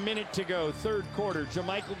 Under a minute to go, third quarter.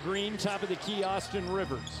 JaMychal Green, top of the key, Austin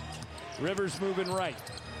Rivers. Rivers moving right.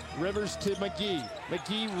 Rivers to McGee.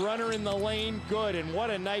 McGee runner in the lane, good. And what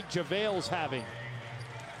a night JaVale's having.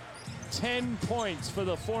 10 points for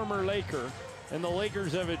the former Laker, and the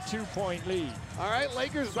Lakers have a 2-point lead. All right,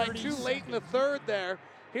 Lakers by 2 late in the third there.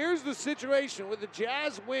 Here's the situation. With the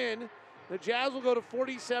Jazz win, the Jazz will go to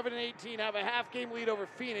 47-18, have a half-game lead over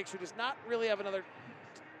Phoenix, who does not really have another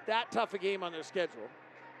that tough a game on their schedule.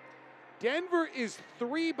 Denver is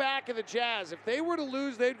 3 back of the Jazz. If they were to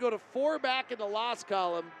lose, they'd go to 4 back in the loss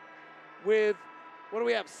column with, what do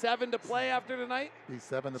we have, 7 to play after tonight?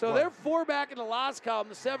 7 to so play. They're 4 back in the loss column,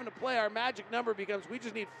 the 7 to play. Our magic number becomes we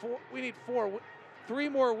just need 4. We need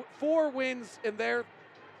 4 wins in their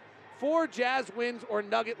 4 Jazz wins or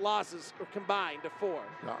Nugget losses are combined to 4.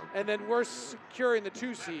 No. And then we're securing the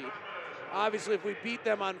 2 seed. Obviously, if we beat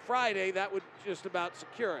them on Friday, that would just about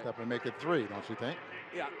secure it. That would make it 3, don't you think?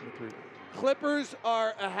 Yeah. 3. Clippers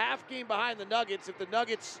are a half game behind the Nuggets. If the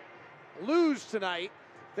Nuggets lose tonight,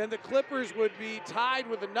 then the Clippers would be tied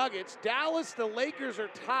with the Nuggets. Dallas, the Lakers are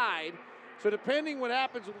tied. So depending what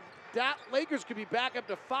happens, Lakers could be back up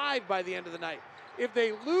to 5 by the end of the night. If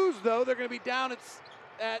they lose, though, they're going to be down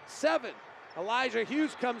at 7. Elijah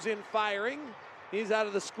Hughes comes in firing. He's out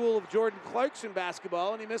of the school of Jordan Clarkson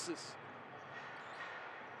basketball, and he misses.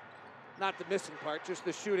 Not the missing part, just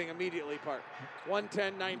the shooting immediately part.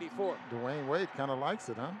 110-94. Dwayne Wade kind of likes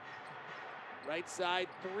it, huh? Right side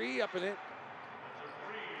 3 up and in.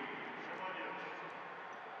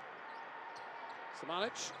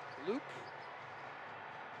 Samanic,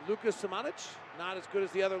 Luka Samanic, not as good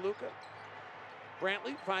as the other Luka.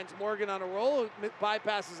 Brantley finds Morgan on a roll,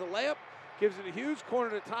 bypasses a layup, gives it to Hughes,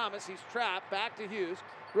 corner to Thomas. He's trapped, back to Hughes,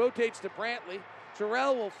 rotates to Brantley.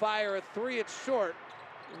 Terrell will fire a 3, it's short.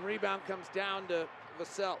 And rebound comes down to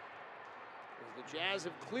Vassell. As the Jazz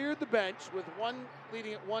have cleared the bench with one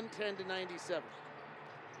leading at 110-97.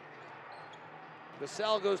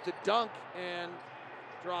 Vassell goes to dunk and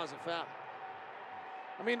draws a foul.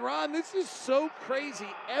 I mean, Ron, this is so crazy.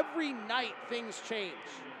 Every night things change.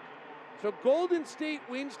 So Golden State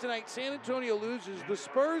wins tonight. San Antonio loses. The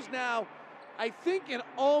Spurs now, I think, the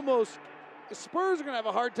Spurs are going to have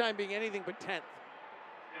a hard time being anything but 10th.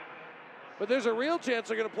 But there's a real chance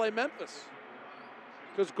they're going to play Memphis.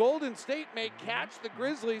 Because Golden State may catch the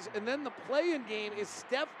Grizzlies, and then the play-in game is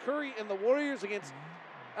Steph Curry and the Warriors against,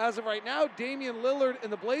 as of right now, Damian Lillard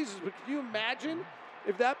and the Blazers. But can you imagine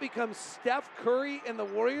if that becomes Steph Curry and the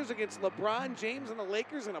Warriors against LeBron James and the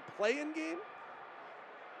Lakers in a play-in game?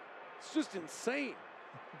 It's just insane.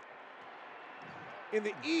 In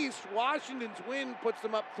the East, Washington's win puts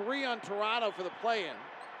them up 3 on Toronto for the play-in.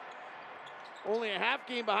 Only a half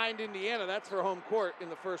game behind Indiana. That's for home court in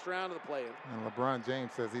the first round of the play-in. And LeBron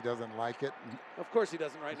James says he doesn't like it. Of course he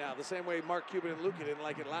doesn't right now. The same way Mark Cuban and Luka didn't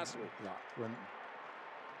like it last week. Yeah.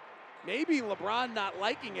 Maybe LeBron not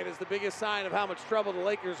liking it is the biggest sign of how much trouble the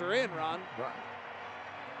Lakers are in, Ron. Right.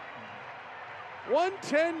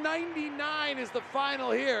 110-99 is the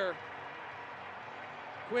final here.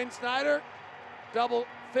 Quinn Snyder double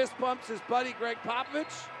fist pumps his buddy Greg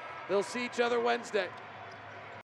Popovich. They'll see each other Wednesday.